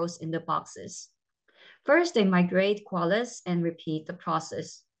the arrows in the boxes. First, they migrate, coalesce, and repeat the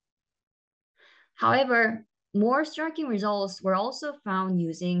process. However, more striking results were also found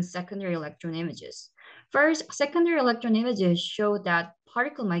using secondary electron images. First, secondary electron images show that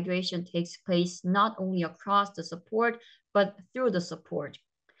particle migration takes place not only across the support, but through the support.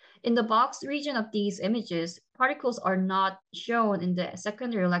 In the box region of these images, particles are not shown in the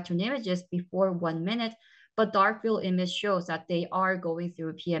secondary electron images before 1 minute, but dark field image shows that they are going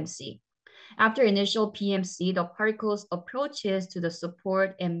through PMC. After initial PMC, the particles approaches to the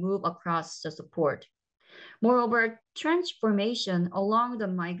support and move across the support. Moreover, trench formation along the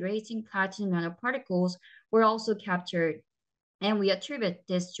migrating platinum nanoparticles were also captured, and we attribute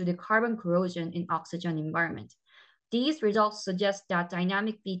this to the carbon corrosion in oxygen environment. These results suggest that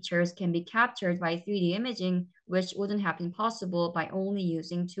dynamic features can be captured by 3D imaging, which wouldn't have been possible by only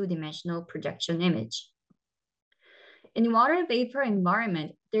using two-dimensional projection image. In water vapor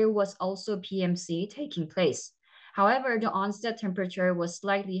environment, there was also PMC taking place. However, the onset temperature was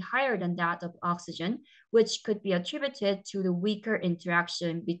slightly higher than that of oxygen, which could be attributed to the weaker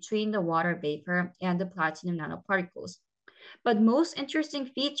interaction between the water vapor and the platinum nanoparticles. But most interesting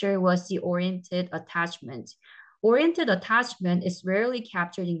feature was the oriented attachment. Oriented attachment is rarely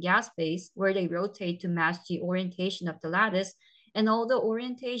captured in gas phase, where they rotate to match the orientation of the lattice, and although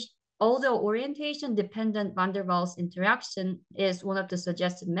orientation-dependent van der Waals interaction is one of the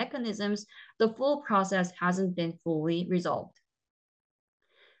suggested mechanisms, the full process hasn't been fully resolved.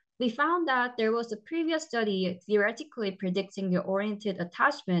 We found that there was a previous study theoretically predicting the oriented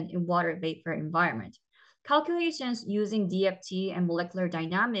attachment in water vapor environment. Calculations using DFT and molecular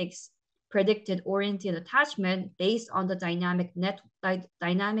dynamics predicted oriented attachment based on the dynamic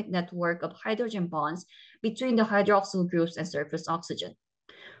network of hydrogen bonds between the hydroxyl groups and surface oxygen.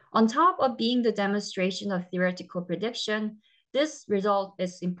 On top of being the demonstration of theoretical prediction, this result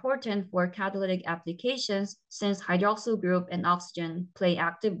is important for catalytic applications since hydroxyl group and oxygen play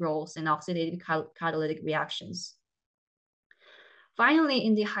active roles in oxidative catalytic reactions. Finally,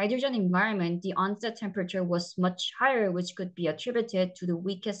 in the hydrogen environment, the onset temperature was much higher, which could be attributed to the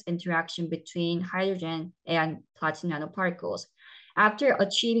weakest interaction between hydrogen and platinum nanoparticles. After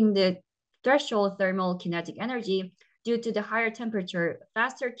achieving the threshold thermal kinetic energy, due to the higher temperature,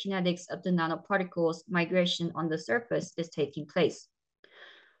 faster kinetics of the nanoparticles migration on the surface is taking place.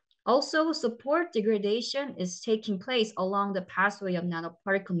 Also, support degradation is taking place along the pathway of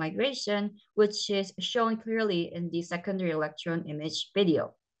nanoparticle migration, which is shown clearly in the secondary electron image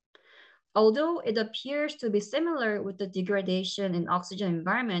video. Although it appears to be similar with the degradation in oxygen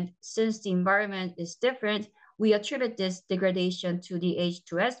environment, since the environment is different, we attribute this degradation to the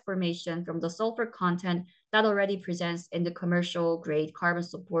H2S formation from the sulfur content that already presents in the commercial grade carbon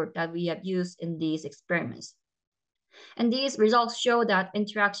support that we have used in these experiments. And these results show that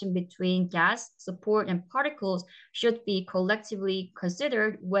interaction between gas, support, and particles should be collectively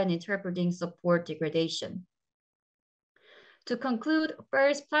considered when interpreting support degradation. To conclude,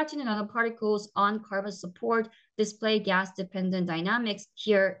 first, platinum nanoparticles on carbon support display gas-dependent dynamics,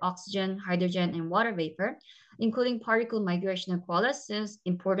 here oxygen, hydrogen, and water vapor, including particle migration and coalescence,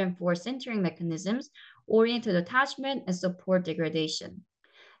 important for sintering mechanisms, oriented attachment, and support degradation.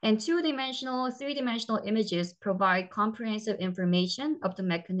 And two-dimensional, three-dimensional images provide comprehensive information of the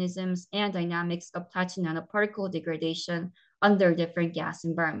mechanisms and dynamics of platinum nanoparticle degradation under different gas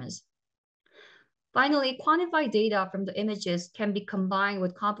environments. Finally, quantified data from the images can be combined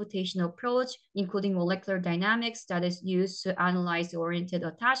with computational approach, including molecular dynamics that is used to analyze the oriented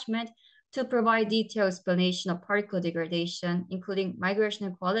attachment to provide detailed explanation of particle degradation, including migration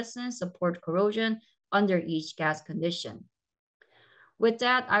and coalescence, support corrosion under each gas condition. With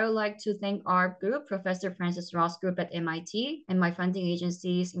that, I would like to thank our group, Professor Francis Ross Group at MIT, and my funding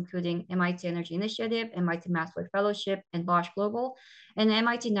agencies, including MIT Energy Initiative, MIT Master Fellowship, and Bosch Global, and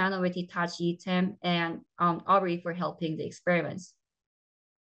MIT Nano with NiTiHfAl and Aubrey for helping the experiments.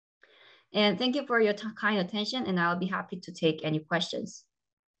 And thank you for your kind attention, and I'll be happy to take any questions.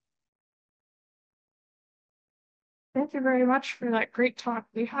 Thank you very much for that great talk.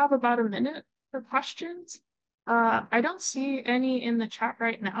 We have about a minute for questions. I don't see any in the chat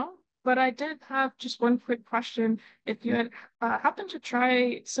right now, but I did have just one quick question. If you had happened to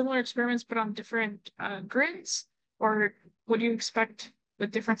try similar experiments but on different grids, or would you expect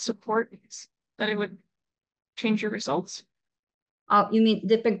with different supports that it would change your results? You mean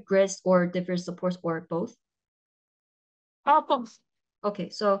different grids or different supports or both? Both. Okay,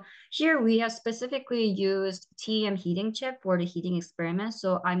 so here we have specifically used TEM heating chip for the heating experiment,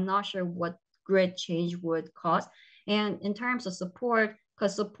 so I'm not sure what grid change would cause. And in terms of support,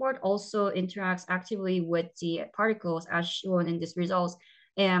 because support also interacts actively with the particles as shown in these results.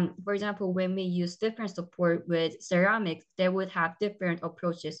 And for example, when we use different support with ceramics, they would have different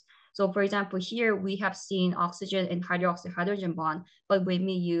approaches. So for example, here we have seen oxygen and hydroxy hydrogen bond, but when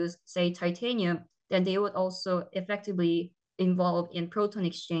we use, say, titanium, then they would also effectively involve in proton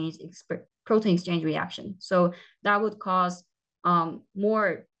exchange reaction. So that would cause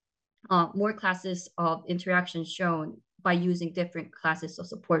more classes of interaction shown by using different classes of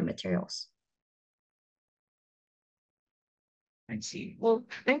support materials. I see. Well,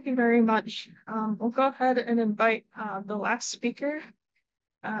 thank you very much. We'll go ahead and invite the last speaker.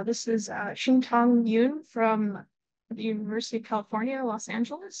 This is Xintong Yoon from the University of California, Los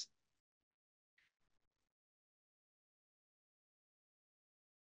Angeles.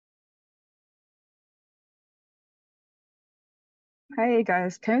 Hey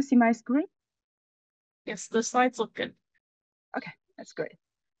guys, can you see my screen? Yes, the slides look good. Okay, that's great.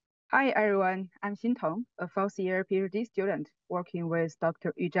 Hi everyone, I'm Xin Tong, a fourth-year PhD student working with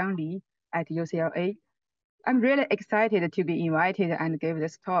Dr. Yuzhang Li at UCLA. I'm really excited to be invited and give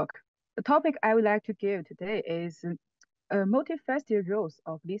this talk. The topic I would like to give today is multifaceted roles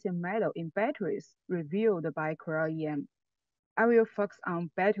of lithium metal in batteries revealed by Cryo-EM. I will focus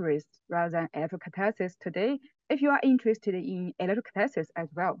on batteries rather than electrocatalysis today. If you are interested in electrocatalysis as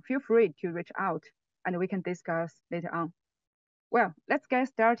well, feel free to reach out and we can discuss later on. Well, let's get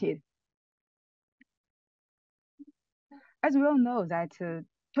started. As we all know that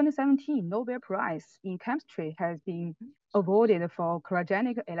 2017 Nobel Prize in Chemistry has been awarded for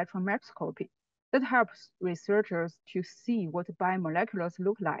cryogenic electron microscopy that helps researchers to see what biomolecules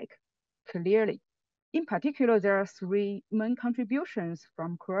look like clearly. In particular, there are three main contributions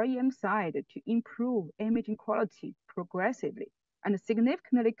from Cryo-EM side to improve imaging quality progressively and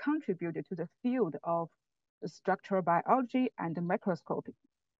significantly contributed to the field of structural biology and microscopy.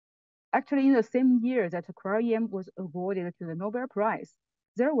 Actually, in the same year that Cryo-EM was awarded to the Nobel Prize,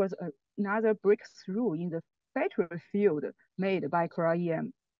 there was another breakthrough in the battery field made by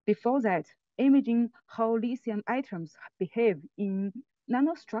Cryo-EM. Before that, imaging how lithium atoms behave in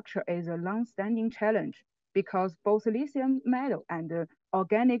nanostructure is a long-standing challenge because both lithium metal and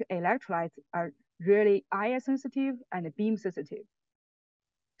organic electrolytes are really IR sensitive and beam sensitive.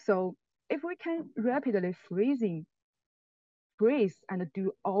 So if we can rapidly freeze and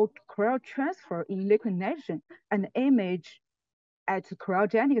do all cryo transfer in liquid nitrogen and image at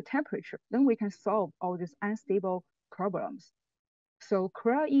cryogenic temperature, then we can solve all these unstable problems. So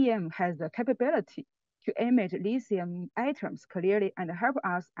Cryo-EM has the capability to image lithium atoms clearly and help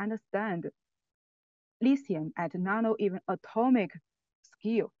us understand lithium at nano, even atomic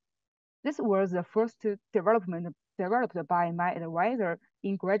scale. This was the first development developed by my advisor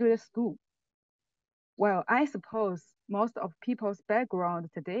in graduate school. Well, I suppose most of people's background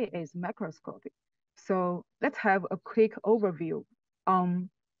today is microscopy. So let's have a quick overview on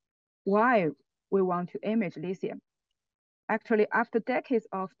why we want to image lithium. Actually, after decades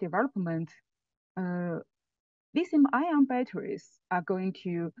of development, lithium-ion batteries are going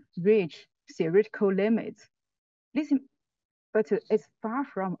to reach theoretical limits. But it's far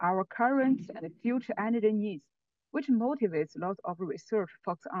from our current and future energy needs, which motivates lots of research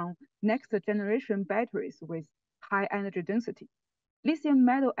focused on next generation batteries with high energy density. Lithium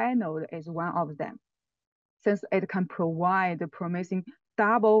metal anode is one of them, since it can provide promising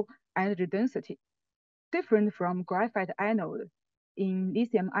double energy density, different from graphite anode in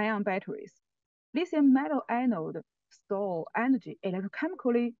lithium-ion batteries. Lithium metal anode store energy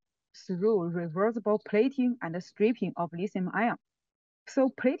electrochemically through reversible plating and stripping of lithium ion. So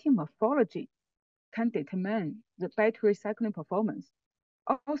plating morphology can determine the battery cycling performance.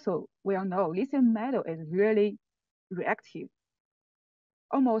 Also, we all know lithium metal is really reactive.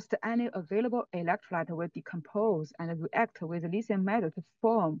 Almost any available electrolyte will decompose and react with lithium metal to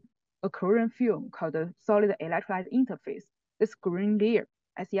form a coherent film called the solid electrolyte interface, this green layer,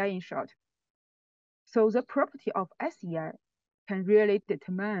 SEI in short. So the property of SEI can really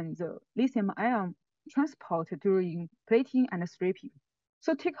determine the lithium ion transport during plating and stripping.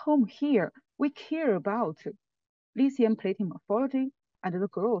 So take home here, we care about lithium plating morphology and the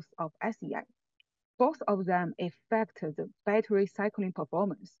growth of SEI. Both of them affect the battery cycling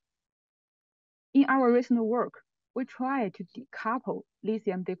performance. In our recent work, we try to decouple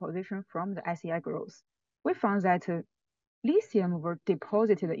lithium deposition from the SEI growth. We found that lithium were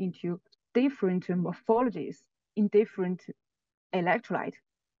deposited into different morphologies in different electrolyte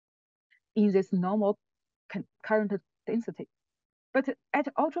in this normal current density. But at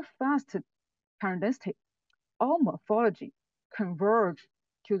ultra-fast current density, all morphology converge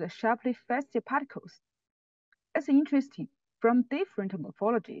to the sharply faceted particles. It's interesting, from different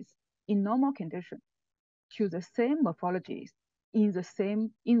morphologies in normal condition to the same morphologies in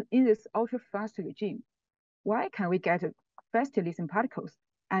this ultra-fast regime. Why can we get fast lithium particles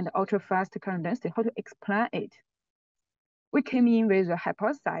and ultra-fast current density? How to explain it? We came in with a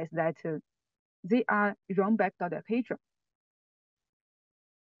hypothesis that they are round-back dodecahedron.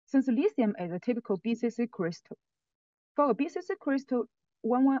 Since lithium is a typical BCC crystal, for a BCC crystal,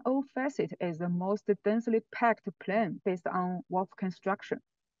 110 facet is the most densely packed plane based on Wolf construction.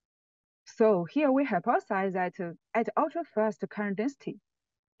 So here we hypothesize that at ultra-fast current density,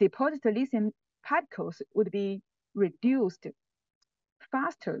 deposited lithium particles would be reduced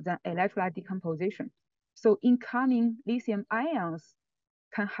faster than electrolyte decomposition. So incoming lithium ions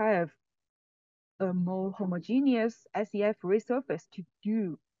can have a more homogeneous SEI-free surface to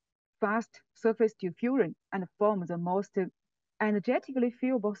do fast surface diffusion and form the most energetically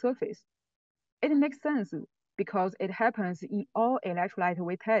fillable surface. It makes sense because it happens in all electrolyte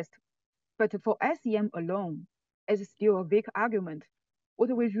we test. But for SEM alone, it's still a weak argument.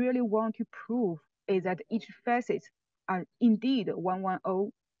 What we really want to prove is that each facet are indeed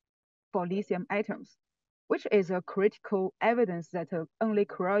 110 for lithium atoms, which is a critical evidence that only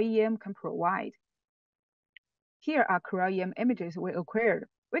Cryo-EM can provide. Here are Cryo-EM images we acquired.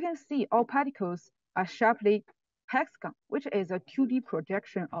 We can see all particles are sharply hexagon, which is a 2D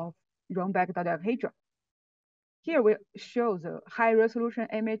projection of Rhombic dodecahedron. Here we show the high resolution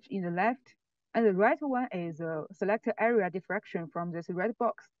image in the left, and the right one is a selected area diffraction from this red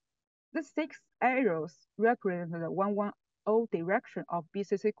box. The 6 arrows represent the 110 direction of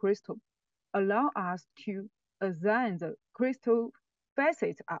BCC crystal, allow us to assign the crystal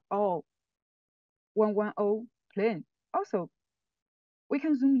facets are all 110 plane. Also, we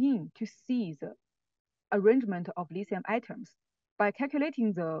can zoom in to see the arrangement of lithium atoms by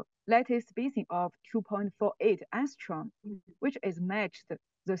calculating the lattice spacing of 2.48 angstrom, which is matched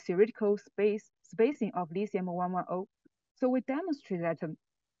the theoretical spacing of lithium 110. So we demonstrate that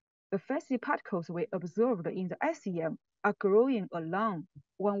the facet particles we observed in the SEM are growing along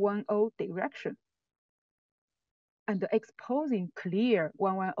 110 direction and exposing clear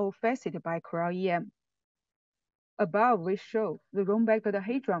 110 facet by Cryo-EM. Above, we show the rhombic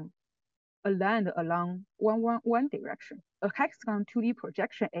dodecahedron aligned along 111 direction. A hexagon 2D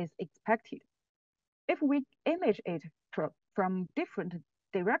projection is expected. If we image it from different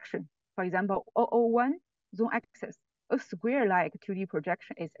direction, for example, 001 zone axis, a square-like 2D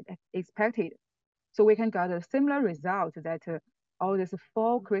projection is expected. So we can get a similar result that all these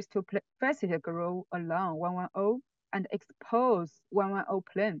 4 crystal facets grow along 110 and expose 110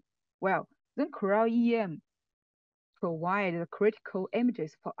 plane. Well, then Cryo-EM provide the critical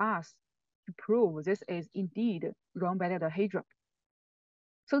images for us to prove this is indeed rhombic dodecahedron.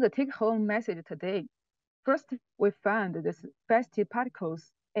 So the take-home message today, first, we found this facet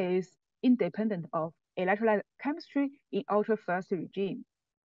particles is independent of electrolyte chemistry in ultra-fast regime.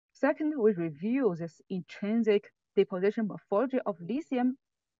 Second, we review this intrinsic deposition morphology of lithium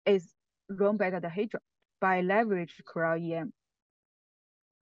is rhombic dodecahedron by leverage Cryo-EM.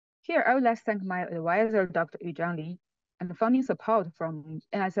 Here, I would like to thank my advisor, Dr. Yuzhang Li, and the funding support from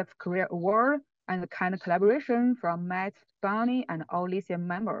NSF Career Award and the kind collaboration from Matt, Bonnie, and all lithium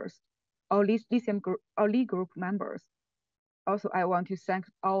members, all lead group members. Also, I want to thank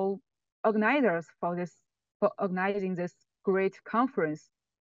all organizers for organizing this great conference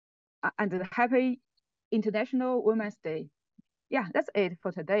and happy International Women's Day. Yeah, that's it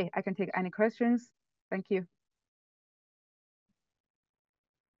for today. I can take any questions. Thank you.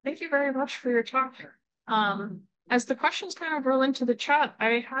 Thank you very much for your talk. As the questions kind of roll into the chat,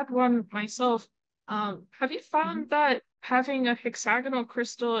 I had one myself. Have you found that having a hexagonal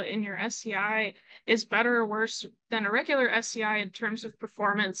crystal in your SEI is better or worse than a regular SEI in terms of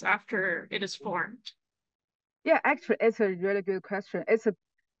performance after it is formed? Yeah, actually, it's a really good question.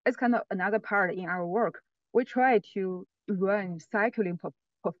 It's kind of another part in our work. We try to run cycling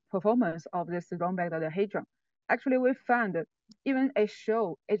performance of this rhombic dodecahedron. Actually, we found even it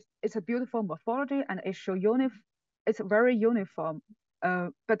show it's a beautiful morphology and it show it's very uniform.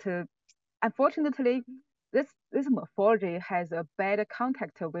 But unfortunately, this morphology has a bad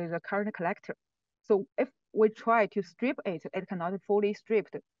contact with the current collector. So if we try to strip it, it cannot fully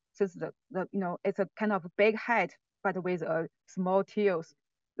stripped since it's a kind of big head but with a small tails.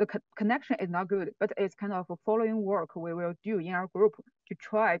 The connection is not good, but it's kind of a following work we will do in our group to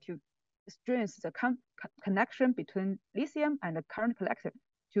try to strengthen the connection between lithium and the current collector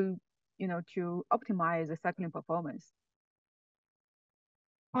to optimize the cycling performance.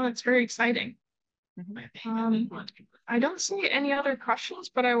 Oh, that's very exciting. I don't see any other questions,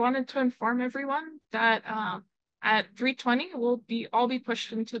 but I wanted to inform everyone that at 3:20 we'll all be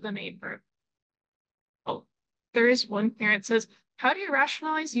pushed into the main room. Oh, there is one here. It says, how do you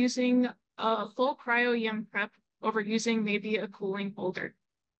rationalize using a full Cryo-EM prep over using maybe a cooling holder?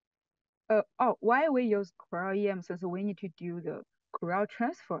 Why we use Cryo-EM? Since we need to do the cryo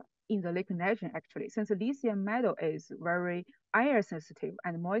transfer in the liquid nitrogen actually, since lithium metal is very air sensitive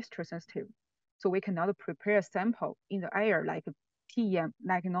and moisture sensitive. So we cannot prepare a sample in the air like TEM,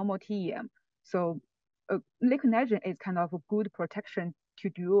 like normal TEM. So liquid nitrogen is kind of a good protection to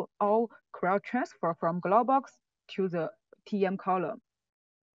do all cryo transfer from glow box to the TEM column.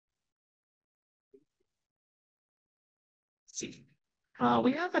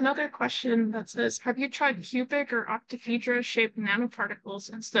 We have another question that says, have you tried cubic or octahedra shaped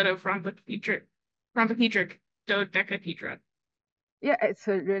nanoparticles instead of rhombohedric dodecahedra? Yeah, it's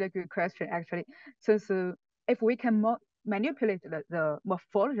a really good question actually. Since if we can manipulate the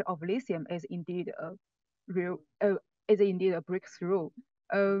morphology of lithium is indeed a breakthrough.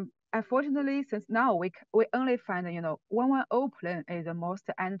 Unfortunately, since now we only find 110 plane is the most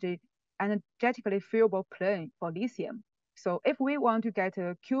energetically fillable plane for lithium. So if we want to get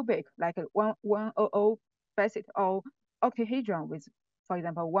a cubic like a 100 facet or octahedron with, for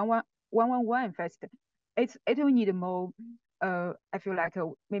example, 111 facet, it will need more. I feel like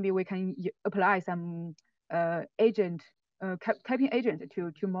maybe we can apply some agent, capping agent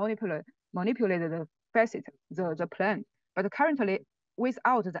to manipulate the facet, the plane. But currently,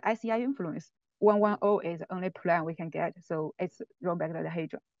 without the SEI influence, 110 is the only plane we can get. So it's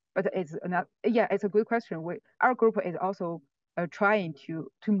rhombohedron. But it's not. Yeah, it's a good question. Our group is also trying to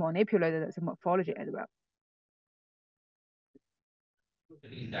manipulate the morphology as well.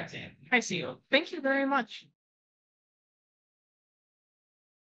 I see. Thank you very much.